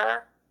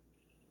remember.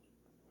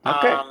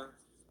 Okay.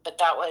 But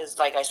that was,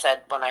 like I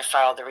said, when I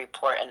filed the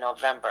report in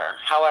November.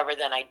 However,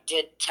 then I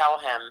did tell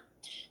him,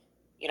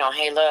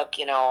 hey, look,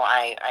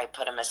 I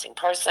put a missing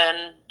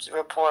person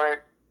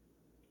report.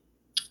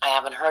 I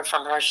haven't heard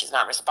from her. She's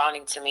not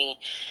responding to me.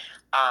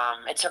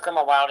 It took him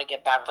a while to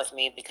get back with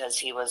me because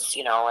he was,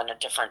 in a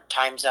different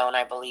time zone,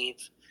 I believe.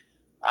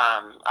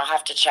 I'll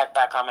have to check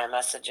back on my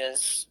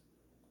messages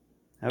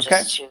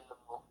just to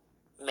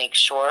make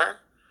sure.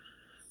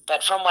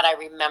 But from what I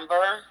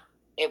remember,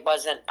 it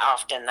wasn't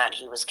often that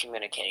he was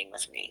communicating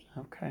with me.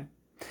 Okay.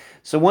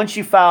 So once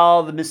you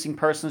filed the missing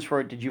persons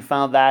report, did you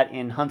file that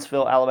in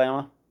Huntsville,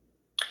 Alabama?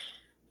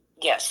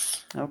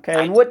 Yes.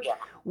 Okay. And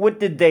what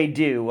did they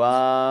do?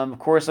 Of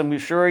course, I'm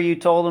sure you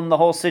told them the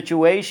whole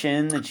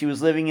situation, that she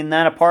was living in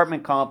that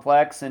apartment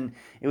complex and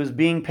it was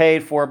being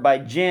paid for by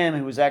Jim,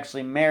 who was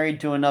actually married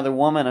to another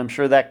woman. I'm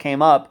sure that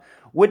came up.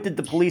 What did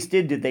the police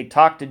do? Did they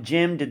talk to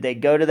Jim? Did they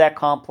go to that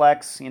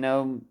complex?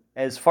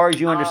 As far as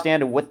you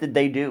understand it, what did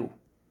they do?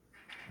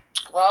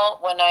 Well,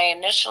 when I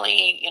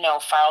initially,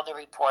 filed the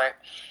report,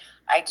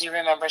 I do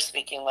remember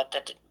speaking with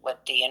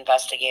the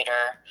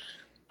investigator.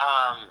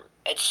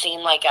 It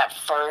seemed like at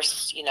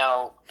first,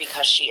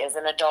 because she is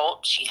an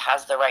adult, she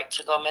has the right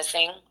to go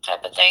missing,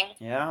 type of thing.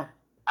 Yeah.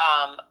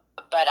 Um,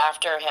 but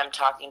after him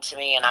talking to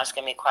me and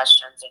asking me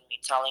questions and me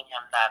telling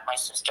him that my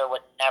sister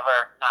would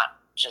never not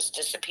just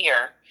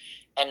disappear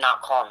and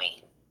not call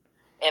me.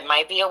 It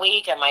might be a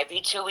week, it might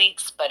be 2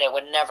 weeks, but it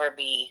would never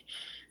be,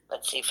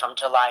 let's see, from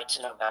July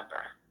to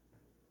November.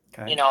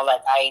 Okay.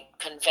 Like I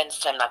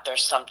convinced him that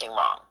there's something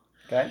wrong.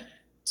 Okay.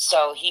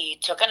 So he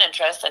took an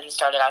interest and he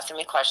started asking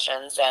me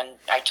questions, and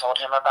I told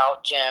him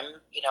about Jim.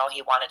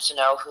 He wanted to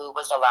know who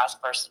was the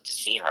last person to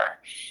see her.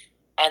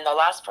 And the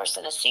last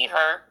person to see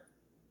her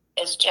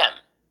is Jim.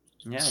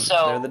 Yeah, he was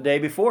So there the day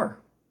before.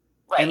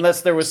 right.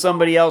 Unless there was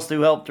somebody else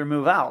who helped her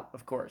move out,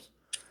 of course.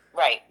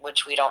 Right,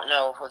 which we don't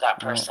know who that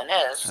person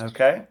is.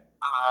 Okay.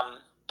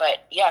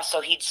 But yeah,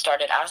 so he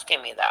started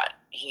asking me that.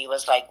 He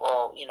was like,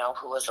 well,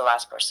 who was the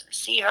last person to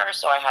see her?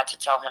 So I had to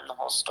tell him the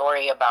whole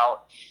story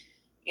about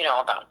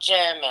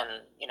Jim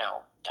and,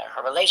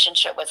 her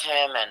relationship with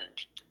him and,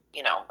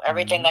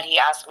 everything that he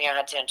asked me, I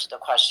had to answer the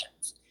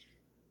questions.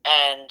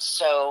 And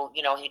so,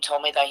 he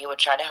told me that he would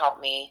try to help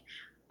me.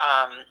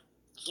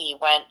 He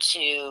went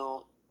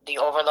to the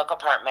Overlook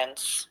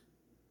Apartments.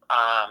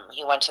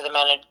 He went to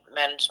the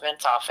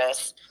management's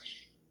office.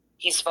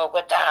 He spoke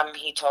with them.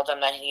 He told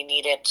them that he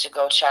needed to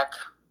go check,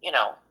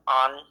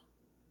 on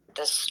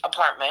this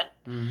apartment,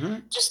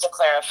 just to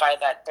clarify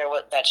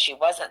that she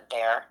wasn't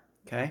there.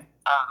 Okay.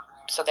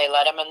 So they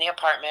let him in the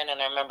apartment,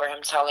 and I remember him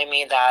telling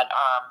me that,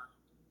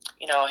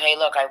 hey,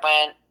 look, I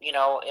went,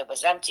 it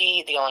was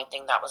empty. The only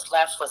thing that was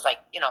left was like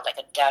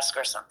a desk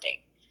or something.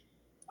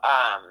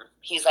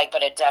 He's like,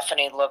 but it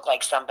definitely looked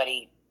like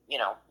somebody,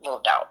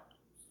 moved out.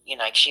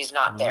 Like she's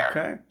not there.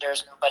 Okay.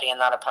 There's nobody in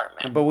that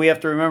apartment. But we have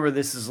to remember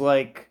this is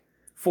like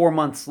 4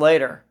 months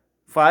later.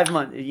 5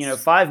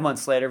 months, 5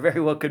 months later, very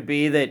well could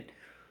be that,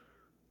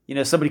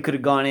 somebody could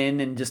have gone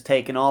in and just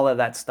taken all of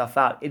that stuff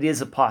out. It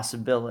is a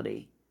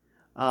possibility.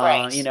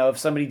 Right. If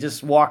somebody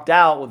just walked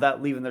out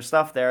without leaving their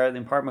stuff there, the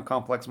apartment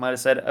complex might have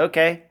said,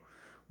 okay,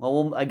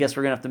 well, I guess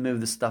we're going to have to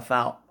move this stuff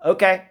out.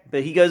 Okay.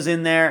 But he goes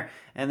in there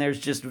and there's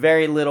just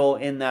very little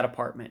in that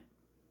apartment.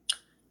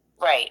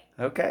 Right.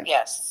 Okay.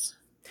 Yes.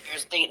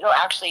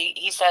 Actually,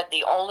 he said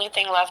the only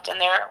thing left in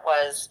there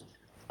was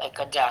like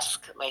a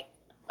desk, like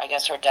I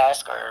guess her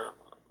desk or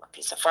a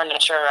piece of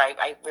furniture.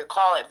 I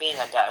recall it being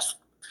a desk.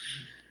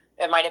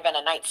 It might have been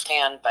a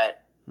nightstand,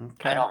 but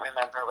I don't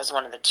remember. It was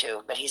one of the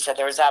two. But he said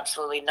there was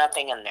absolutely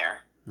nothing in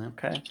there.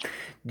 Okay.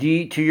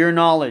 To your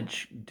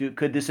knowledge,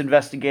 could this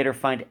investigator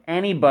find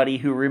anybody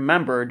who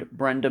remembered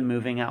Brenda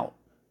moving out?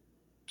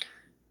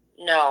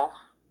 No.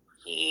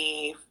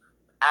 He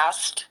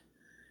asked,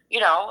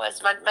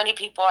 as many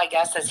people, I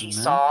guess, as he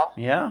saw.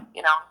 Yeah.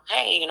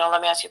 Hey,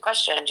 let me ask you a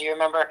question. Do you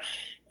remember?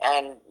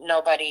 And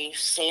nobody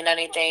seen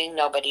anything.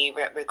 Nobody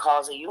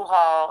recalls a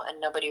U-Haul,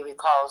 and nobody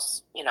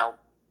recalls,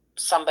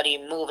 somebody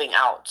moving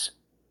out.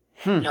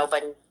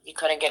 Nobody. He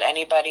couldn't get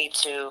anybody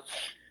to,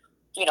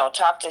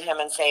 talk to him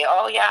and say,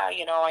 oh yeah,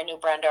 I knew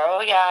Brenda.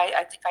 Oh yeah,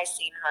 I think I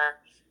seen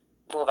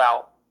her move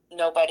out.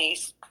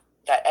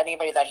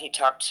 Anybody that he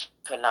talked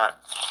could not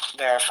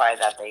verify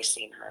that they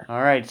seen her.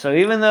 All right. So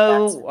even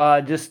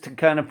though, just to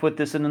kind of put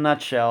this in a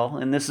nutshell,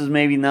 and this is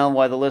maybe now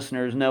why the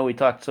listeners know we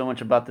talked so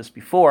much about this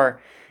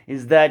before,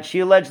 is that she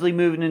allegedly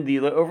moved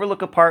into the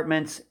Overlook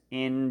Apartments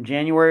in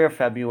January or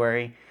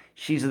February.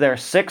 She's there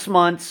 6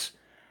 months,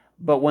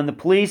 but when the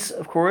police,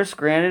 of course,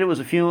 granted it was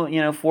a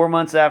few, 4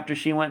 months after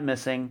she went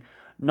missing,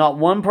 not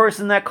one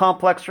person in that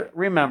complex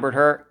remembered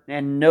her,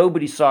 and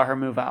nobody saw her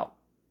move out.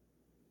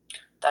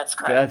 That's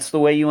correct. That's the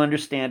way you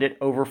understand it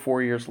over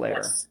 4 years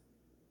later.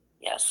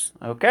 Yes.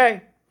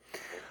 Okay.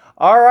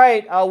 All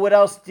right. What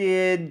else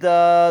did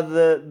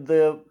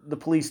the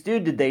police do?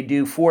 Did they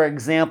do, for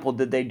example,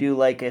 did they do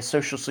like a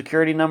social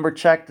security number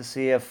check to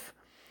see if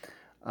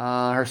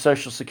her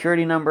social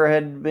security number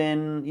had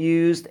been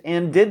used?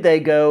 And did they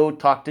go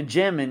talk to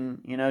Jim?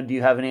 And, do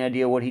you have any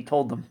idea what he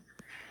told them?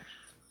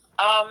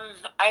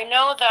 I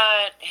know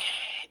that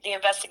the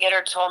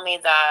investigator told me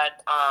that,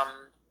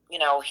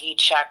 he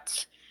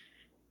checked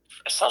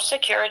social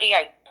security.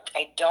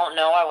 I don't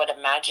know. I would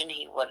imagine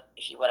he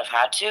would have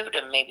had to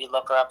maybe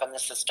look her up in the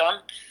system.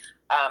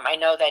 I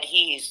know that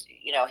he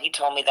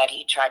told me that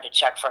he tried to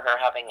check for her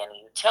having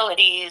any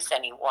utilities,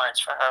 any warrants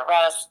for her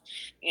arrest,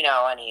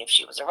 if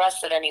she was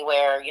arrested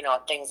anywhere,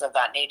 things of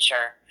that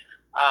nature.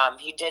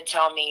 He did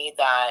tell me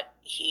that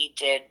he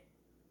did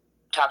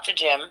talk to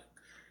Jim,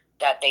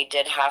 that they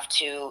did have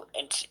to,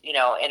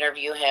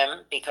 interview him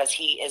because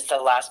he is the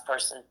last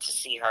person to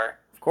see her.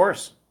 Of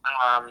course.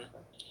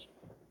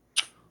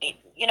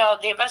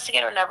 The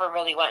investigator never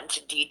really went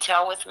into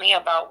detail with me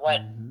about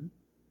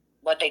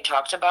what they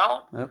talked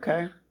about.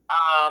 Okay.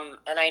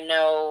 And I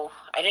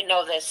didn't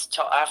know this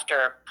till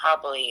after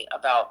probably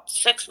about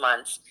 6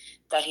 months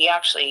that he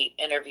actually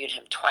interviewed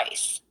him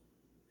twice.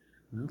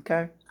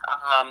 Okay.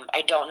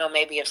 I don't know,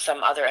 maybe if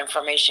some other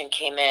information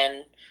came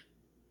in,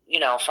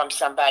 from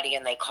somebody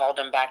and they called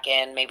him back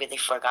in, maybe they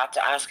forgot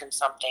to ask him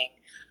something.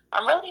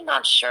 I'm really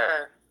not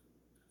sure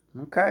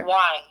Okay.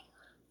 why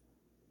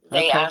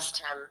they Okay. asked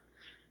him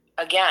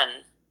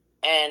again.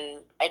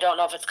 And I don't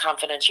know if it's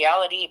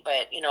confidentiality,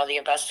 but the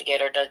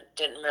investigator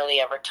didn't really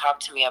ever talk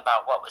to me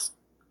about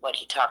what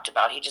he talked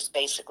about. He just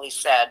basically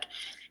said,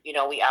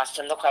 we asked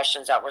him the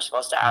questions that we're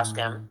supposed to ask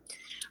him.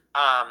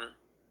 Um,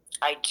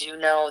 I do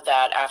know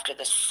that after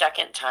the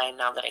second time,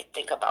 now that I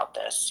think about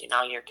this,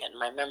 you're getting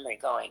my memory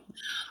going.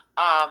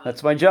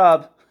 That's my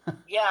job.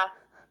 Yeah,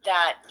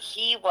 that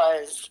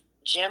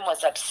Jim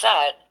was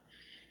upset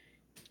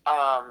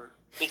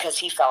because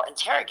he felt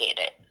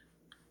interrogated.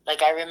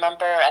 Like, I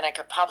remember, and I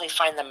could probably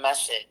find the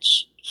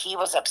message. He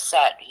was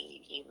upset.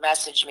 He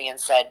messaged me and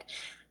said,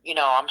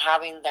 I'm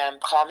having them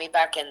call me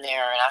back in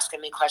there and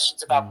asking me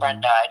questions about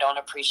Brenda. I don't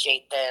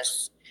appreciate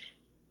this.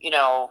 You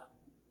know,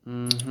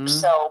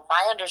 So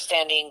my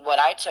understanding, what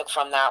I took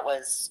from that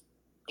was,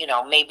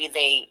 maybe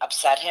they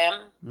upset him,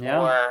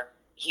 Yeah. or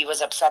he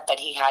was upset that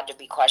he had to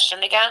be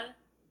questioned again.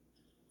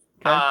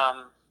 Okay.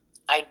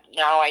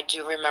 I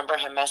do remember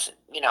him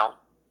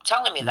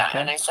telling me that, Okay.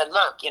 and I said,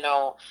 look,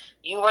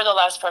 you were the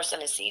last person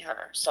to see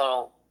her,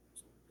 so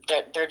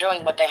they're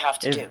doing what they have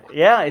to do.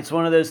 Yeah, it's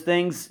one of those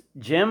things,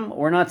 Jim.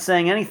 We're not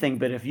saying anything,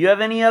 but if you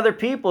have any other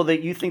people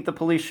that you think the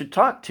police should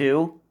talk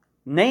to,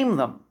 name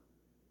them.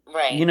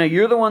 Right.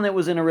 You're the one that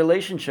was in a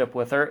relationship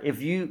with her. If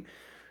you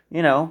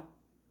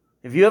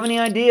have any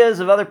ideas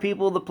of other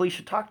people the police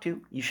should talk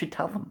to, you should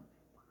tell them.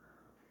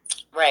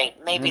 Right.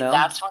 Maybe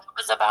that's what it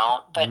was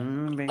about. But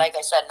like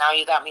I said, now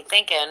you got me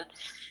thinking.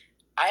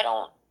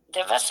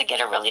 The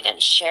investigator really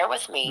didn't share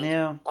with me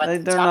what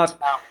they're talked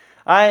about.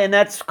 And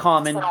that's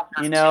common.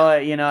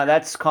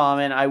 That's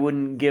common. I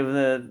wouldn't give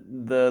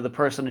the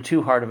person a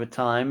too hard of a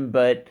time,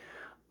 but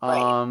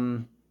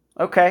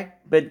okay.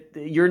 But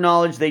your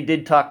knowledge, they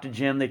did talk to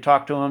Jim. They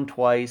talked to him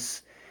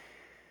twice.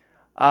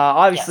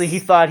 Obviously, he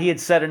thought he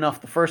had said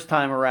enough the first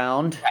time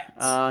around.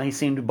 Right. He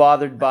seemed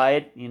bothered by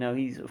it.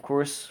 He's, of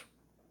course,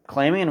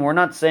 claiming, and we're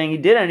not saying he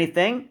did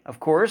anything, of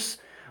course,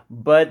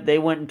 but they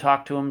went and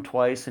talked to him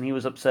twice, and he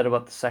was upset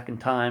about the second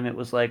time. It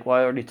was like, well,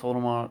 I already told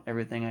him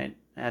everything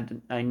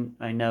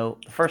I know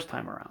the first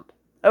time around.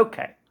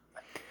 Okay.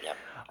 Yep.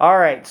 All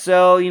right.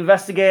 So the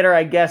investigator,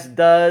 I guess,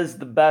 does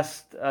the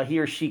best he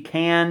or she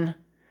can.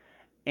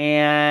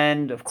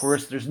 And, of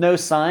course, there's no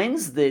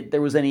signs that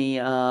there was any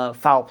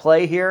foul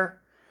play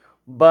here.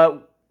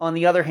 But on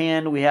the other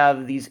hand, we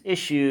have these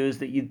issues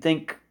that you'd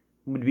think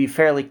would be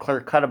fairly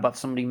clear-cut about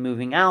somebody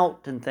moving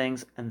out and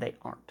things, and they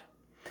aren't.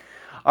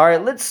 All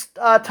right, let's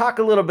talk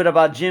a little bit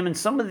about Jim and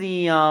some of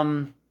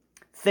the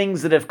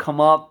things that have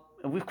come up.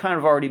 We've kind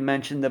of already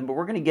mentioned them, but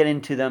we're going to get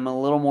into them in a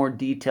little more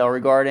detail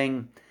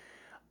regarding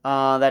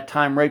that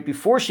time right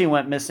before she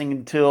went missing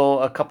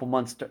until a couple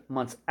months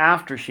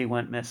after she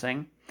went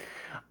missing.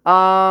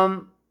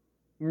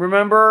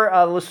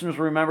 Remember, listeners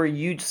remember,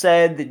 you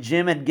said that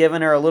Jim had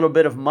given her a little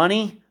bit of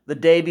money the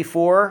day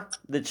before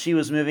that she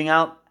was moving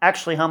out.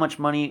 Actually, how much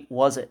money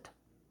was it?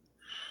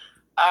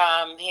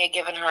 He had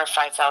given her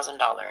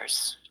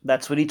 $5,000.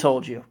 That's what he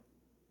told you?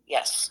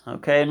 Yes.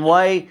 Okay, and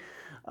why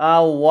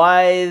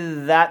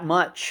that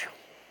much?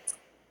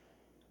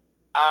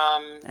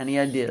 Any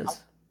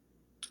ideas?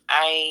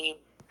 I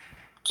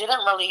didn't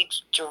really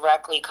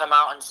directly come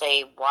out and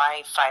say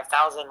why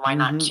 5,000, why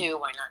not 2,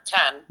 why not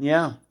 10?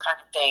 Yeah. Kind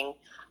of thing.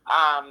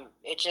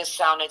 It just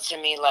sounded to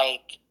me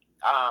like,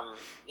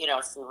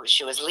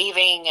 she was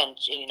leaving and,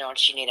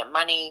 she needed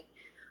money.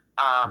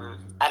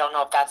 I don't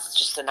know if that's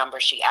just the number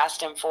she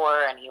asked him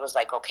for, and he was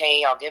like,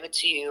 okay, I'll give it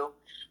to you.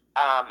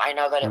 I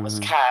know that it was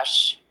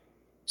cash,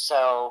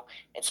 so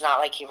it's not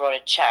like he wrote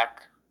a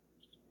check.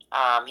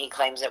 He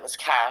claims it was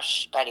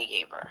cash that he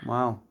gave her.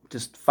 Wow.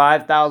 Just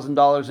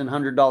 $5,000 in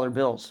 $100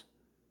 bills.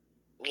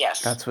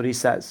 Yes. That's what he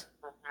says.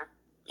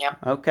 Yep.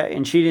 Okay,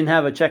 and she didn't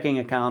have a checking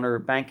account or a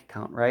bank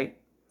account, right?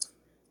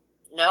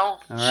 No.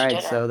 All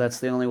right, so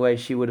that's the only way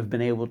she would have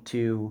been able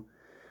to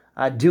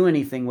do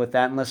anything with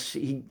that, unless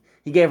he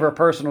gave her a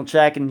personal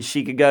check and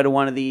she could go to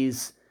one of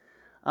these,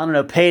 I don't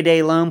know,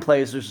 payday loan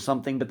places or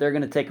something, but they're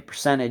going to take a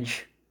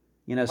percentage,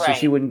 so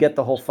she wouldn't get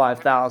the whole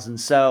 $5,000.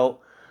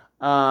 So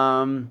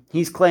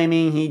he's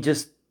claiming he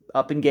just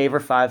up and gave her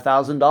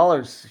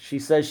 $5,000. She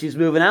says she's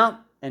moving out,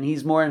 and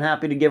he's more than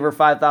happy to give her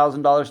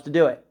 $5,000 to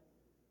do it.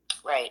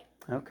 Right.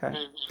 Okay.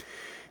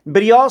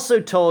 But he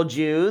also told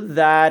you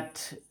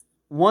that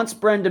once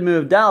Brenda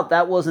moved out,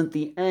 that wasn't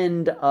the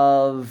end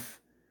of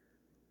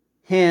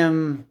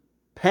him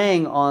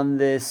paying on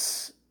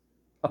this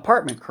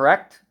apartment,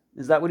 correct?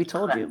 Is that what he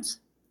told you?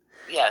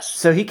 Yes.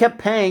 So he kept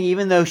paying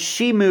even though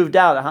she moved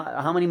out.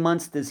 How many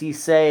months does he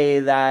say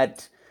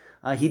that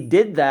he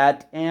did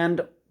that,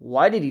 and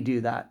why did he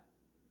do that?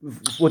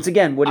 Once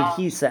again, what did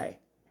he say?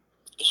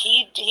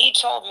 He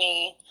told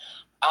me,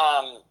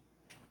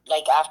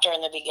 like after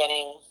in the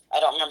beginning, I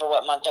don't remember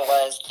what month it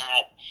was,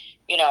 that,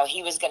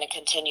 he was going to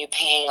continue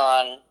paying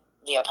on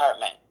the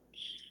apartment.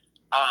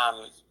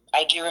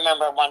 I do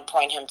remember at one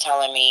point him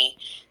telling me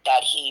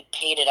that he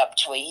paid it up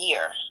to a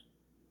year.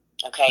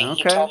 Okay,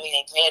 he Okay. told me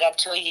they paid up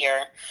to a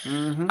year.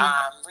 Mm-hmm.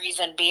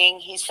 Reason being,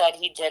 he said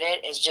he did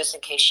it is just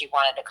in case she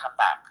wanted to come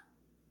back.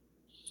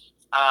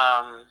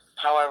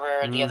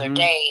 However, the other Mm-hmm.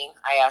 day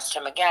I asked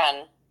him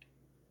again,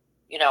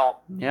 you know,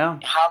 Yeah.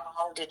 how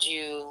long did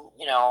you,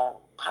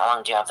 how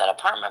long do you have that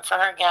apartment for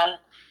her again?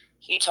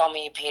 He told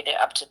me he paid it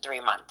up to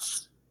 3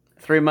 months.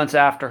 3 months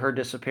after her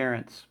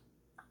disappearance.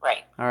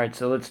 Right. All right,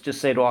 so let's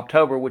just say to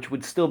October, which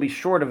would still be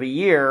short of a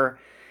year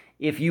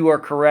if you are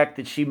correct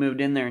that she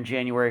moved in there in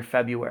January,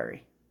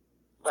 February.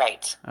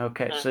 Right.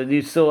 Okay, so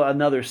there's still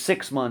another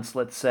 6 months,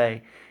 let's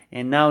say.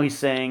 And now he's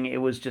saying it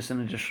was just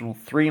an additional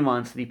 3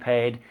 months that he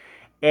paid.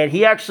 And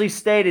he actually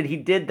stated he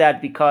did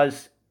that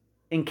because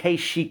in case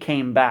she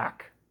came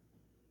back.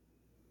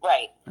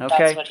 Right. That's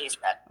Okay. what he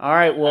said. All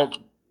right, well,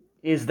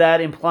 is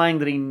that implying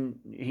that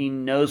he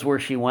knows where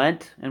she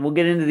went? And we'll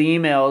get into the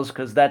emails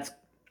because that's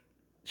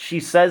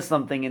she says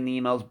something in the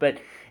emails, but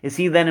is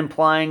he then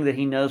implying that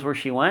he knows where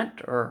she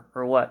went or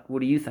what? What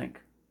do you think?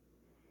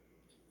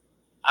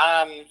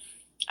 I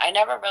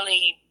never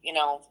really, he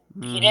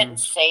Mm-hmm. didn't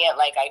say it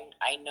like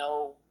I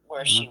know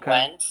where she Okay.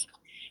 went.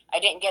 I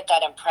didn't get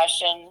that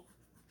impression,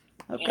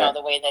 Okay.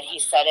 the way that he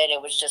said it.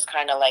 It was just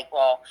kind of like,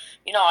 well,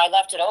 I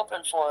left it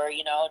open for her,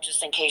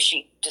 just in case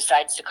she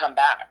decides to come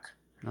back.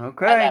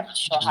 Okay.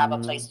 She'll have a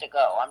place to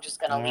go. I'm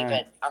just going to All leave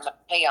right. it. I'm going to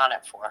pay on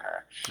it for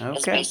her.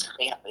 Is Okay.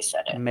 basically how he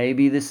said it.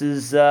 Maybe this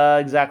is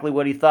exactly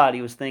what he thought.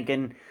 He was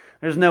thinking,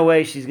 there's no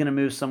way she's going to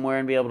move somewhere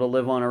and be able to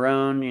live on her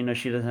own.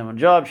 She doesn't have a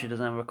job. She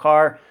doesn't have a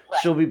car.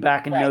 Right. She'll be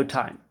back in no Right.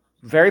 time.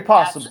 Very That's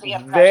possible. the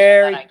impression that I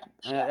Very, got.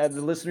 Yes.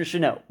 the listeners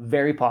should know,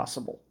 very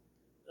possible.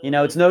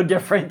 It's no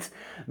different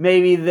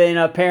maybe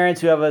than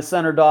parents who have a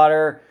son or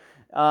daughter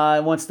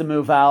wants to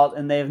move out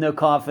and they have no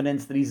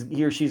confidence that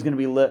he or she's going to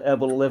be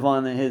able to live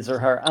on his or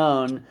her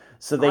own,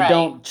 so they Right.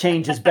 don't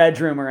change his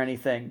bedroom or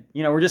anything.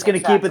 We're just going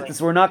to keep it Exactly.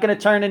 this. We're not going to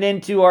turn it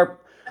into our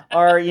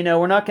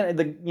we're not going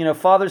to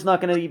father's not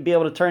going to be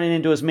able to turn it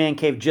into his man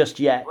cave just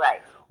yet.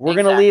 Right. We're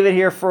going to leave it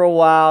here for a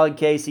while in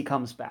case he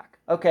comes back.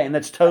 Okay, and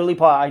that's totally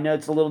I know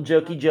it's a little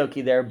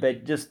jokey there,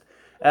 but just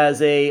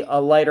as a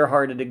lighter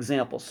hearted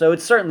example. So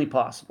it's certainly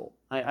possible.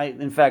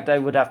 In fact, I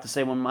would have to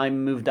say when I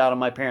moved out of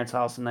my parents'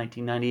 house in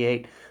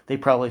 1998, they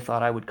probably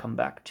thought I would come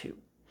back too.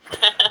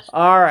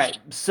 All right.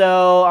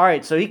 So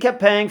he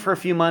kept paying for a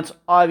few months.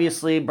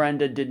 Obviously,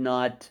 Brenda did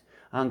not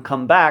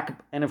come back.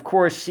 And of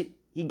course,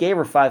 he gave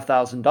her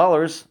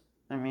 $5,000.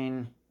 I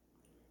mean,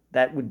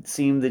 that would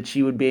seem that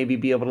she would maybe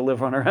be able to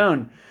live on her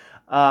own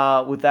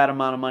with that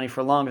amount of money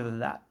for longer than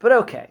that. But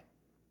okay.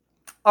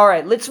 All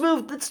right, let's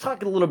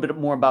talk a little bit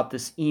more about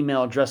this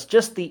email address,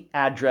 just the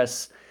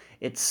address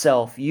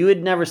itself. You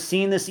had never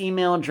seen this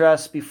email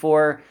address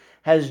before.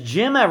 Has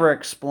Jim ever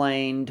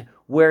explained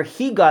where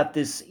he got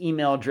this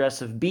email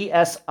address of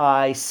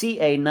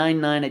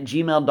bsica99 at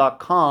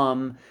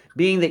gmail.com,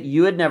 being that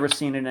you had never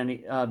seen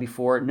it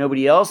before,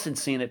 nobody else had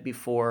seen it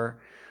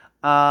before?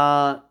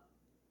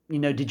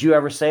 Did you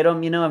ever say to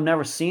him, I've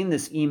never seen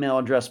this email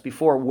address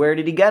before. Where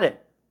did he get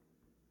it?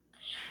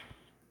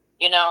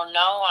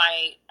 No,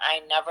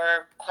 I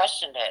never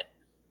questioned it,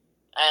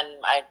 and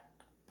I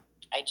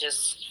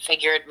just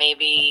figured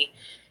maybe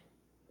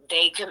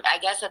they could. I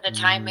guess at the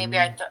time, maybe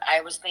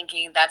I was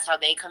thinking that's how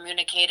they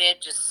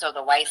communicated, just so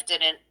the wife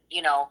didn't.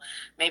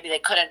 Maybe they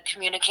couldn't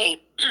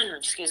communicate.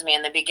 Excuse me,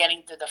 in the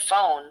beginning through the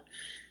phone.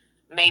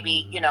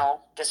 Maybe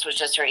this was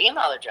just her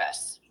email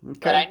address,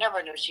 but I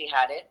never knew she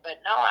had it.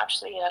 But no,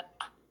 actually,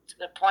 that's a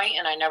good point,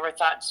 and I never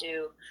thought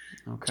to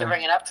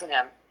bring it up to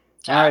him.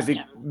 All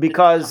right,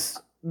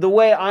 because the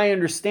way I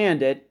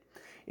understand it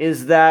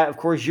is that, of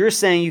course, you're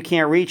saying you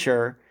can't reach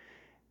her,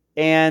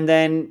 and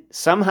then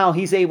somehow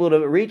he's able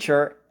to reach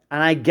her.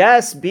 And I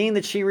guess being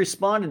that she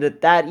responded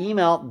at that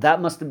email,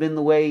 that must have been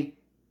the way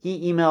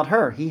he emailed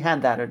her. He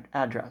had that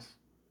address.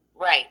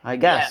 Right. I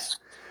guess. Yes.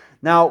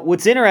 Now,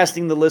 what's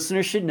interesting, the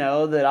listeners should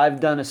know that I've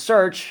done a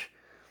search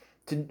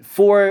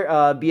for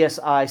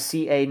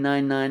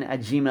bsica99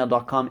 at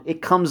gmail.com.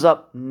 It comes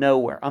up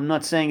nowhere. I'm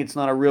not saying it's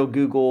not a real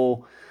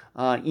Google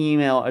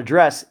email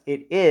address.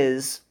 It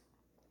is.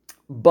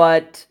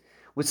 But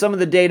with some of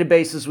the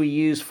databases we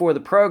use for the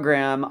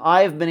program,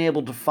 I've been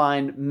able to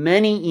find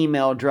many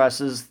email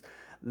addresses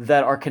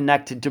that are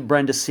connected to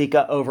Brenda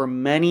Sika over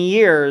many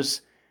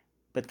years,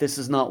 but this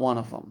is not one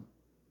of them.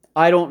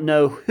 I don't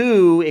know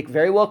who. It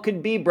very well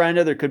could be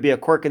Brenda. There could be a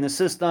quirk in the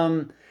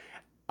system.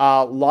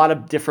 A lot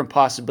of different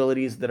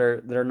possibilities that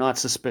are not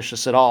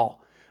suspicious at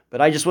all.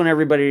 But I just want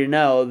everybody to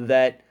know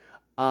that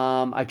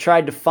I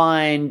tried to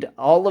find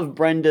all of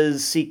Brenda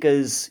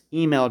Sika's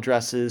email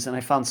addresses, and I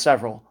found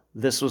several.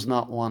 This was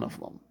not one of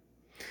them.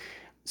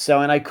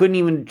 So, and I couldn't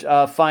even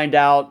find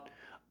out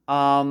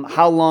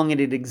how long it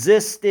had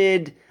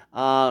existed,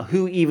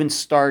 who even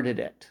started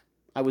it.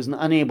 I was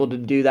unable to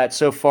do that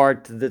so far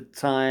to the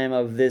time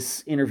of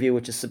this interview,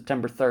 which is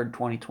September 3rd,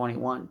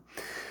 2021.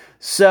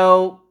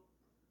 So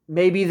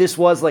maybe this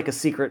was like a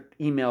secret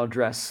email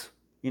address,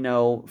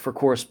 for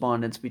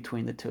correspondence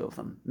between the two of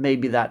them.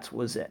 Maybe that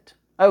was it.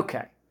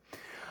 Okay.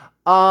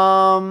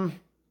 And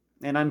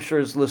I'm sure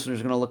his listeners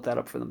are going to look that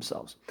up for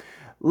themselves.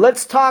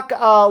 Let's talk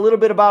a little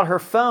bit about her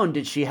phone.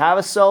 Did she have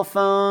a cell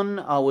phone?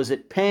 Was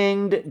it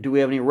pinged? Do we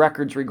have any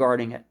records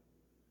regarding it?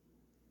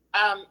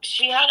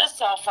 She had a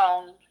cell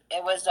phone.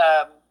 It was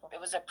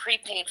a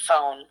prepaid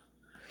phone.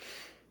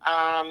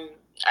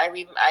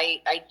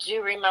 I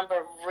do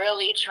remember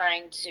really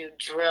trying to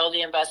drill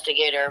the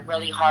investigator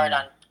really hard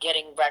on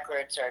getting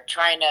records or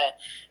trying to,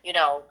 you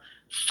know,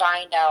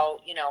 find out,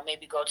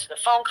 maybe go to the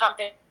phone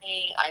company.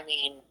 I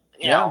mean,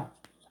 Yeah.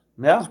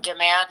 Yeah.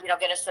 demand,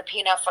 get a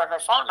subpoena for her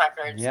phone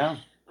records. Yeah.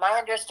 My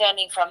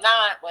understanding from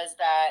that was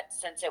that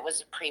since it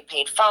was a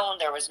prepaid phone,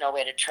 there was no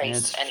way to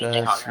trace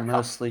anything on her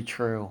Mostly phone.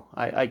 true.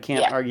 I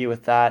can't Yeah. argue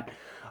with that.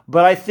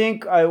 But I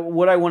think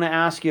what I want to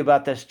ask you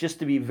about this, just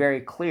to be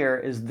very clear,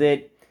 is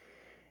that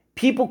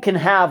people can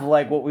have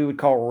like what we would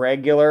call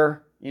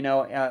regular,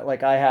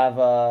 like I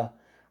have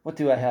what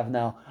do I have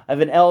now? I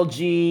have an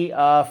LG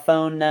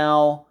phone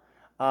now.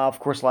 Of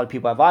course, a lot of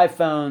people have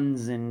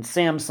iPhones and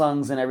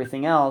Samsungs and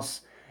everything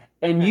else.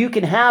 And Mm-hmm. you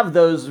can have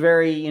those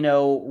very,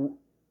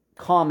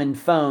 common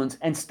phones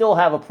and still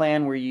have a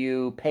plan where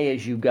you pay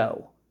as you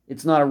go.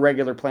 It's not a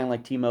regular plan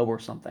like T-Mobile or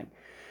something.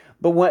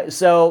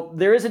 So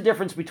there is a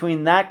difference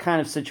between that kind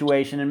of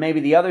situation and maybe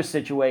the other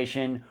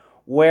situation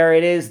where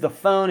it is the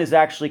phone is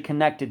actually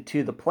connected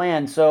to the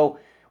plan. So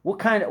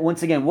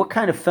once again, what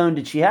kind of phone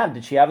did she have?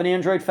 Did she have an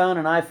Android phone,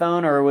 an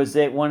iPhone, or was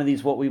it one of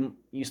these what we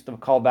used to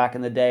call back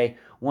in the day,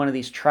 one of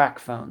these track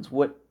phones?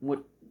 What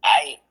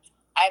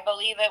I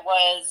believe it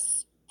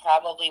was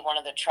probably one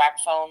of the track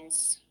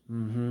phones.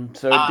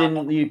 So it Um,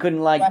 didn't you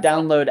couldn't like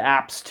definitely. download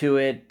apps to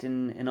it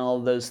and all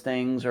of those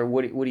things, or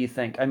what do you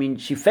think? I mean,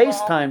 she Well,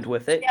 FaceTimed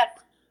with it. yeah,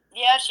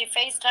 yeah, she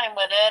FaceTime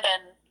with it,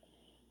 and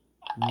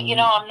Mm-hmm.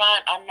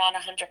 I'm not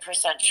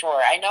 100%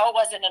 sure. I know it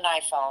wasn't an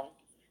iPhone.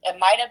 It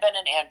might have been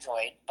an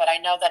Android, but I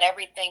know that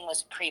everything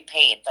was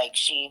prepaid. Like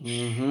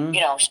Mm-hmm.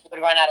 she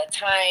would run out of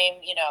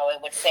time.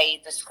 It would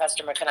say this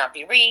customer cannot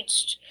be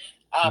reached.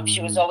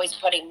 She was Mm-hmm. always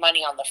putting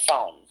money on the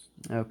phone.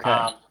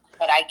 Okay.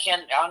 But I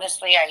can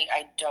honestly,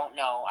 I don't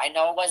know. I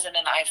know it wasn't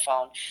an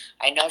iPhone.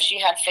 I know she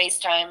had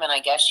FaceTime, and I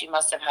guess she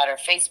must have had her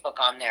Facebook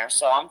on there.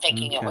 So I'm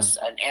thinking it Okay. was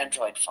an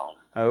Android phone.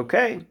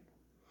 Okay.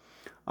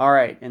 All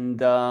right. And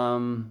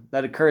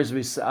that occurs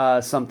with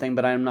something,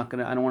 but I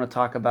don't want to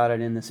talk about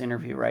it in this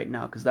interview right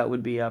now because that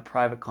would be a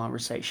private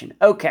conversation.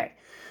 Okay.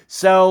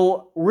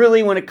 So,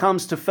 really, when it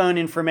comes to phone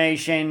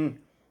information,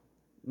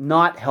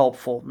 not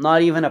helpful.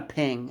 Not even a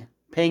ping.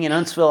 Ping in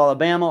Huntsville,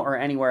 Alabama, or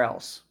anywhere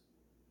else.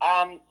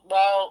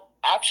 Well,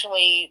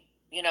 actually,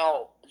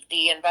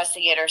 the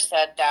investigator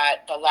said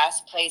that the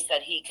last place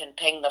that he can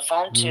ping the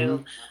phone to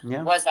Mm-hmm.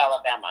 Yeah. was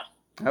Alabama.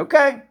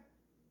 Okay.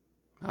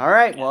 All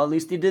right. Yeah. Well, at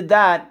least he did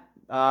that.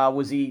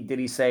 Did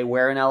he say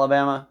where in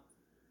Alabama?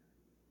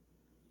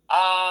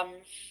 Um,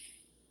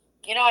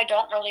 I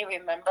don't really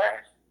remember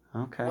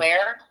Okay.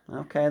 where.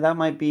 Okay, that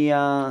might be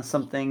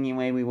something you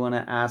maybe want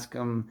to ask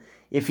him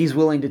if he's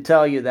willing to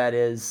tell you. That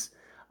is,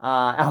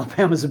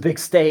 Alabama's a big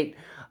state.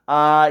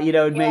 It'd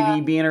Yeah,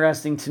 maybe be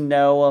interesting to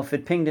know if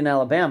it pinged in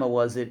Alabama.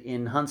 Was it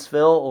in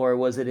Huntsville or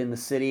was it in the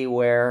city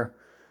where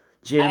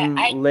Jim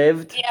I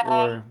lived? yeah,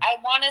 Or I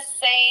want to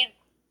say,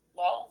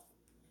 well,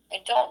 I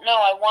don't know.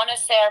 I want to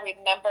say I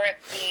remember it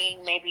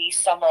being maybe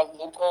somewhere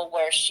local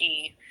where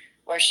she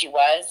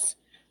was.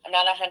 I'm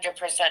not 100%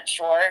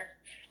 sure.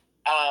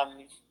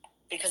 Um,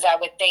 because I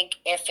would think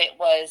if it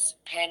was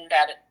pinned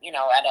at an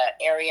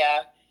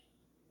area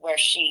where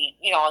she,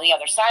 on the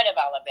other side of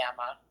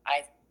Alabama,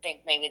 I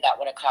think maybe that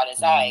would have caught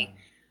his eye.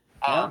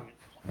 yeah, Um,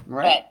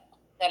 right. but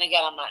then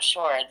again, I'm not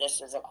sure.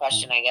 This is a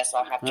question I guess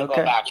I'll have to go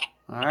Okay. back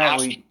All and right.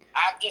 ask.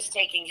 I'm just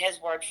taking his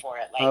word for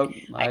it. Like Oh,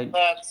 I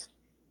looked,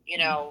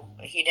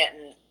 he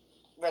didn't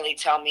really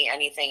tell me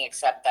anything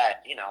except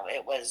that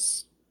it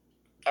was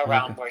okay.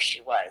 around where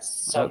she was.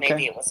 So maybe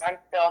Okay. it was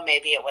Huntsville,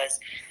 maybe it was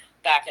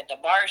back at the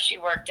bar she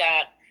worked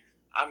at.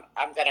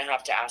 I'm gonna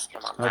have to ask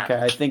him on that.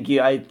 Okay,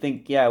 I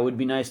think yeah, it would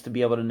be nice to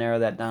be able to narrow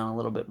that down a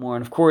little bit more.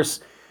 And of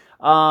course,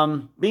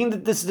 being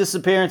that this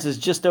disappearance is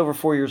just over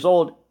 4 years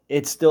old,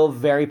 it's still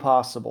very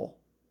possible.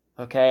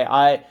 Okay,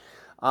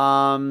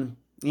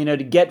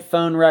 to get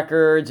phone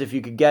records, if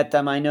you could get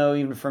them, I know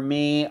even for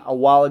me, a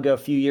while ago, a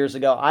few years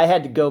ago, I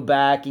had to go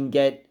back and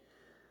get.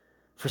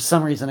 For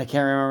some reason, I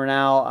can't remember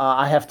now.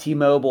 I have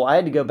T-Mobile. I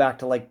had to go back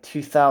to like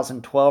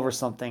 2012 or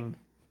something.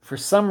 For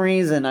some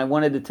reason, I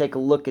wanted to take a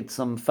look at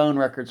some phone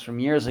records from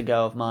years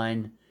ago of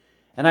mine,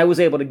 and I was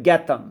able to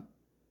get them.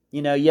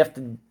 You have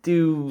to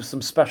do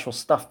some special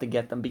stuff to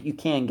get them, but you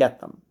can get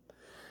them.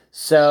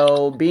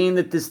 So, being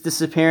that this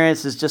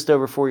disappearance is just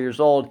over 4 years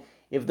old,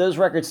 if those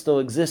records still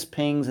exist,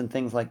 pings and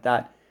things like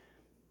that,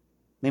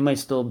 they might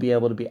still be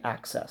able to be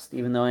accessed,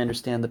 even though I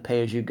understand the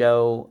pay as you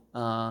go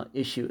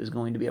issue is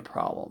going to be a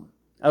problem.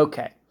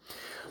 Okay.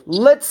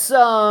 Let's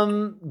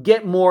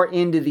get more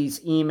into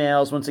these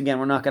emails. Once again,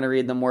 we're not going to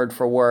read them word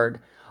for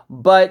word,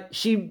 but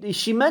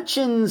she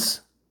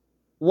mentions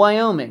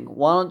Wyoming.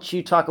 Why don't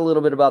you talk a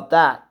little bit about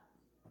that?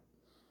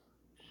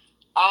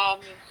 Um,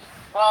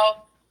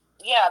 well,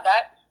 yeah,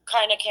 that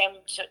kind of came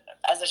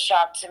as a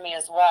shock to me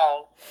as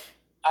well.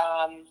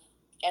 Um,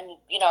 and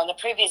in the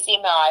previous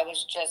email, I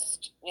was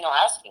just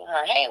asking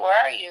her, hey, where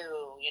are you?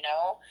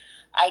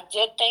 I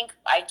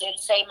did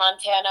say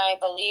Montana, I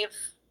believe.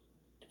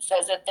 It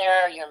says it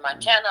there. You're in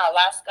Montana,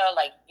 Alaska.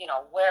 Like,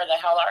 where the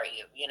hell are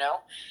you?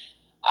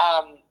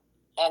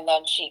 And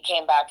then she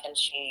came back and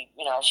she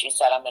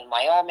said, I'm in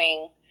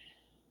Wyoming.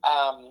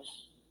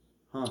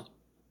 Huh.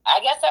 I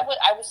guess I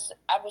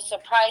was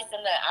surprised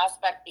in the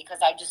aspect because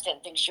I just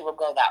didn't think she would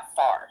go that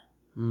far.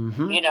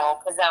 Mm-hmm.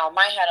 Because now in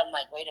my head I'm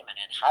like, wait a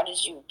minute, how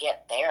did you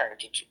get there?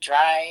 Did you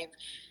drive?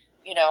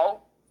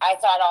 I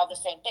thought all the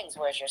same things.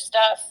 Where's your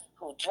stuff?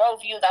 Who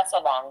drove you? That's a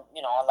long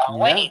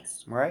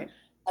ways. Right.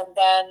 And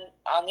then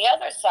on the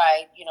other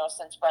side,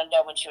 since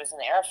Brenda, when she was in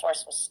the Air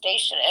Force, was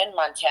stationed in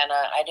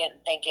Montana, I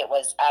didn't think it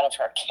was out of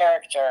her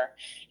character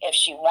if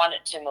she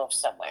wanted to move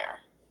somewhere.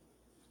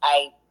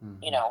 I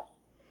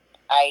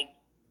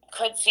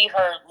could see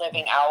her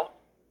living out,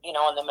 in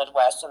the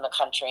Midwest, in the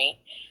country,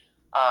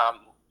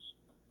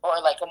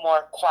 or like a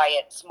more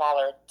quiet,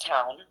 smaller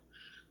town.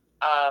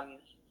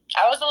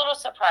 I was a little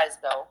surprised,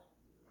 though,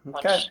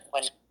 when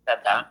she said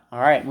that. All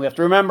right. We have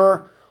to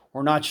remember,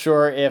 we're not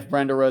sure if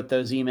Brenda wrote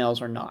those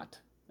emails or not.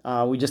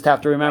 We just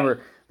have to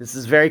remember, this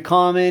is very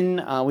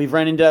common. We've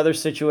run into other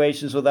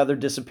situations with other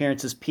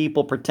disappearances,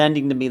 people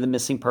pretending to be the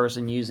missing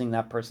person using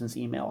that person's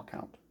email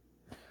account.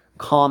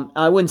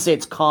 I wouldn't say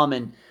it's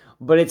common,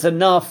 but it's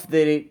enough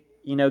that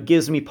it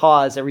gives me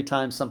pause every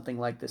time something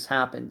like this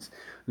happens.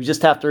 We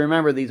just have to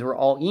remember these were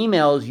all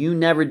emails. You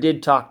never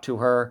did talk to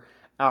her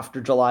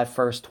after July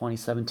 1st,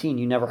 2017.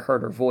 You never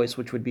heard her voice,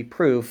 which would be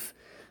proof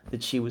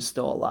that she was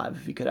still alive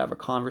if you could have a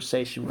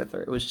conversation with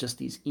her. It was just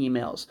these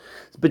emails.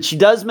 But she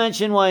does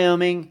mention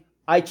Wyoming.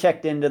 I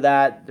checked into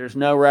that. There's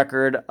no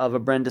record of a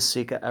Brenda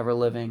Sika ever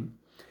living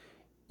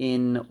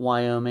in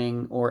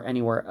Wyoming or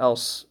anywhere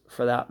else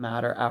for that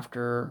matter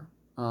after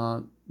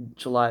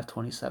July of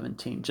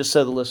 2017. Just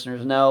so the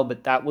listeners know,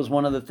 but that was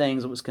one of the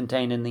things that was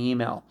contained in the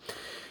email.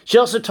 She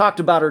also talked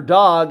about her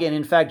dog, and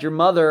in fact, your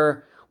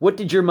mother, what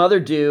did your mother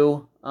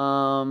do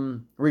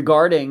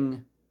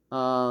regarding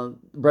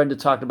Brenda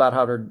talked about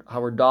how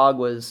her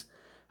dog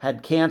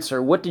had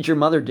cancer. What did your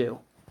mother do?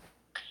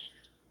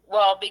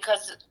 Well,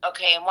 because,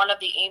 in one of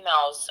the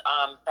emails,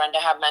 Brenda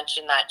had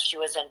mentioned that she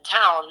was in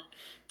town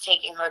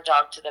taking her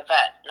dog to the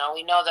vet. Now,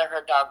 we know that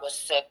her dog was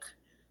sick,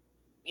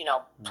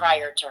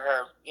 prior to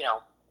her,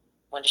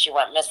 when she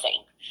went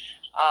missing.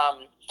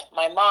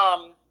 My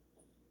mom,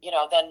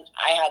 then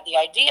I had the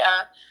idea,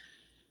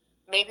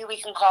 maybe we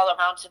can call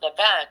around to the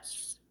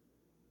vets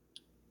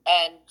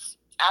and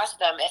ask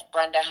them if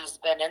Brenda has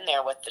been in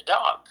there with the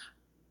dog.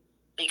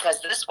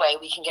 Because this way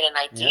we can get an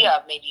idea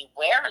of maybe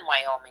where in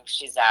Wyoming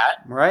she's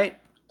at. Right.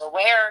 Or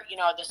where,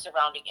 the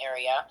surrounding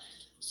area.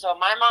 So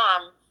my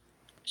mom,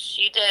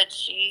 she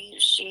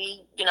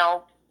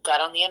got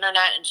on the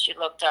internet and she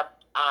looked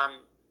up,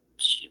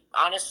 she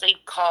honestly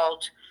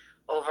called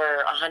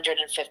over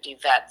 150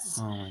 vets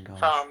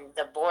from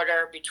the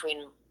border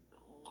between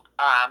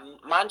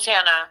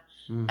Montana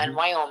and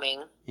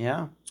Wyoming.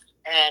 Yeah.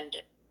 And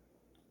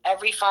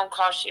every phone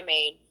call she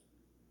made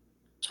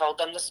told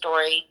them the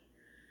story,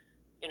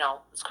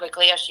 as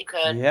quickly as she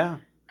could. Yeah.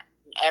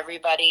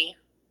 Everybody,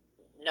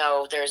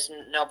 no, there's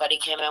nobody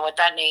came in with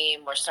that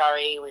name. We're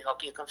sorry. We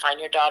hope you can find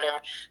your daughter.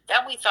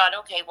 Then we thought,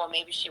 okay, well,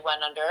 maybe she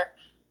went under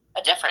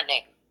a different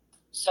name.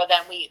 So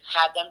then we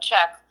had them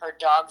check her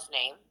dog's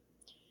name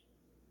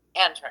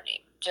and her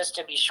name, just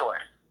to be sure.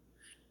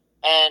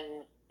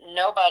 And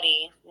no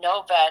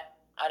vet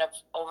out of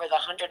over the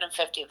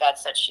 150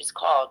 vets that she's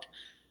called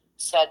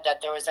said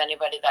that there was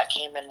anybody that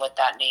came in with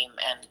that name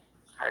and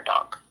her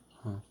dog.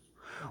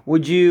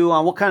 Would you,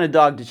 what kind of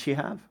dog did she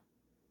have?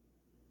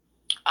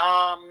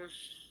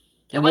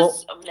 It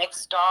was a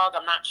mixed dog.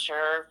 I'm not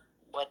sure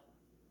what,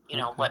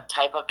 what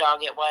type of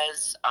dog it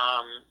was.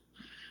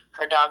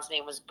 Her dog's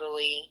name was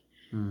Bowie.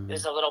 It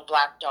was a little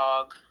black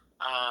dog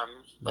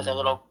with a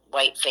little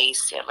white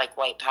face. He had like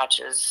white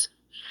patches.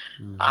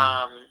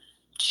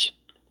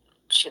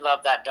 She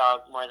loved that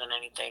dog more than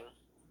anything.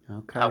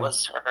 Okay. That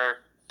was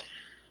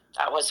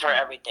her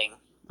everything.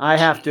 I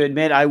have to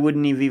admit, I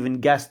wouldn't have even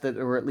guessed that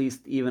there were at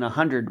least even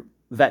 100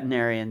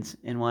 veterinarians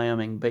in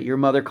Wyoming, but your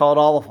mother called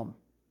all of them.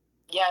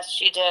 Yes,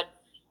 she did.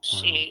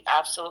 She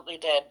absolutely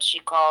did. She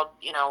called,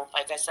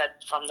 like I said,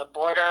 from the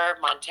border,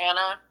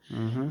 Montana,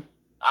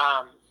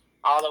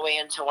 all the way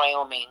into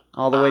Wyoming.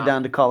 All the way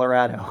down to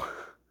Colorado.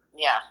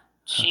 Yeah,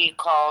 she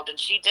called, and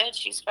she did.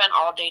 She spent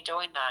all day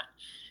doing that.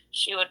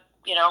 She would,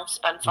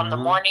 spend from the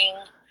morning.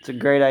 It's a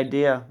great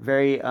idea.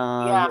 Very,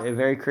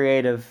 very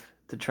creative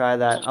to try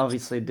that.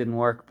 Obviously, it didn't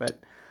work, but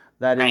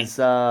that is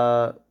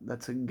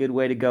that's a good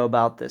way to go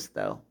about this,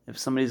 though. If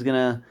somebody's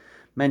gonna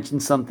mention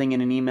something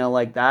in an email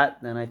like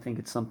that, then I think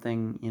it's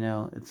something,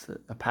 it's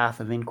a path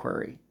of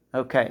inquiry.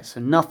 Okay, so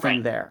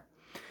nothing there.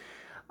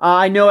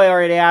 I know I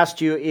already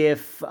asked you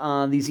if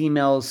these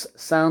emails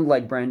sound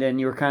like Brenda, and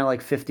you were kind of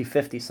like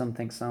 50-50. Some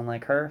things sound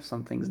like her,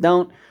 some things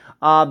don't.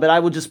 But I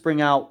will just bring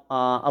out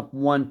up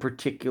one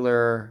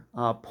particular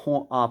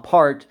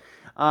part.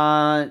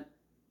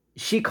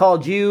 She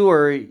called you,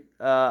 or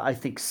I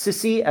think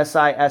Sissy,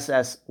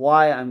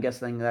 Sissy. I'm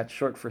guessing that's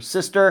short for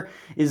sister.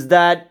 Is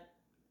that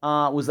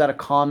was that a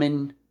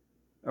common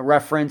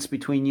reference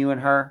between you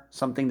and her?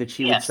 Something that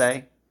she would Yes.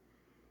 say?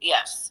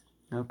 Yes.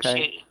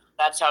 Okay.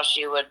 That's how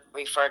she would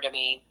refer to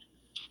me,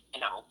 you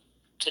know,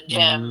 to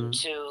Jim, Mm-hmm.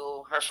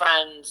 to her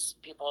friends,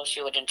 people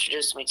she would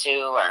introduce me to,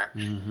 or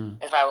Mm-hmm.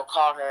 if I would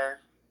call her.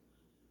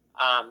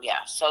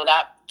 Yeah. So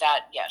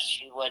yes,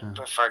 she would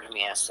refer to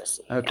me as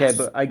Sissy. Okay, Yes.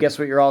 but I guess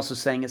what you're also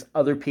saying is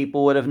other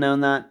people would have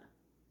known that?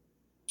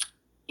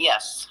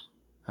 Yes.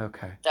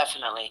 Okay.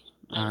 Definitely.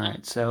 All Mm-hmm.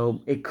 right.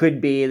 So it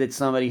could be that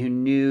somebody who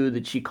knew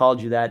that she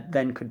called you that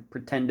then could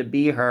pretend to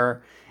be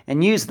her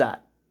and use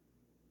that.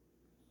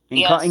 In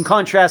Yes.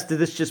 contrast to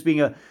this just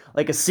being a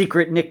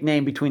secret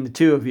nickname between the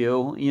two of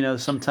you,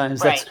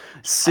 sometimes that's Right.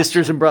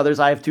 sisters Gotcha. and brothers.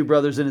 I have two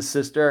brothers and a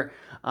sister.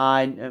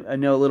 I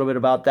know a little bit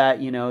about that.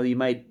 You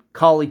might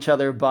call each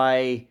other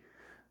by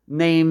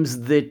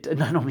names that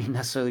I don't mean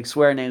necessarily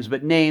swear names,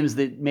 but names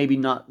that maybe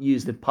not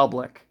used in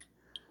public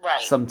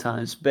Right.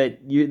 sometimes. But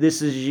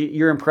this is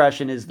your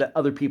impression is that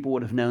other people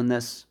would have known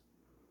this.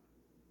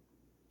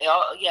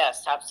 Oh,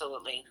 yes,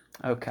 absolutely.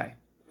 Okay.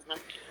 Mm-hmm.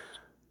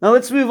 Now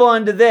let's move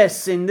on to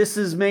this, and this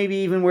is maybe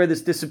even where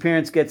this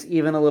disappearance gets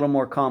even a little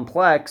more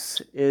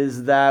complex.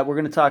 Is that we're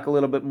going to talk a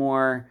little bit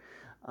more.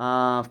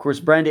 Of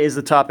course, Brenda is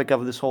the topic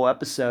of this whole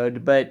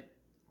episode, but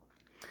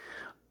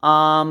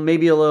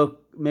maybe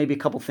a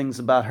couple things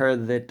about her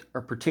that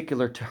are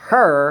particular to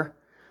her.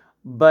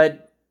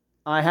 But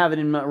I have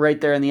it right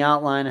there in the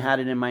outline. I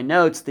had it in my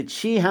notes that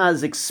she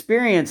has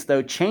experience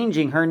though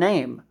changing her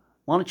name.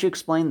 Why don't you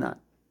explain that?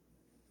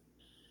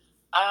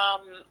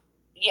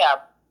 Yeah,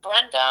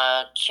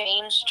 Brenda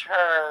changed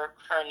her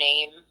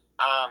name.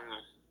 Um,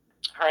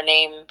 her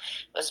name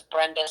was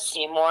Brenda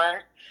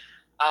Seymour.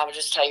 I'll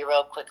just tell you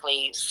real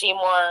quickly.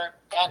 Seymour,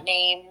 that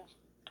name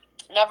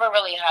never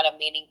really had a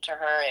meaning to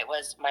her. It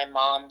was my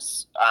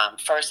mom's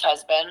first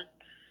husband.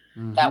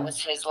 Mm-hmm. That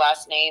was his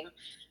last name.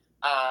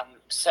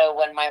 So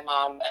when my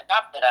mom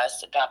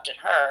adopted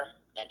her,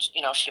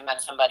 and she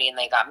met somebody and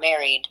they got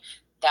married.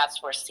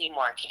 That's where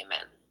Seymour came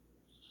in.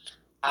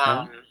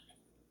 Okay.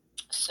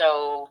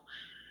 So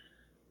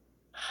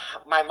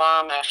my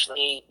mom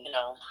actually,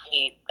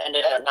 he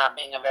ended up not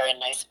being a very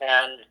nice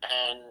man,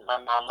 and my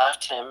mom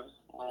left him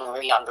when we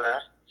were younger.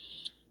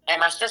 And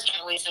my sister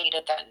always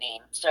hated that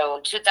name. So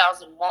in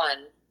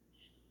 2001,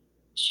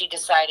 she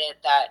decided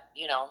that,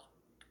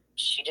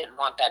 she didn't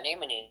want that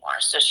name anymore.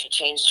 So she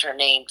changed her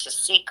name to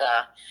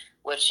Sika,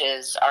 which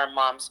is our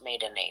mom's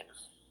maiden name.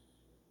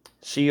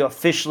 So you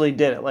officially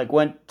did it, like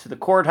went to the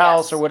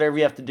courthouse Yes. or whatever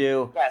you have to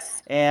do.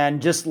 Yes.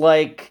 And just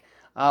like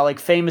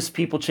famous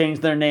people change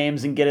their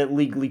names and get it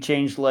legally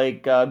changed,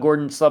 like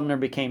Gordon Sumner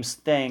became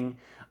Sting,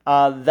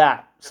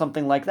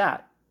 something like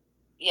that.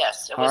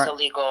 Yes, it All was right.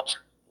 illegal.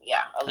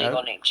 Yeah, a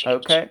legal name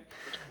change. Okay.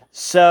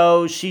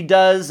 So she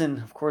does, and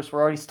of course,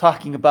 we're always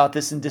talking about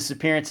this in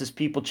disappearances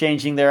people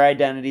changing their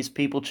identities,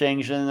 people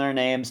changing their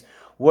names.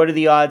 What are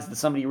the odds that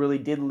somebody really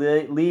did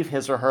leave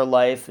his or her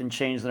life and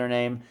change their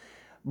name?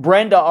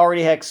 Brenda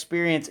already had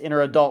experience in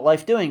her adult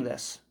life doing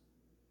this.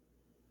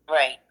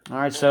 Right. All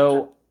right,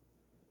 so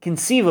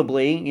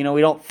conceivably,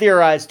 we don't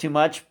theorize too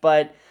much,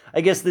 but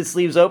I guess this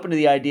leaves open to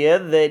the idea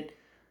that,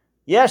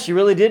 yeah, she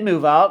really did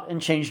move out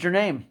and changed her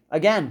name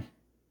again.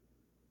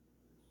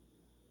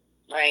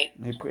 Right.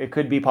 It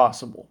could be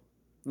possible.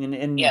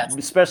 And yes.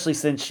 Especially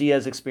since she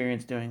has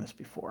experience doing this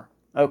before.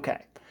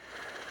 Okay.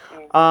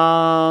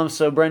 Mm-hmm.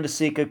 So Brenda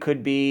Sika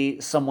could be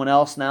someone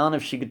else now, and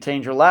if she could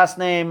change her last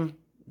name,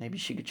 maybe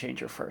she could change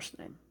her first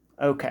name.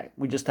 Okay,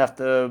 we just have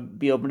to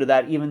be open to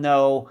that, even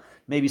though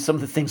maybe some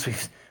of the things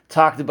we've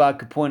talked about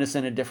could point us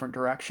in a different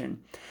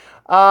direction.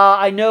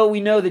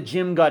 We know that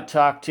Jim got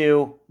talked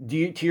to.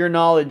 To your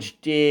knowledge,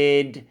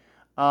 did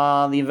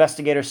the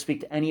investigator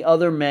speak to any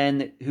other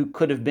men who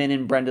could have been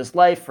in Brenda's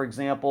life? For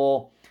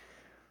example,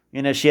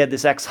 she had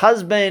this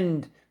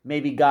ex-husband,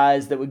 maybe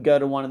guys that would go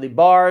to one of the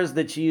bars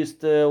that she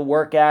used to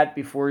work at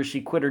before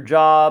she quit her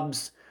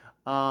jobs.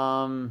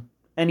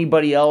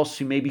 Anybody else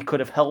who maybe could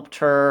have helped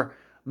her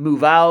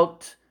move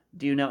out?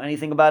 Do you know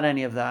anything about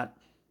any of that?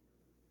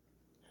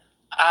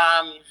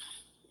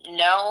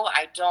 No,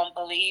 I don't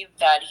believe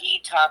that he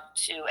talked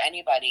to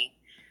anybody.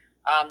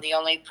 The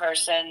only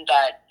person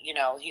that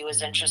he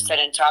was interested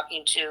in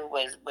talking to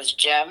was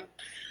Jim.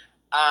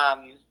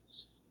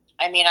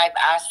 I've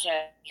asked him,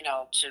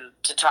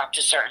 to talk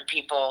to certain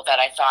people that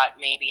I thought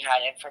maybe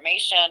had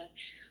information,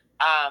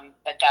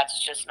 but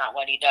that's just not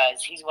what he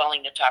does. He's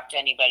willing to talk to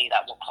anybody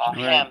that will call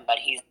him, but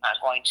he's not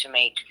going to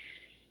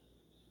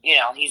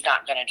he's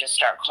not going to just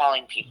start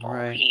calling people.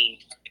 Right.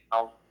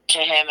 To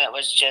him, it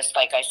was just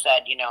like I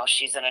said,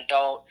 she's an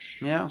adult.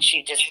 Yeah.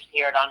 She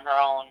disappeared on her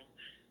own.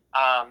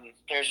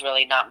 There's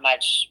really not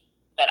much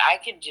that I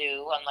can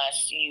do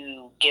unless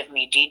you give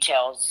me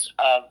details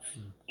of,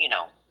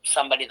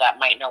 somebody that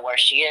might know where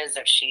she is,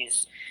 if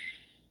she's,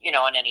 in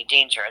any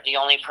danger. The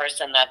only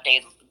person that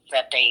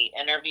they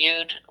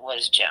interviewed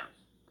was Jim.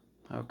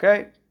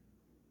 Okay.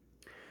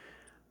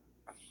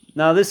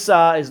 Now, this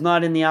is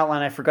not in the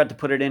outline. I forgot to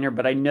put it in here,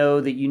 but I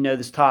know that you know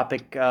this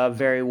topic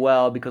very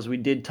well because we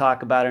did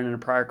talk about it in a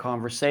prior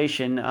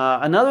conversation.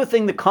 Another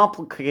thing that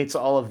complicates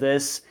all of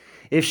this,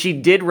 if she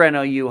did rent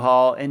a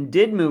U-Haul and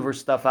did move her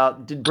stuff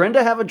out, did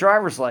Brenda have a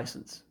driver's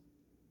license?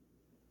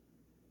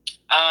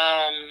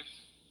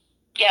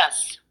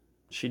 Yes.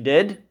 She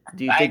did.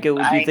 Do you think Do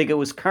you think it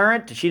was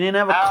current? She didn't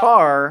have a Oh,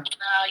 car.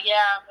 yeah.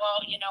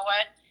 Well, you know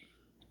what?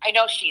 I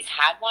know she's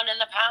had one in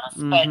the past,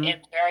 but Mm-hmm.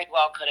 it very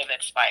well could have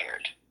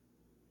expired.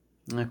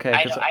 Okay,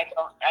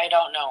 I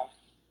don't know.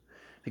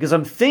 because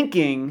I'm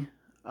thinking,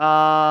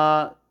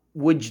 do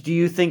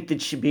you think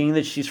that she, being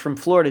that she's from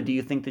Florida, do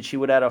you think that she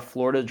would have a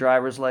Florida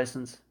driver's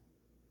license?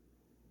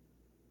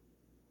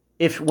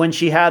 If when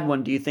she had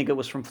one, do you think it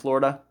was from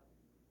Florida?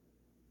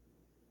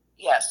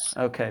 Yes.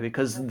 Okay,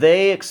 because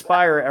they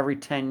expire every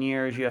 10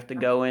 years. You have to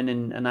go in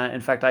and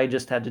in fact, I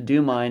just had to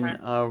do mine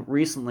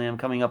recently. I'm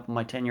coming up on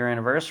my 10-year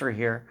anniversary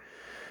here.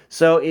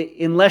 So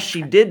unless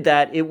she did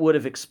that, it would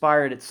have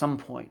expired at some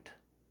point.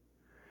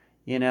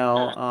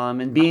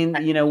 And being,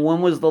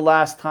 when was the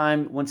last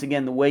time, once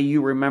again, the way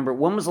you remember,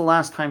 when was the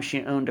last time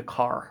she owned a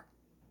car?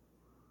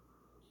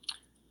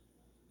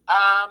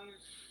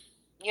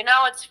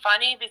 It's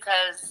funny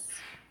because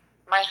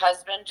my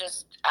husband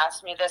just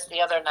asked me this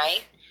the other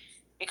night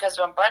because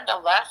when Brenda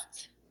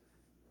left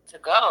to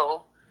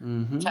go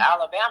to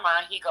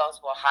Alabama, he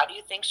goes, "Well, how do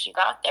you think she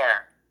got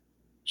there?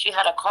 She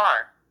had a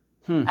car."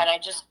 And I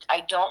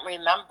don't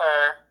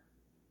remember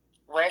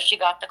where she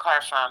got the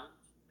car from.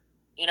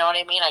 You know what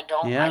I mean?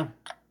 Yeah.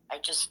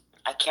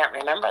 I can't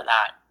remember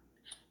that.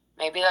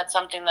 Maybe that's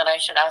something that I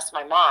should ask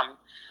my mom.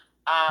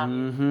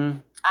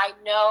 I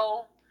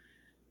know,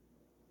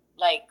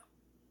 like,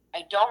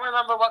 I don't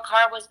remember what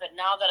car it was, but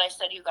now that I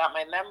said you got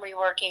my memory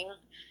working,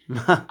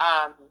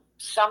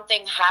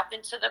 something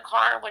happened to the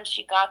car when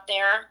she got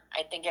there.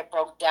 I think it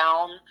broke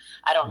down.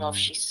 I don't know if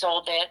she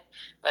sold it,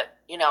 but,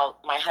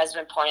 my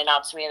husband pointed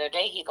out to me the other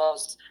day, he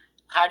goes,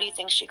 "How do you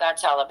think she got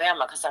to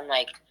Alabama?" Because I'm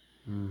like,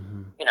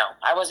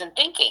 I wasn't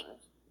thinking,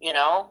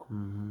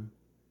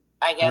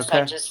 I guess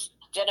I just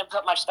didn't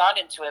put much thought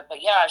into it.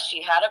 But yeah,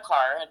 she had a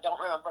car. I don't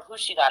remember who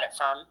she got it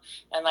from.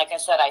 And like I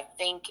said, I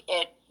think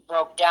it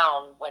broke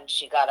down when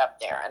she got up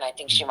there, and I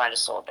think she might have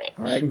sold it.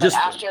 Right, but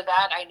after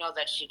that, I know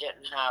that she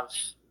didn't have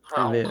her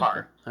own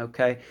car.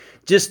 Okay.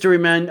 Just to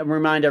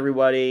remind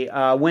everybody,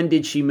 when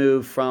did she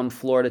move from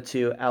Florida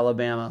to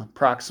Alabama?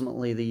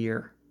 Approximately the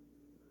year.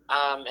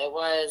 It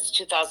was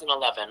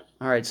 2011.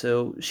 All right,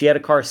 so she had a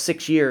car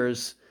 6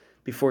 years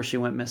before she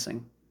went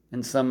missing,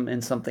 and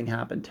something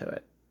happened to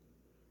it.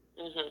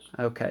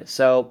 Okay,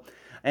 so,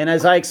 and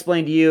as I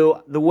explained to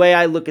you, the way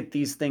I look at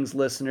these things,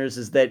 listeners,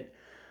 is that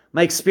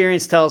my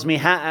experience tells me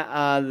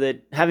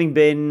that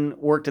having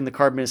worked in the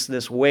car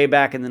business way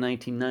back in the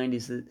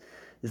 1990s,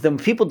 is that when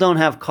people don't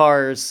have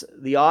cars,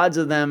 the odds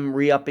of them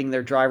re-upping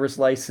their driver's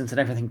license and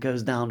everything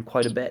goes down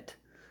quite a bit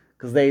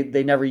because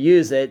they never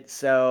use it.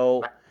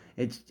 So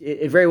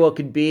it very well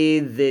could be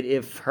that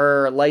if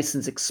her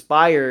license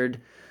expired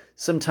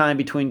sometime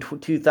between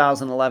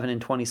 2011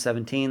 and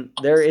 2017,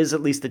 there is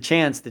at least a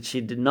chance that she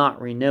did not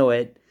renew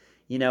it,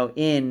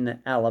 in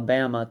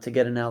Alabama to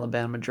get an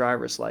Alabama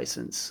driver's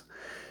license.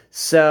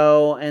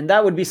 So, and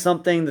that would be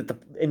something that the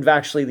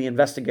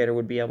investigator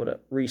would be able to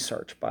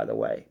research, by the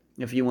way,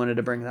 if you wanted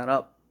to bring that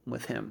up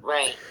with him.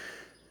 Right.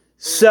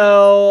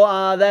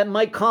 So that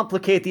might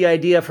complicate the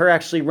idea of her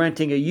actually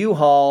renting a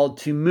U-Haul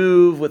to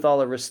move with all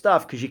of her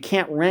stuff, because you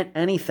can't rent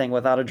anything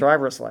without a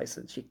driver's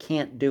license. You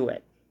can't do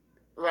it.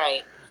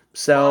 Right.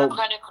 So, or a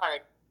credit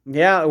card.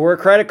 Yeah, or a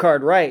credit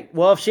card, right.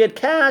 Well, if she had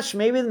cash,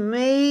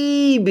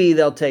 maybe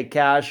they'll take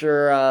cash,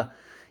 or a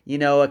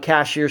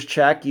cashier's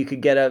check. You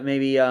could get go to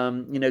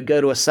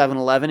a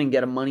 7-Eleven and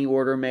get a money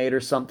order made or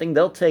something.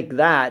 They'll take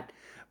that.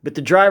 But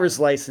the driver's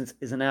license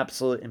is an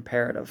absolute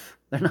imperative.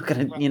 They're not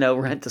going to,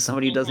 rent to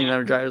somebody who doesn't even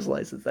have a driver's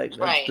license. That's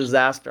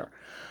disaster.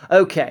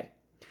 Okay.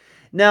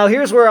 Now,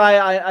 here's where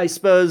I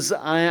suppose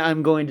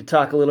I'm going to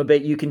talk a little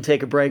bit. You can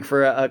take a break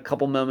for a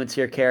couple moments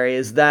here, Carrie,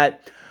 is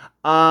that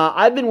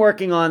I've been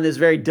working on this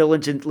very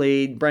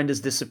diligently,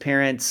 Brenda's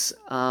disappearance,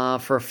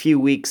 for a few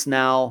weeks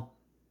now.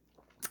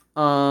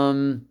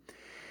 And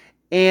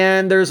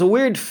there's a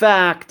weird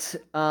fact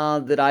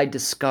that I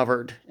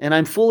discovered, and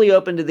I'm fully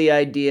open to the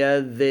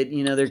idea that,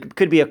 there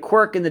could be a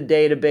quirk in the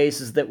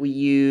databases that we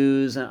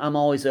use, and I'm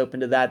always open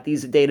to that.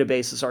 These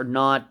databases are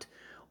not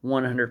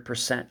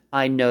 100%.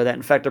 I know that.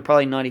 In fact, they're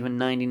probably not even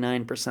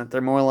 99%. They're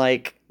more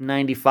like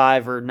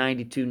 95 or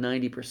 92,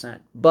 90%.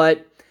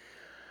 But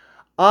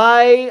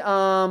I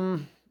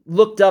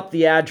looked up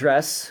the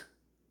address,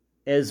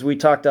 as we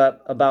talked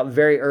about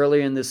very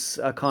early in this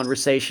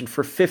conversation,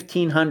 for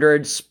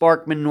 1500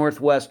 Sparkman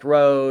Northwest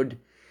Road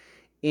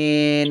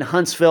in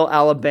Huntsville,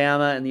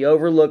 Alabama, in the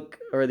Overlook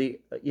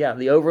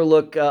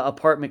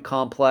apartment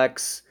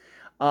complex,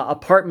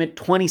 apartment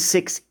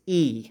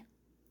 26E.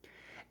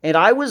 And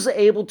I was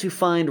able to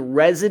find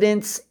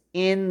residents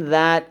in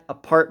that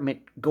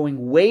apartment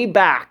going way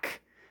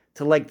back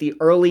to like the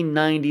early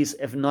 90s,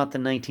 if not the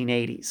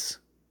 1980s.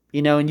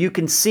 And you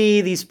can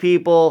see these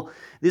people,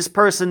 this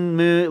person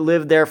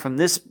lived there from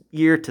this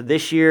year to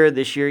this year.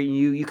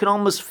 You can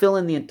almost fill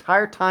in the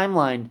entire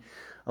timeline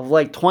of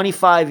like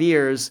 25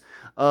 years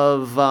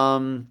of,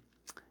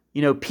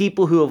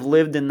 people who have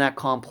lived in that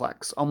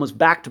complex, almost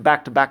back to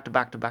back to back to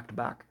back to back to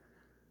back.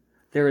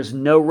 There is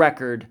no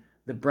record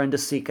that Brenda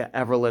Sika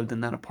ever lived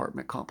in that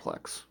apartment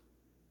complex.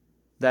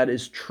 That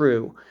is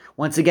true.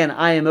 Once again,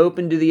 I am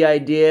open to the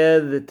idea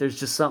that there's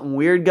just something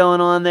weird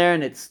going on there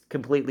and it's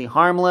completely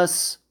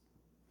harmless.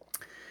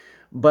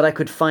 But I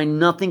could find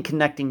nothing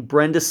connecting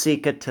Brenda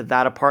Sika to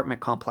that apartment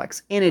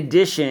complex. In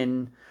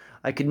addition,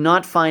 I could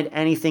not find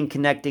anything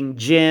connecting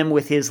Jim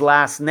with his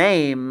last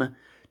name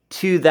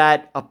to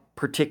that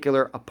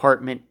particular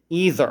apartment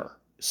either.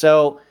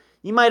 So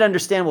you might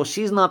understand, well,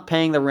 she's not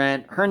paying the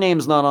rent. Her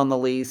name's not on the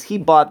lease. He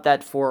bought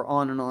that for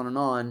on and on and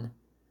on.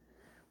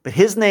 But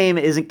his name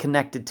isn't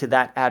connected to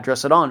that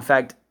address at all. In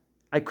fact,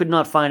 I could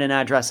not find an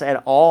address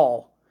at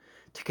all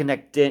to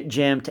connect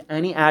Jim to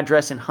any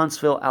address in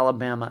Huntsville,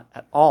 Alabama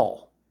at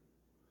all.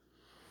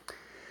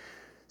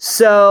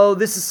 So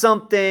this is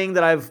something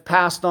that I've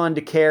passed on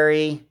to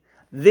Carrie.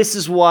 This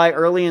is why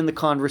early in the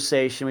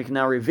conversation we can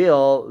now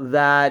reveal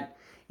that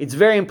it's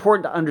very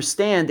important to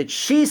understand that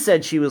she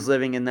said she was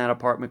living in that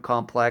apartment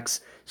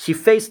complex. She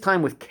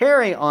FaceTimed with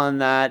Carrie on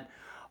that,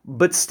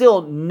 but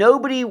still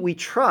nobody we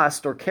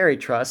trust or Carrie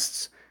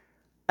trusts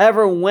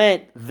ever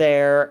went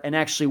there and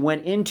actually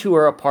went into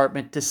her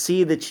apartment to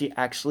see that she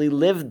actually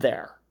lived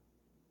there.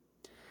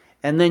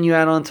 And then you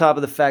add on top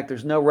of the fact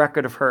there's no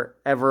record of her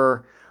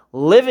ever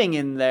living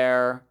in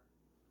there.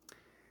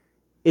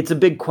 It's a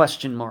big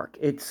question mark.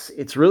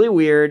 It's really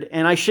weird.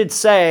 And I should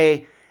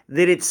say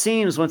that it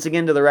seems, once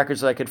again, to the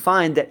records that I could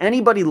find, that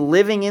anybody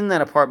living in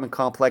that apartment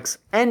complex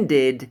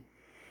ended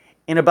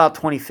in about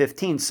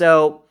 2015.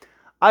 So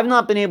I've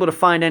not been able to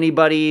find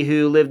anybody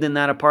who lived in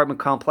that apartment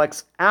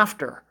complex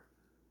after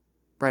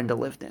Brenda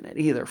lived in it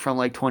either, from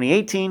like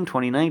 2018,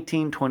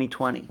 2019,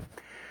 2020.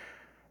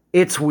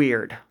 It's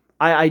weird.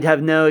 I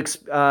have no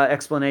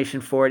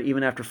explanation for it,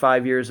 even after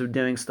 5 years of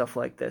doing stuff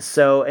like this.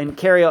 So, and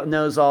Carrie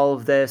knows all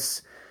of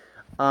this.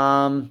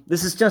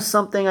 This is just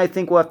something I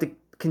think we'll have to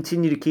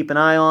continue to keep an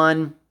eye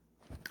on.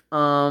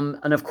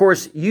 And of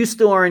course, you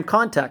still are in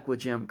contact with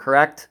Jim,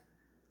 correct,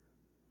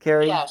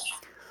 Carrie? Yes.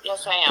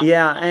 Yes, I am.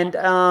 Yeah,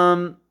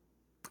 and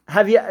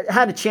have you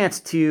had a chance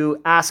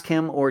to ask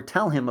him or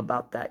tell him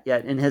about that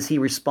yet? And has he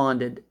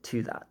responded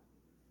to that?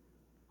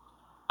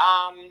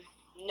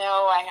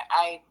 No,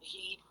 I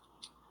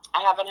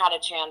haven't had a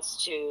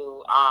chance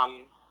to.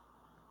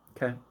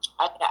 Okay.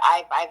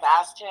 I've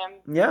asked him.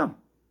 Yeah.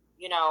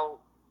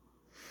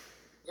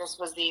 This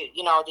was the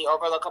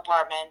Overlook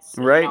Apartments.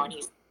 Right. And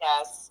he said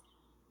yes.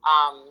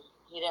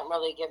 He didn't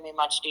really give me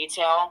much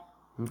detail.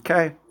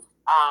 Okay.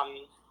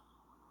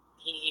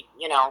 He,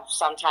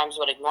 sometimes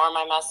would ignore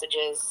my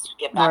messages,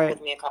 get back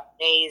with me a couple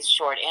days,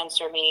 short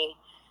answer me.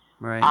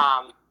 Right.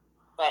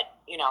 But,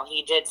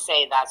 he did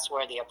say that's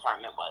where the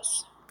apartment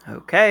was.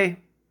 Okay.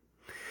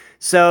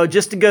 So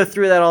just to go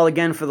through that all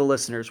again for the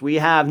listeners, we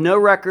have no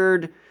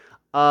record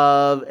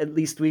of, at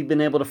least we've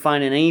been able to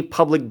find in any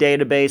public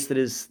database that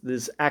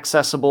is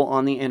accessible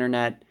on the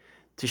internet,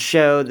 to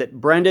show that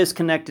Brenda is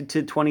connected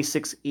to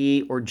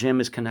 26E or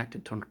Jim is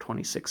connected to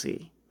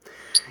 26E.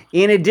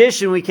 In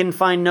addition, we can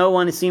find no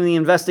one, it seems the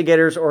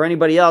investigators or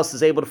anybody else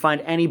is able to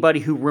find anybody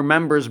who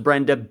remembers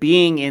Brenda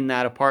being in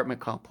that apartment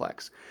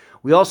complex.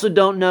 We also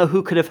don't know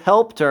who could have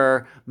helped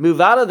her move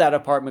out of that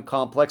apartment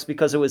complex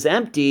because it was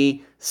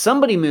empty.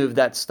 Somebody moved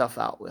that stuff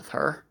out with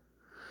her.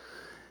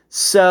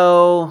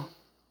 So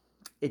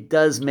it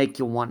does make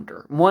you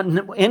wonder.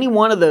 Any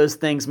one of those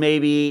things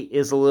maybe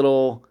is a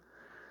little,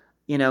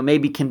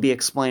 maybe can be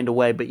explained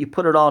away, but you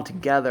put it all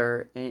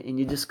together and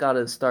you just got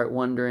to start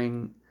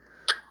wondering,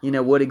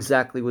 what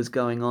exactly was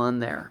going on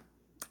there.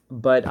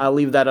 But I'll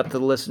leave that up to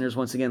the listeners.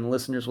 Once again, the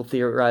listeners will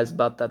theorize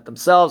about that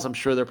themselves. I'm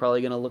sure they're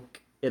probably going to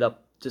look it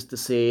up just to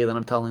see that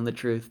I'm telling the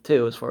truth,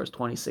 too, as far as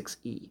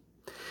 26E.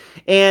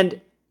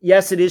 And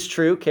yes, it is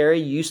true, Carrie,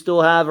 you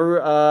still have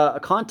a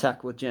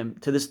contact with Jim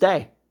to this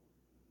day.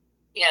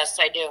 Yes,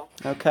 I do.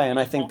 Okay, and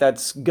I think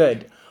that's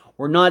good.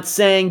 We're not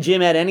saying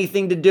Jim had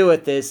anything to do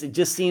with this. It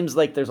just seems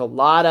like there's a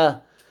lot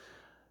of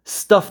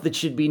stuff that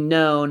should be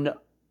known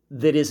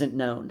that isn't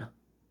known.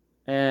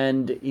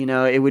 And,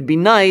 it would be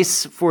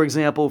nice, for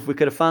example, if we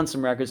could have found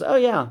some records. Oh,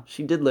 yeah,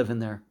 she did live in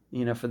there,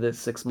 for the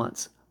 6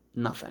 months.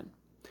 Nothing.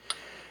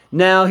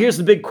 Now, here's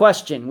the big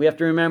question. We have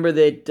to remember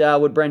that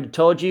what Brenda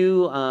told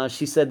you,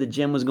 she said that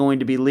Jim was going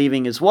to be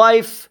leaving his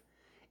wife.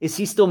 Is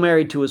he still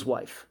married to his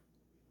wife?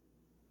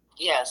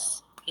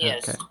 Yes, he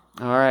is.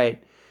 All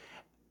right.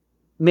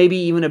 Maybe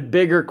even a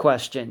bigger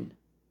question.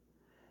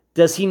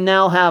 Does he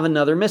now have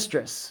another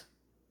mistress?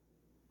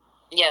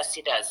 Yes,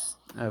 he does.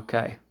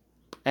 Okay.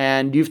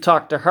 And you've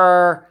talked to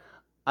her.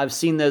 I've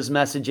seen those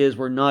messages.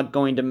 We're not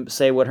going to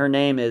say what her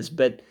name is,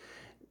 but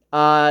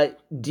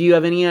do you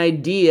have any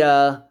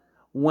idea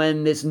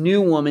when this new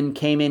woman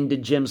came into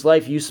Jim's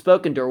life? You've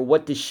spoken to her.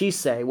 What does she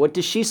say? What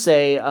does she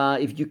say,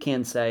 if you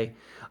can say,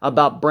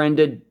 about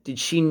Brenda. Did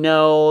she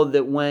know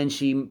that when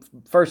she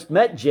first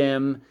met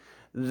Jim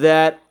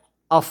that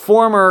a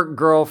former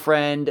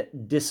girlfriend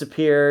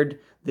disappeared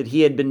that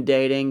he had been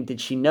dating? Did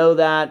she know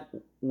that?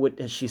 What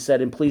has she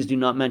said? And please do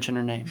not mention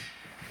her name.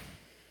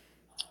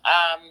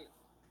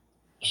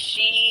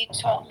 She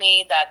told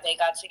me that they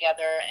got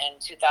together in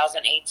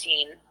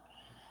 2018.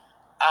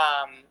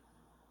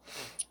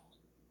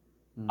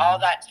 All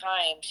that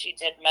time, she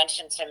did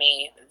mention to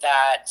me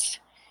that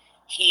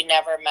he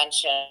never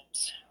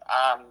mentioned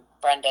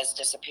Brenda's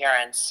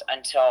disappearance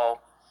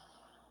until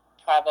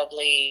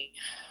probably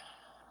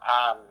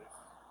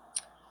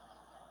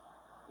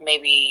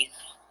maybe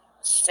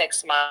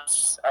 6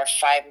 months or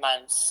 5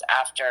 months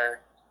after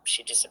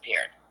she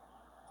disappeared.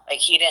 Like,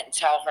 he didn't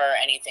tell her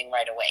anything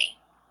right away.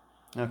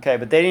 Okay,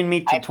 but they didn't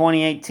meet till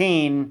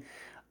 2018.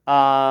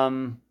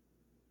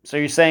 So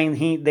you're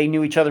saying they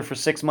knew each other for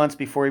 6 months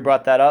before he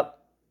brought that up?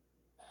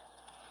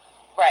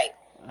 Right.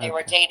 They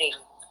were dating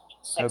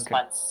 6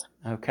 months.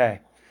 Okay.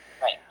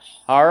 Right.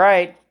 All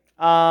right.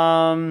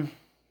 And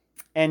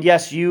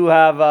yes, you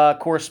have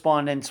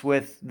correspondence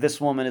with this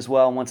woman as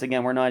well. And once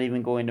again, we're not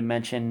even going to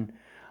mention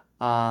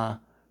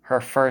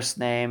her first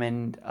name.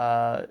 And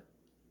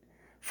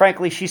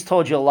frankly, she's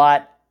told you a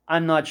lot.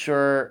 I'm not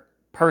sure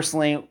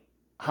personally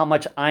how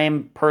much I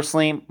am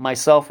personally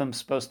myself am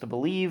supposed to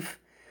believe,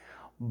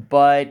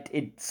 but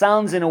it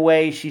sounds in a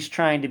way she's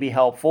trying to be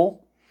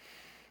helpful.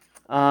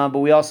 But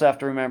we also have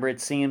to remember it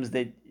seems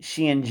that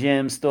she and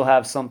Jim still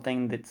have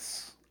something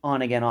that's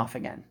on again, off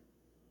again.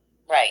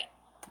 Right.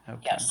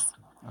 Okay. Yes.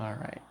 All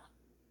right.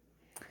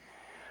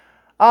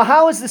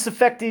 How has this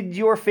affected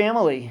your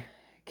family,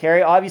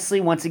 Carrie?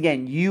 Obviously, once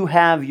again, you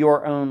have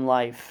your own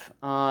life.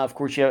 Of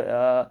course, you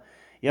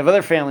have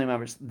other family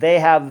members. They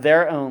have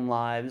their own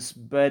lives.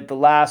 But the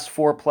last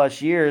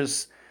 4+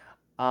 years,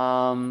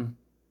 how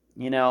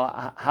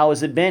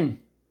has it been?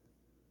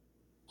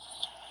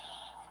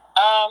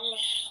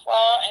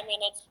 Well, I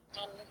mean, it's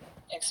been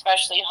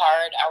especially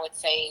hard. I would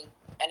say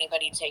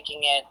anybody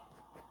taking it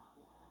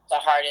the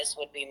hardest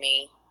would be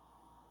me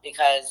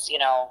because, me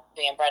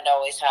and Brenda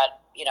always had,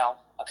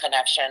 a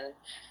connection.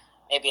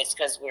 Maybe it's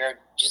because we're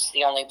just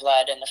the only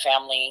blood in the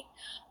family.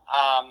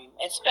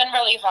 It's been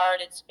really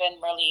hard. It's been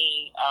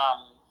really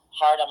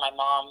hard on my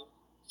mom.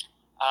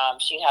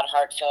 She had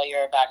heart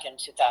failure back in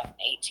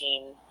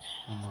 2018,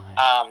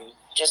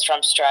 just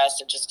from stress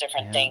and just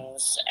different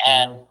things.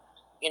 And,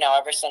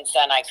 ever since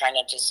then, I kind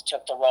of just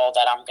took the role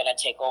that I'm going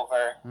to take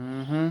over,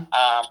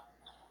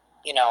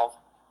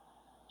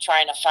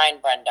 trying to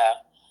find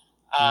Brenda.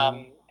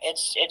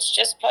 It's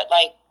just put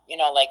like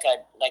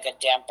a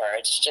damper.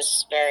 It's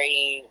just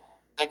very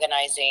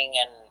agonizing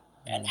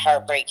and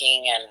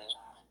heartbreaking. And,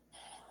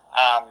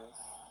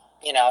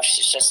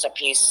 she's just a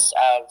piece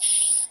of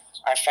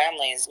our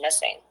family is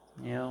missing.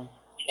 Yeah. And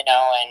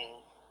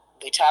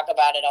we talk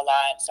about it a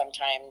lot.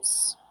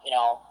 Sometimes,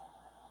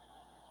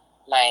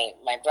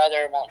 my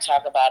brother won't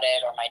talk about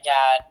it or my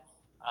dad.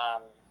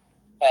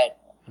 But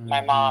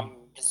my mom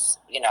is,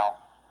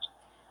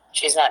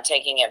 she's not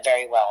taking it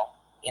very well.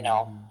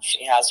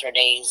 She has her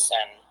days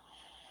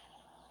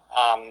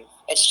and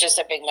it's just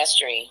a big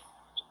mystery.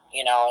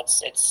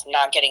 It's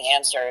not getting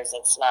answers.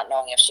 It's not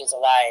knowing if she's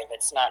alive.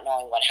 It's not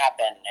knowing what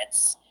happened.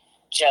 It's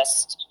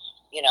just,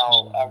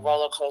 a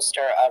roller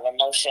coaster of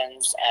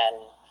emotions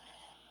and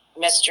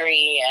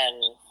mystery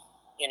and,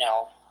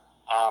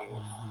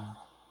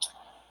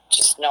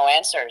 just no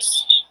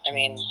answers. I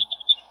mean,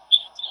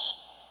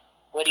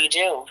 what do you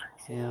do?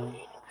 Yeah.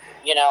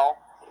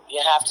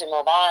 You have to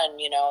move on.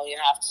 You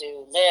have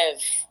to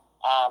live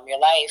your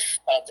life,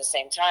 but at the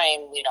same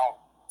time, we don't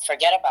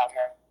forget about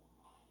her.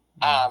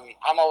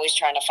 I'm always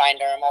trying to find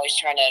her. I'm always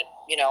trying to,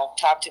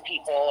 talk to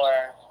people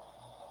or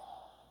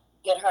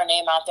get her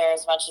name out there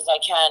as much as I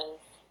can.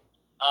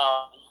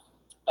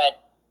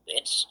 But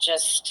it's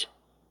just,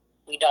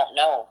 we don't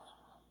know.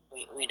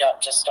 We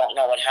don't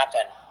know what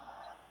happened.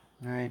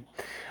 All right.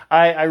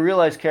 I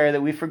realized, Carrie,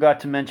 that we forgot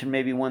to mention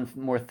maybe one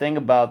more thing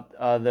about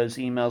those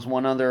emails,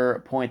 one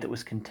other point that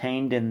was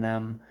contained in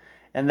them.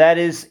 And that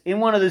is, in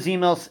one of those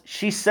emails,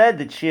 she said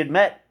that she had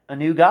met a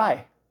new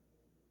guy,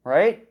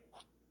 right?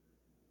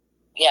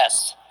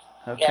 Yes.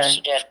 Okay. Yes,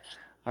 she did.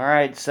 All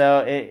right.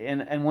 So,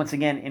 and once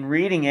again, in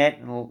reading it,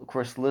 and of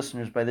course, the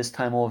listeners by this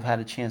time will have had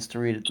a chance to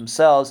read it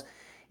themselves,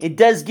 it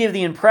does give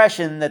the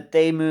impression that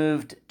they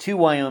moved to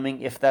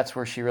Wyoming, if that's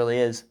where she really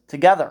is,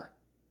 together.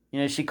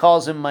 She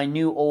calls him my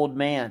new old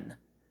man.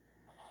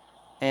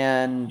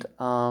 And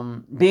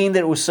being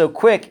that it was so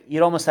quick,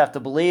 you'd almost have to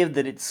believe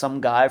that it's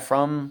some guy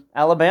from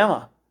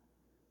Alabama.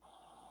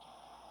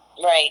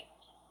 Right.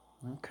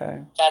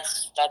 Okay.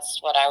 That's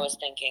what I was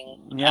thinking.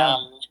 Yeah.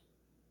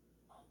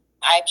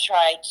 I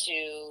tried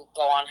to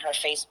go on her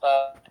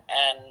Facebook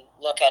and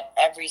look at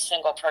every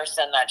single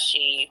person that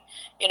she,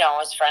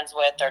 was friends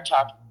with or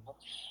talked to,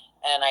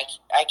 and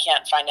I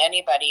can't find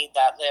anybody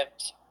that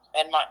lived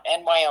in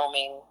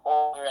Wyoming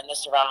or in the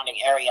surrounding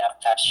area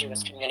that she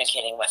was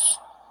communicating with.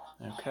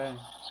 Okay.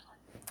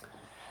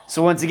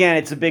 So once again,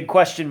 it's a big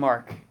question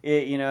mark.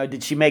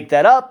 did she make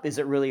that up? Is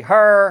it really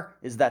her?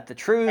 Is that the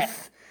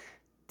truth?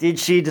 Did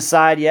she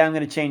decide, yeah, I'm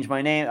going to change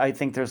my name? I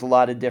think there's a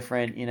lot of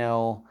different,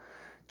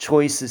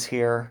 choices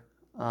here.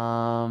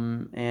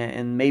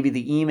 And maybe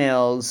the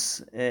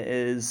emails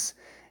is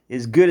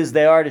as good as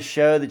they are to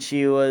show that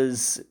she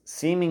was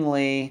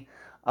seemingly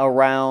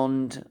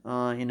around,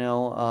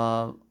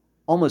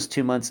 almost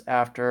 2 months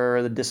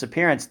after the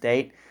disappearance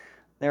date.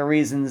 There are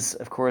reasons,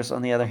 of course,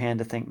 on the other hand,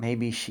 to think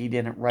maybe she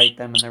didn't write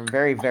them, and they're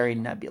very, very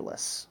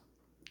nebulous.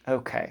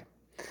 Okay.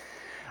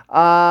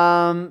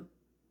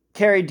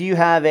 Carrie, do you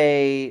have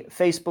a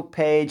Facebook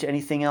page?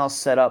 Anything else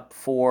set up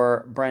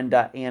for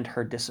Brenda and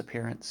her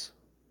disappearance?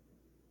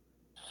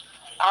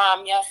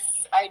 Yes,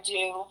 I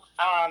do.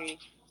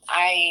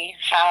 I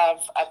have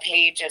a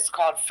page. It's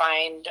called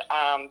Find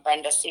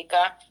Brenda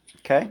Sika.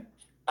 Okay.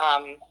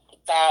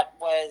 That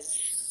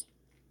was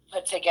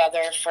put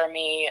together for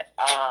me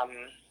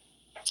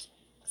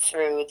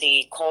through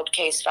the Cold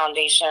Case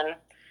Foundation.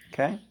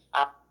 Okay.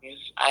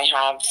 I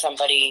have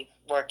somebody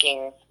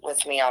working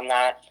with me on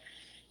that,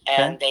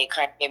 and they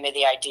kind of gave me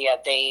the idea.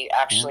 They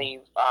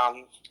actually,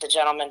 the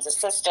gentleman's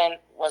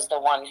assistant was the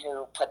one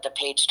who put the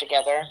page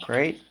together.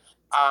 Great.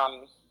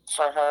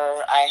 For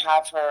her, I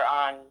have her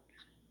on,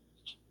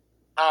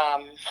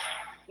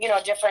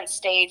 different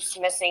states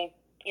missing,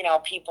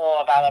 people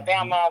of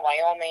Alabama,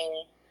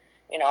 Wyoming,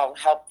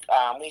 help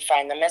we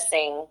find the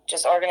missing,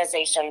 just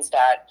organizations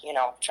that,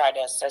 try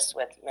to assist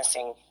with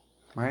missing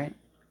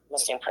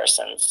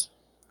persons.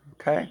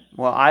 Okay.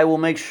 Well, I will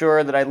make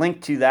sure that I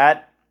link to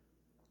that,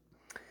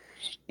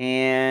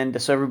 and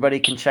so everybody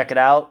can check it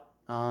out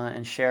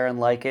and share and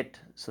like it,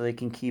 so they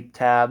can keep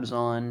tabs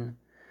on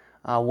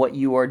what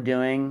you are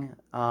doing.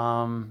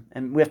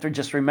 And we have to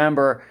just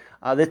remember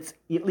that,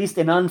 at least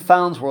in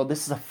Unfound's world,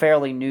 this is a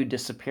fairly new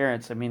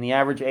disappearance. I mean, the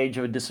average age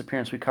of a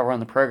disappearance we cover on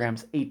the program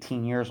is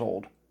 18 years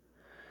old.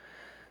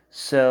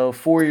 So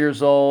 4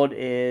 years old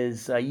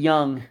is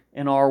young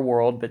in our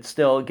world, but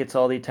still it gets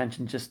all the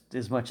attention just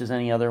as much as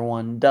any other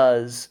one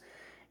does.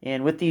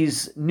 And with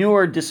these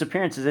newer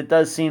disappearances, it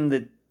does seem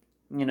that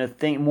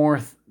more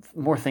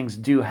things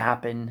do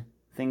happen.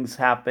 Things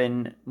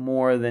happen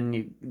more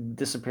than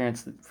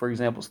disappearance that, for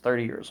example, is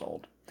 30 years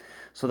old.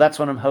 So that's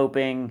what I'm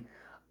hoping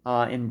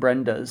in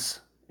Brenda's.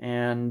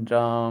 And,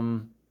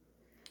 I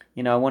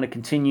want to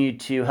continue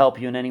to help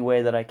you in any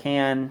way that I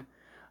can.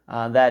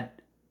 The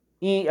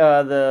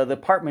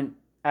apartment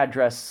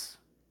address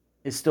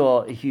is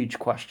still a huge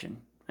question.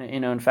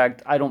 In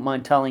fact, I don't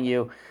mind telling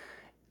you,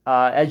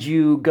 as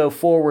you go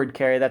forward,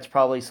 Carrie, that's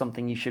probably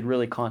something you should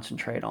really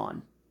concentrate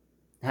on.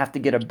 Have to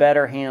get a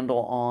better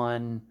handle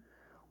on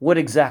what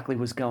exactly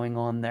was going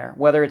on there.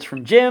 Whether it's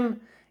from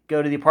Jim,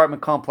 go to the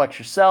apartment complex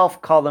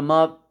yourself, call them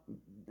up,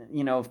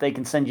 if they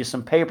can send you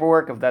some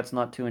paperwork, if that's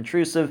not too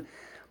intrusive.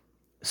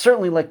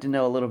 Certainly like to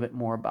know a little bit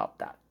more about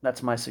that.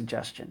 That's my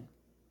suggestion.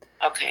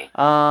 Okay.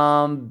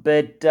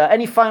 But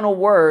any final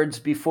words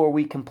before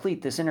we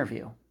complete this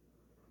interview?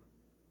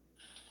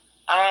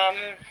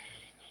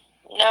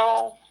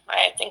 No,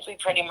 I think we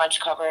pretty much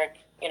covered,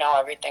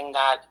 everything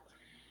that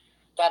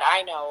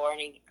I know, or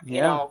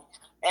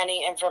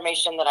any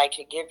information that I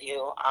could give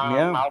you.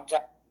 I'll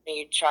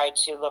definitely try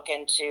to look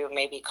into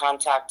maybe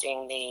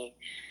contacting the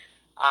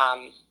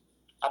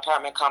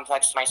apartment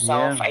complex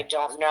myself. I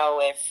don't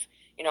know if,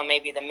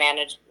 maybe the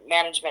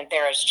management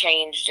there has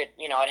changed. It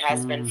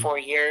has been 4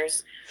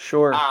 years.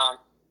 Sure.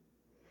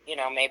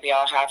 Maybe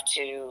I'll have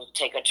to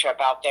take a trip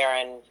out there,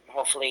 and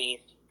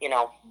hopefully,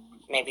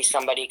 maybe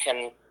somebody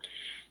can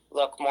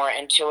look more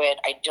into it.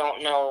 I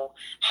don't know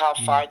how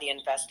far the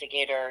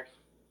investigator,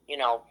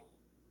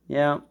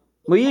 Yeah.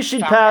 Well, you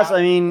should pass.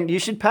 You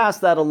should pass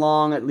that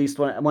along at least.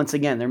 Once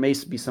again, there may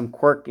be some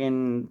quirk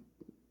in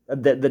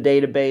the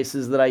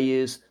databases that I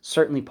use.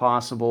 Certainly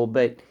possible,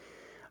 but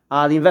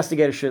the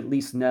investigator should at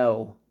least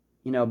know,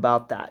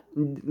 about that.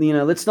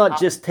 Let's not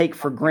just take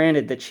for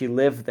granted that she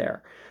lived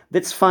there.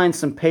 Let's find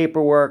some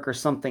paperwork or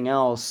something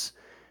else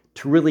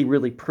to really,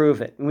 really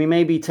prove it. And we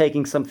may be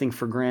taking something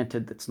for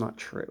granted that's not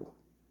true.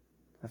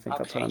 I think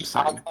that's what I'm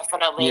saying. I'll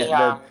definitely.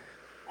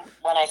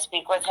 When I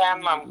speak with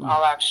him,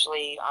 I'll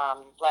actually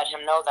let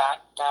him know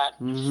that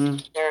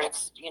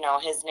there's,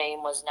 his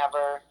name was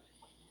never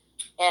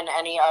in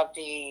any of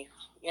the,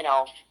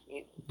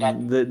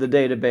 the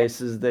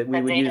databases that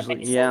we would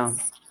usually,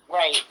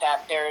 right,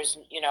 that there's,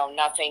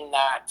 nothing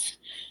that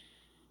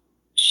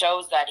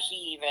shows that he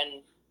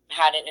even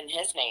had it in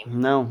his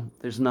name. No,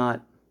 there's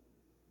not.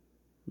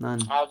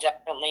 None. I'll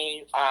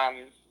definitely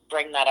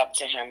bring that up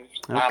to him.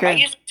 Okay. I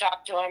used to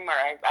talk to him,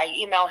 or I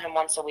email him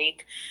once a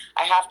week.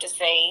 I have to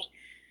say,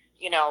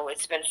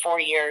 it's been 4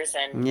 years,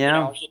 and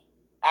he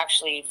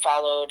actually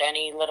followed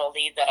any little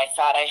lead that I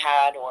thought I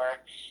had, or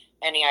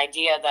any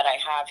idea that I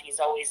have. He's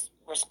always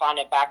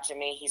responded back to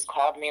me. He's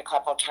called me a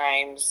couple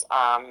times.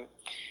 I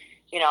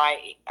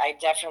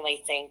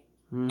definitely think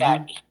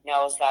that he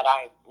knows that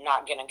I'm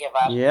not going to give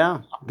up.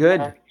 Yeah,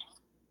 good.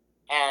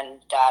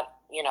 And that,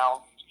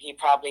 he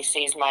probably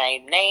sees my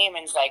name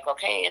and is like,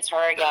 okay, it's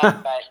her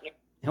again. But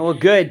well,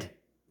 good.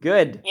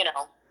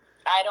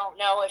 I don't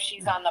know if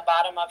she's on the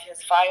bottom of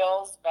his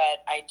files,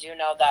 but I do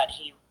know that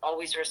he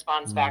always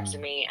responds back to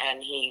me,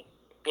 and he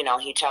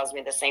tells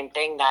me the same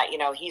thing, that,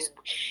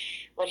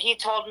 what he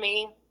told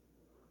me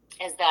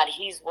is that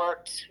he's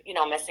worked,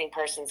 missing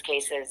persons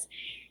cases.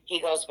 He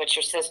goes, but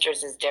your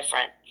sister's is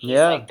different. He's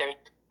like, there's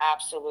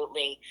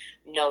absolutely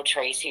no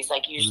trace. He's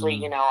like,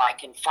 usually, I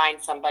can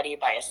find somebody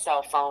by a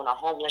cell phone, a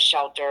homeless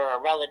shelter, a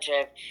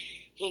relative.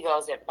 He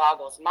goes, it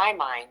boggles my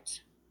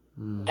mind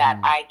that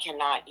I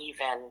cannot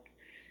even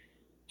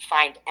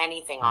find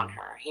anything on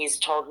her. He's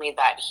told me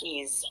that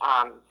he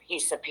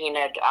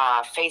subpoenaed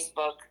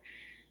Facebook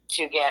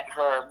to get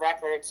her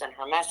records and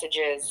her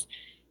messages,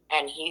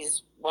 and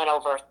he's went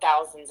over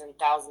thousands and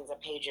thousands of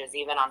pages,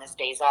 even on his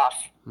days off,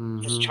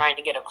 just trying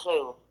to get a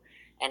clue,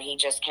 and he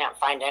just can't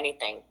find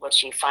anything, which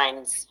he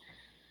finds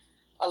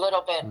a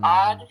little bit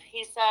odd,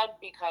 he said,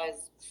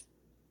 because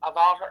of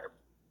all her,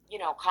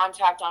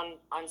 contact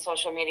on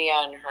social media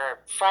and her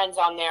friends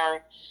on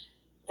there,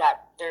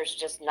 that there's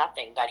just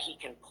nothing that he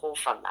can pull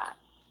from that.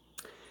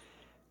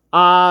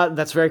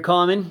 That's very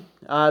common.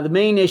 The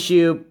main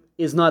issue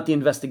is not the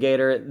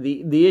investigator.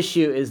 The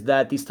issue is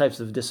that these types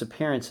of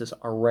disappearances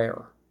are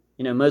rare.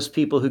 Most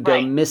people who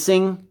go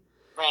missing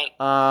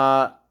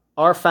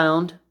are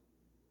found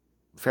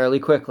fairly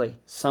quickly.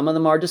 Some of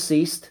them are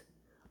deceased.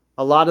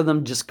 A lot of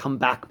them just come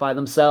back by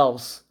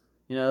themselves.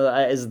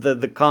 As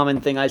the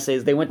common thing I say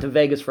is they went to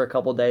Vegas for a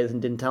couple of days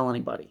and didn't tell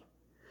anybody.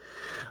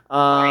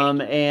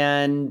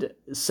 And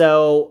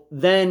so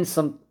then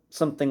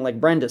something like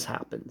Brenda's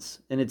happens,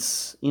 and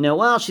it's,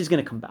 well, she's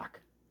going to come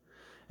back.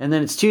 And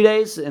then it's 2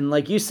 days, and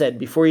like you said,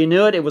 before you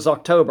knew it, it was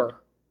October.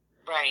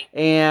 Right.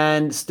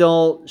 And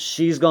still,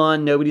 she's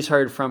gone, nobody's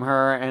heard from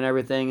her and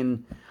everything,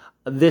 and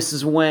this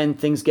is when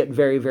things get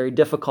very, very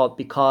difficult,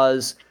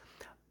 because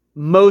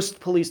most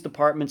police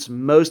departments,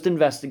 most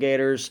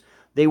investigators,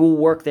 they will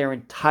work their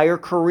entire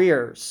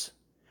careers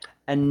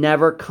and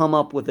never come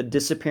up with a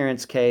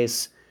disappearance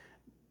case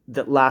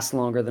that lasts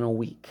longer than a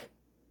week.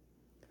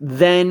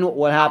 Then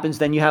what happens?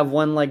 Then you have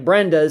one like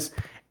Brenda's,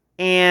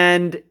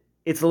 and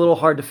it's a little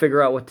hard to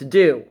figure out what to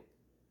do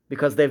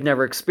because they've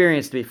never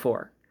experienced it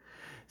before.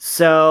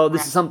 So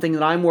this is something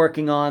that I'm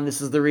working on.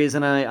 This is the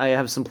reason I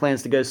have some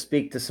plans to go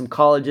speak to some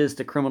colleges,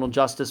 to criminal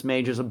justice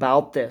majors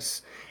about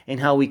this and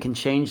how we can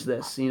change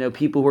this.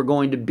 People who are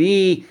going to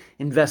be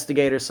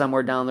investigators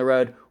somewhere down the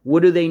road,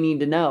 what do they need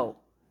to know?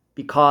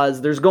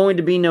 Because there's going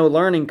to be no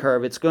learning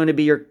curve. It's going to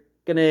be,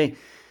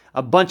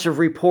 a bunch of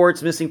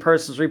reports, missing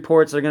persons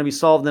reports, that are going to be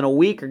solved in a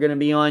week, are going to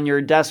be on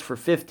your desk for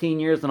 15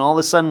 years, and all of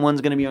a sudden one's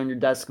going to be on your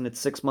desk and it's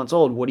 6 months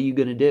old. What are you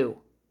going to do?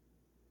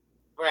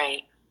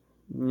 Right.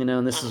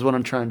 And this is what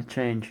I'm trying to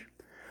change.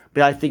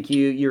 But I think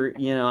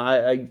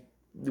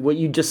what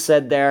you just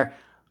said there,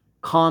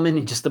 common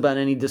in just about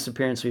any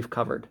disappearance we've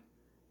covered.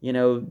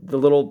 The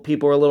little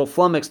people are a little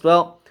flummoxed.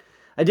 Well,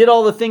 I did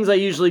all the things I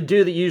usually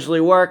do that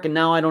usually work, and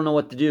now I don't know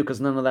what to do because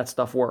none of that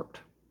stuff worked.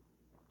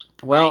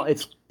 Well,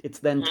 it's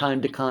then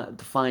time to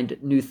find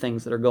new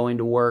things that are going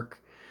to work.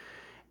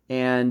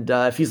 And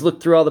if he's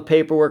looked through all the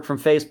paperwork from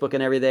Facebook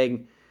and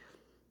everything,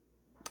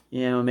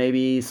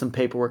 maybe some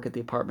paperwork at the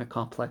apartment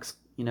complex,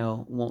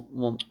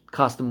 won't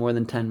cost him more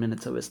than 10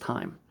 minutes of his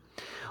time.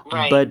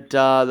 Right. But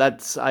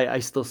I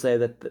still say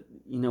that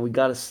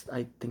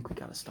I think we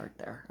gotta start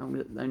there.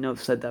 I know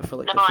I've said that for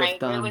the fifth time.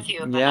 No, I agree with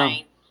you, but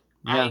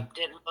I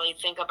didn't really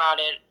think about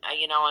it,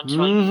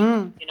 until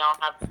you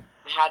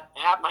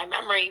have my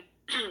memory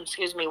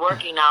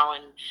working now,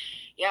 and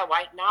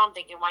now I'm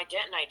thinking, why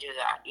didn't I do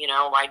that?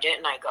 Why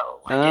didn't I go?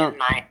 Why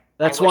didn't I?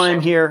 That's why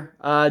I'm here.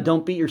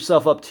 Don't beat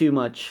yourself up too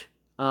much.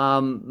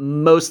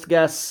 Most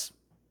guests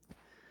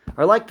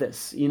are like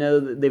this.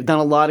 They've done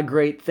a lot of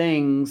great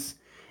things,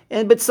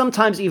 but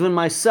sometimes even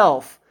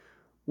myself,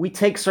 we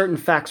take certain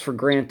facts for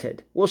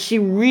granted. Well, she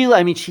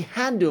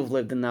had to have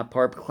lived in that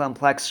apartment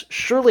complex.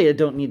 Surely I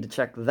don't need to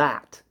check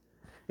that.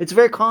 It's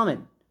very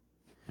common.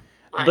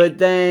 Right. But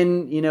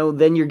then,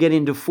 then you're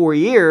getting to 4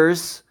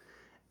 years,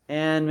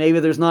 and maybe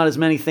there's not as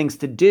many things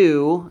to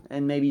do,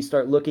 and maybe you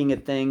start looking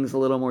at things a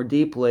little more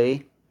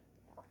deeply,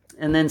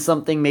 and then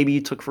something maybe you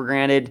took for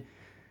granted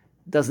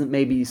doesn't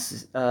maybe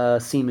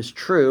seem as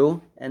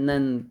true, and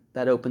then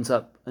that opens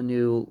up a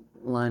new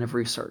line of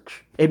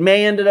research. It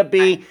may end up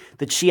be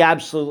that she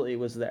absolutely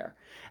was there,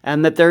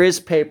 and that there is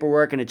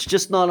paperwork, and it's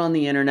just not on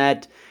the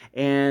internet.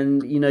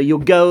 And, you'll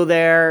go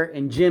there,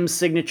 and Jim's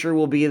signature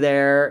will be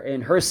there,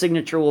 and her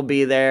signature will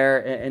be there,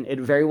 and it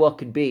very well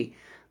could be.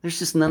 There's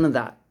just none of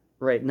that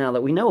right now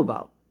that we know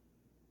about.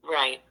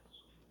 Right.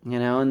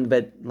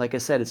 But like I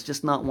said, it's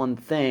just not one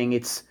thing.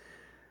 It's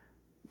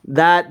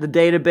that, the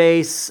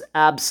database,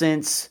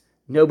 absence,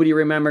 nobody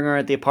remembering her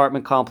at the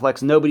apartment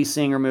complex, nobody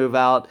seeing her move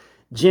out.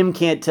 Jim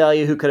can't tell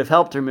you who could have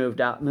helped her move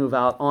out,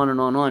 on and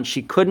on and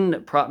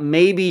on.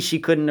 Maybe she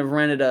couldn't have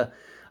rented a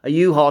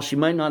U-Haul. She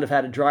might not have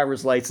had a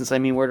driver's license.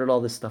 Where did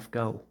all this stuff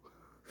go?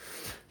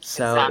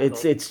 So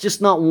exactly. It's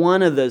just not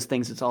one of those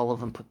things. It's all of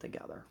them put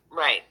together.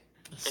 Right.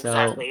 So,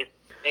 exactly.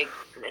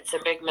 It's a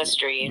big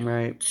mystery.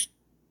 Right.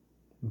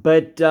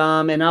 But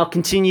and I'll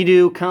continue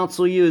to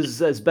counsel you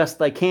as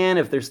best I can.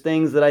 If there's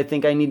things that I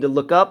think I need to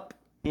look up,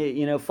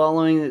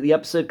 following the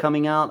episode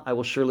coming out, I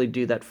will surely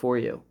do that for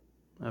you.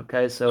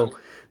 Okay, so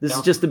this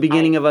is just the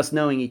beginning of us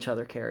knowing each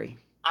other, Carrie.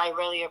 I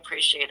really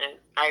appreciate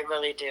it. I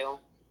really do.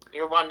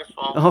 You're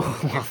wonderful. Oh,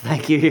 well,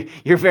 thank you.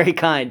 You're very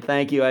kind.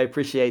 Thank you. I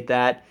appreciate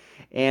that.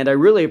 And I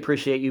really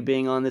appreciate you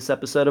being on this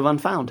episode of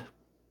Unfound.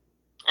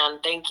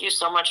 And thank you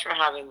so much for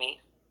having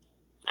me.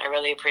 I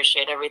really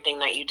appreciate everything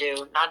that you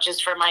do, not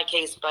just for my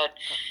case, but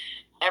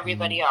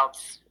everybody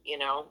else.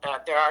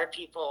 That there are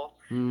people,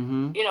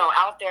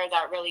 out there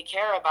that really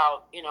care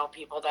about,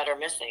 people that are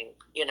missing,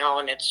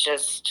 and it's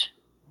just,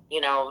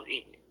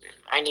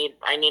 I need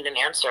an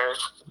answer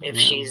if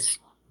she's,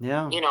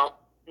 no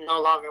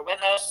longer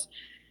with us.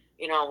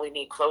 We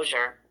need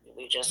closure.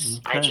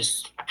 I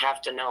just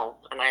have to know,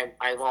 and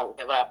I won't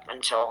give up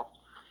until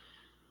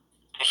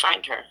I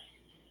find her.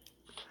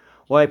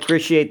 Well, I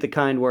appreciate the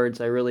kind words.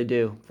 I really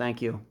do.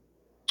 Thank you.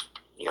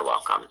 You're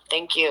welcome.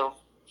 Thank you.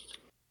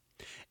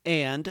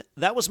 And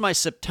that was my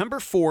September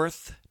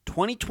 4th,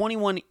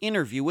 2021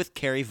 interview with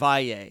Carrie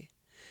Valle,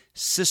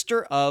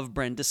 sister of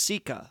Brenda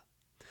Sika.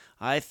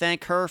 I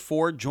thank her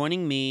for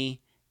joining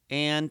me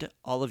and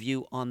all of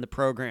you on the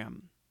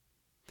program.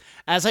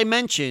 As I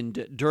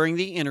mentioned during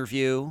the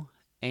interview,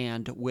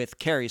 and with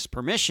Carrie's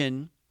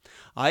permission,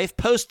 I've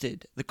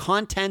posted the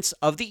contents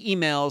of the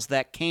emails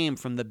that came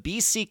from the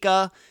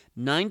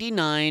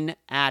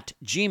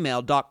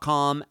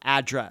bsika99@gmail.com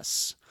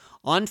address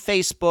on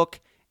Facebook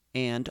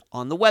and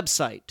on the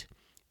website,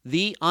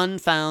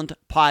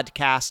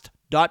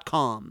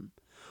 theunfoundpodcast.com.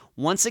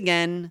 Once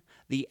again,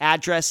 the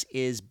address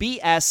is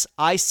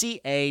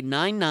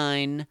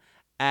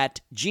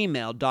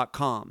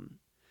bsika99@gmail.com,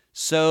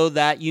 so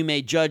that you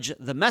may judge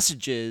the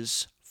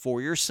messages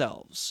for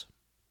yourselves.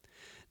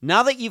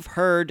 Now that you've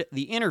heard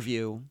the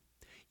interview,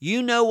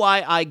 you know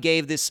why I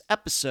gave this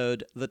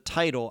episode the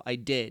title I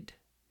did.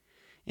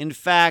 In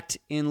fact,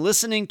 in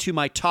listening to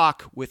my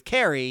talk with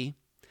Carrie,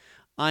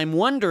 I'm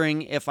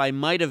wondering if I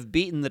might have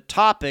beaten the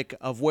topic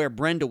of where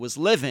Brenda was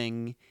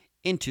living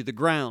into the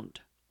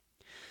ground.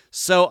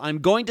 So I'm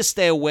going to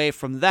stay away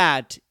from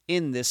that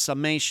in this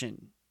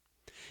summation.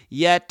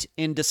 Yet,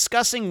 in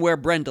discussing where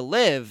Brenda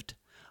lived,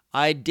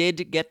 I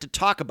did get to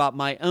talk about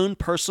my own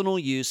personal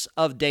use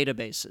of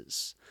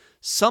databases,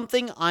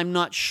 something I'm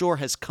not sure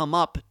has come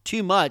up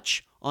too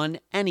much on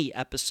any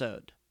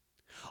episode.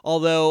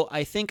 Although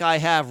I think I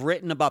have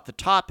written about the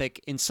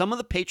topic in some of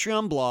the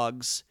Patreon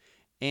blogs,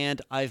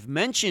 and I've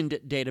mentioned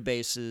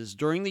databases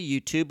during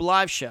the YouTube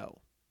live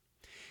show.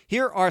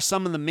 Here are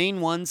some of the main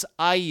ones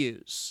I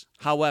use.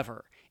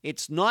 However,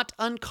 it's not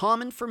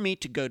uncommon for me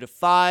to go to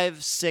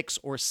 5, 6,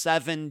 or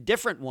 7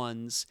 different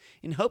ones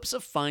in hopes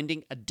of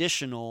finding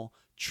additional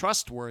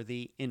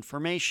trustworthy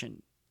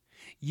information.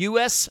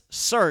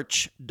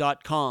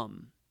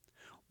 USSearch.com,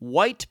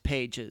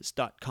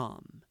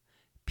 Whitepages.com,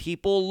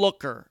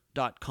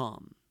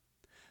 PeopleLooker.com.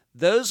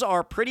 Those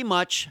are pretty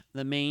much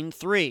the main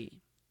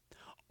 3.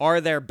 Are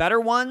there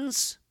better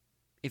ones?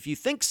 If you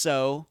think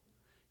so,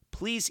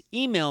 please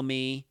email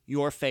me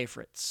your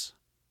favorites.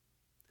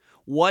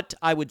 What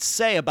I would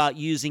say about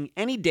using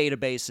any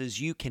databases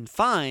you can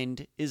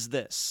find is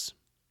this.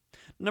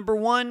 Number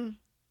 1,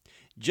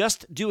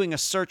 just doing a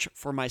search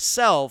for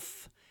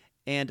myself,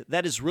 and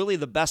that is really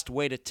the best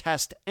way to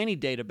test any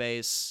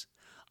database,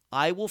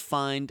 I will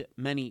find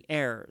many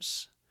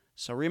errors.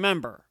 So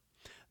remember,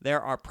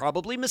 there are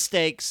probably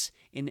mistakes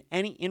in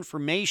any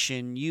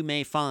information you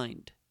may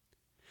find.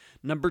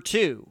 Number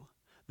 2,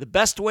 the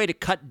best way to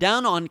cut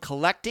down on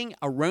collecting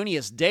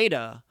erroneous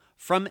data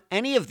from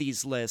any of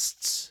these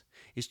lists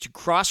is to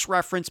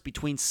cross-reference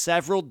between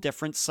several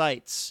different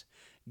sites,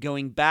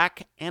 going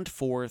back and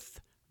forth,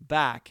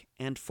 back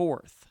and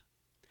forth.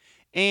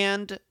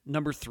 And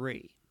number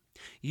 3,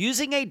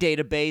 using a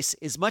database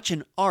is much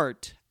an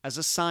art as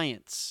a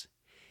science.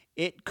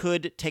 It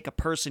could take a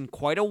person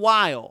quite a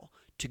while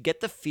to get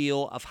the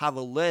feel of how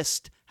the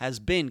list has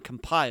been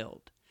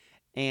compiled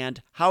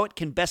and how it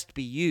can best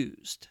be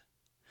used.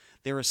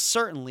 There is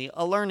certainly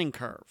a learning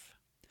curve.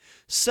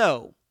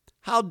 So,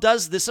 how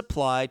does this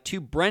apply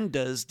to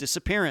Brenda's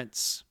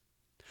disappearance?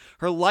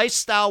 Her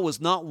lifestyle was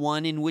not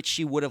one in which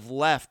she would have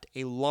left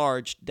a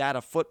large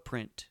data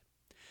footprint.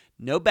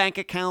 No bank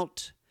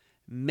account,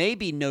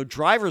 maybe no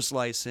driver's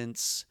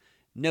license,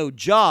 no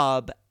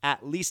job,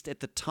 at least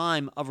at the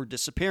time of her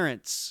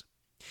disappearance.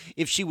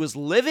 If she was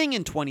living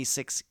in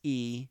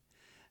 26E,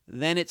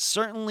 then it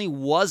certainly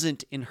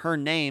wasn't in her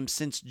name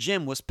since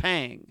Jim was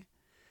paying.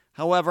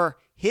 However,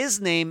 his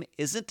name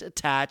isn't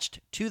attached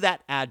to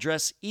that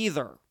address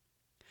either.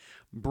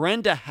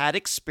 Brenda had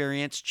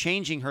experience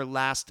changing her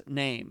last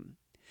name.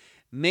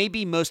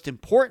 Maybe most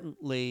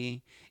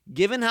importantly,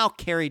 given how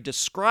Carrie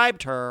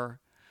described her,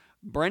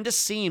 Brenda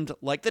seemed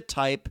like the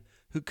type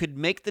who could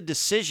make the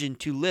decision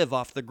to live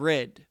off the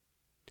grid.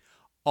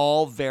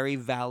 All very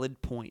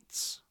valid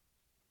points.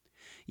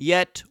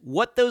 Yet,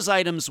 what those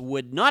items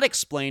would not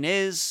explain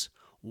is,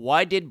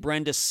 why did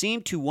Brenda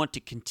seem to want to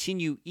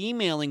continue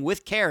emailing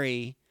with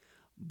Carrie,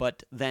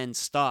 but then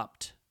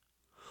stopped?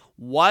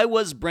 Why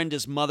was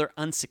Brenda's mother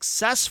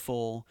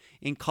unsuccessful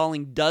in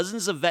calling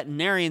dozens of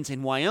veterinarians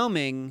in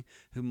Wyoming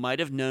who might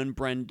have known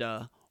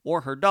Brenda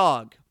or her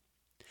dog?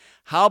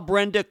 How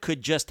Brenda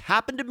could just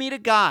happen to meet a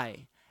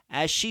guy,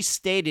 as she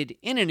stated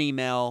in an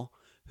email,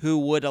 who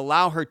would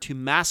allow her to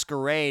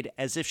masquerade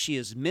as if she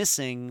is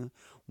missing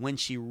when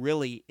she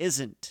really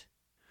isn't.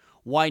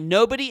 Why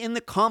nobody in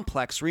the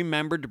complex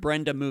remembered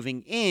Brenda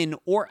moving in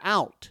or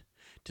out,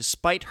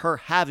 despite her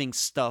having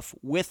stuff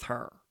with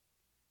her.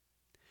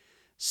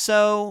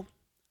 So,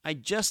 I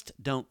just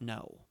don't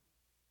know.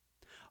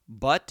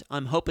 But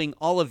I'm hoping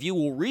all of you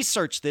will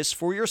research this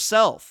for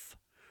yourself,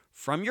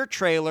 from your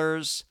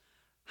trailers,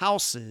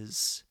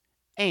 houses,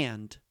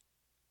 and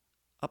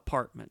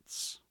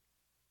apartments.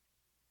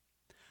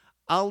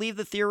 I'll leave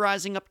the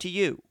theorizing up to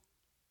you.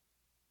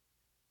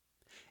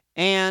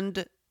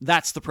 And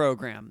that's the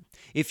program.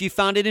 If you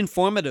found it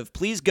informative,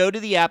 please go to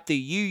the app that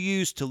you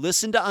use to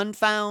listen to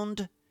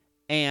Unfound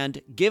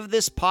and give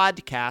this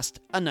podcast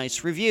a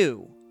nice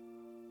review.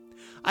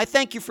 I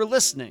thank you for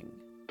listening.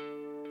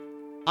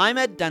 I'm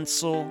Ed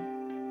Dentzel,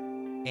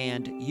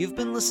 and you've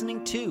been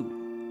listening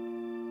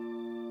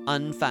to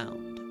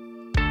Unfound.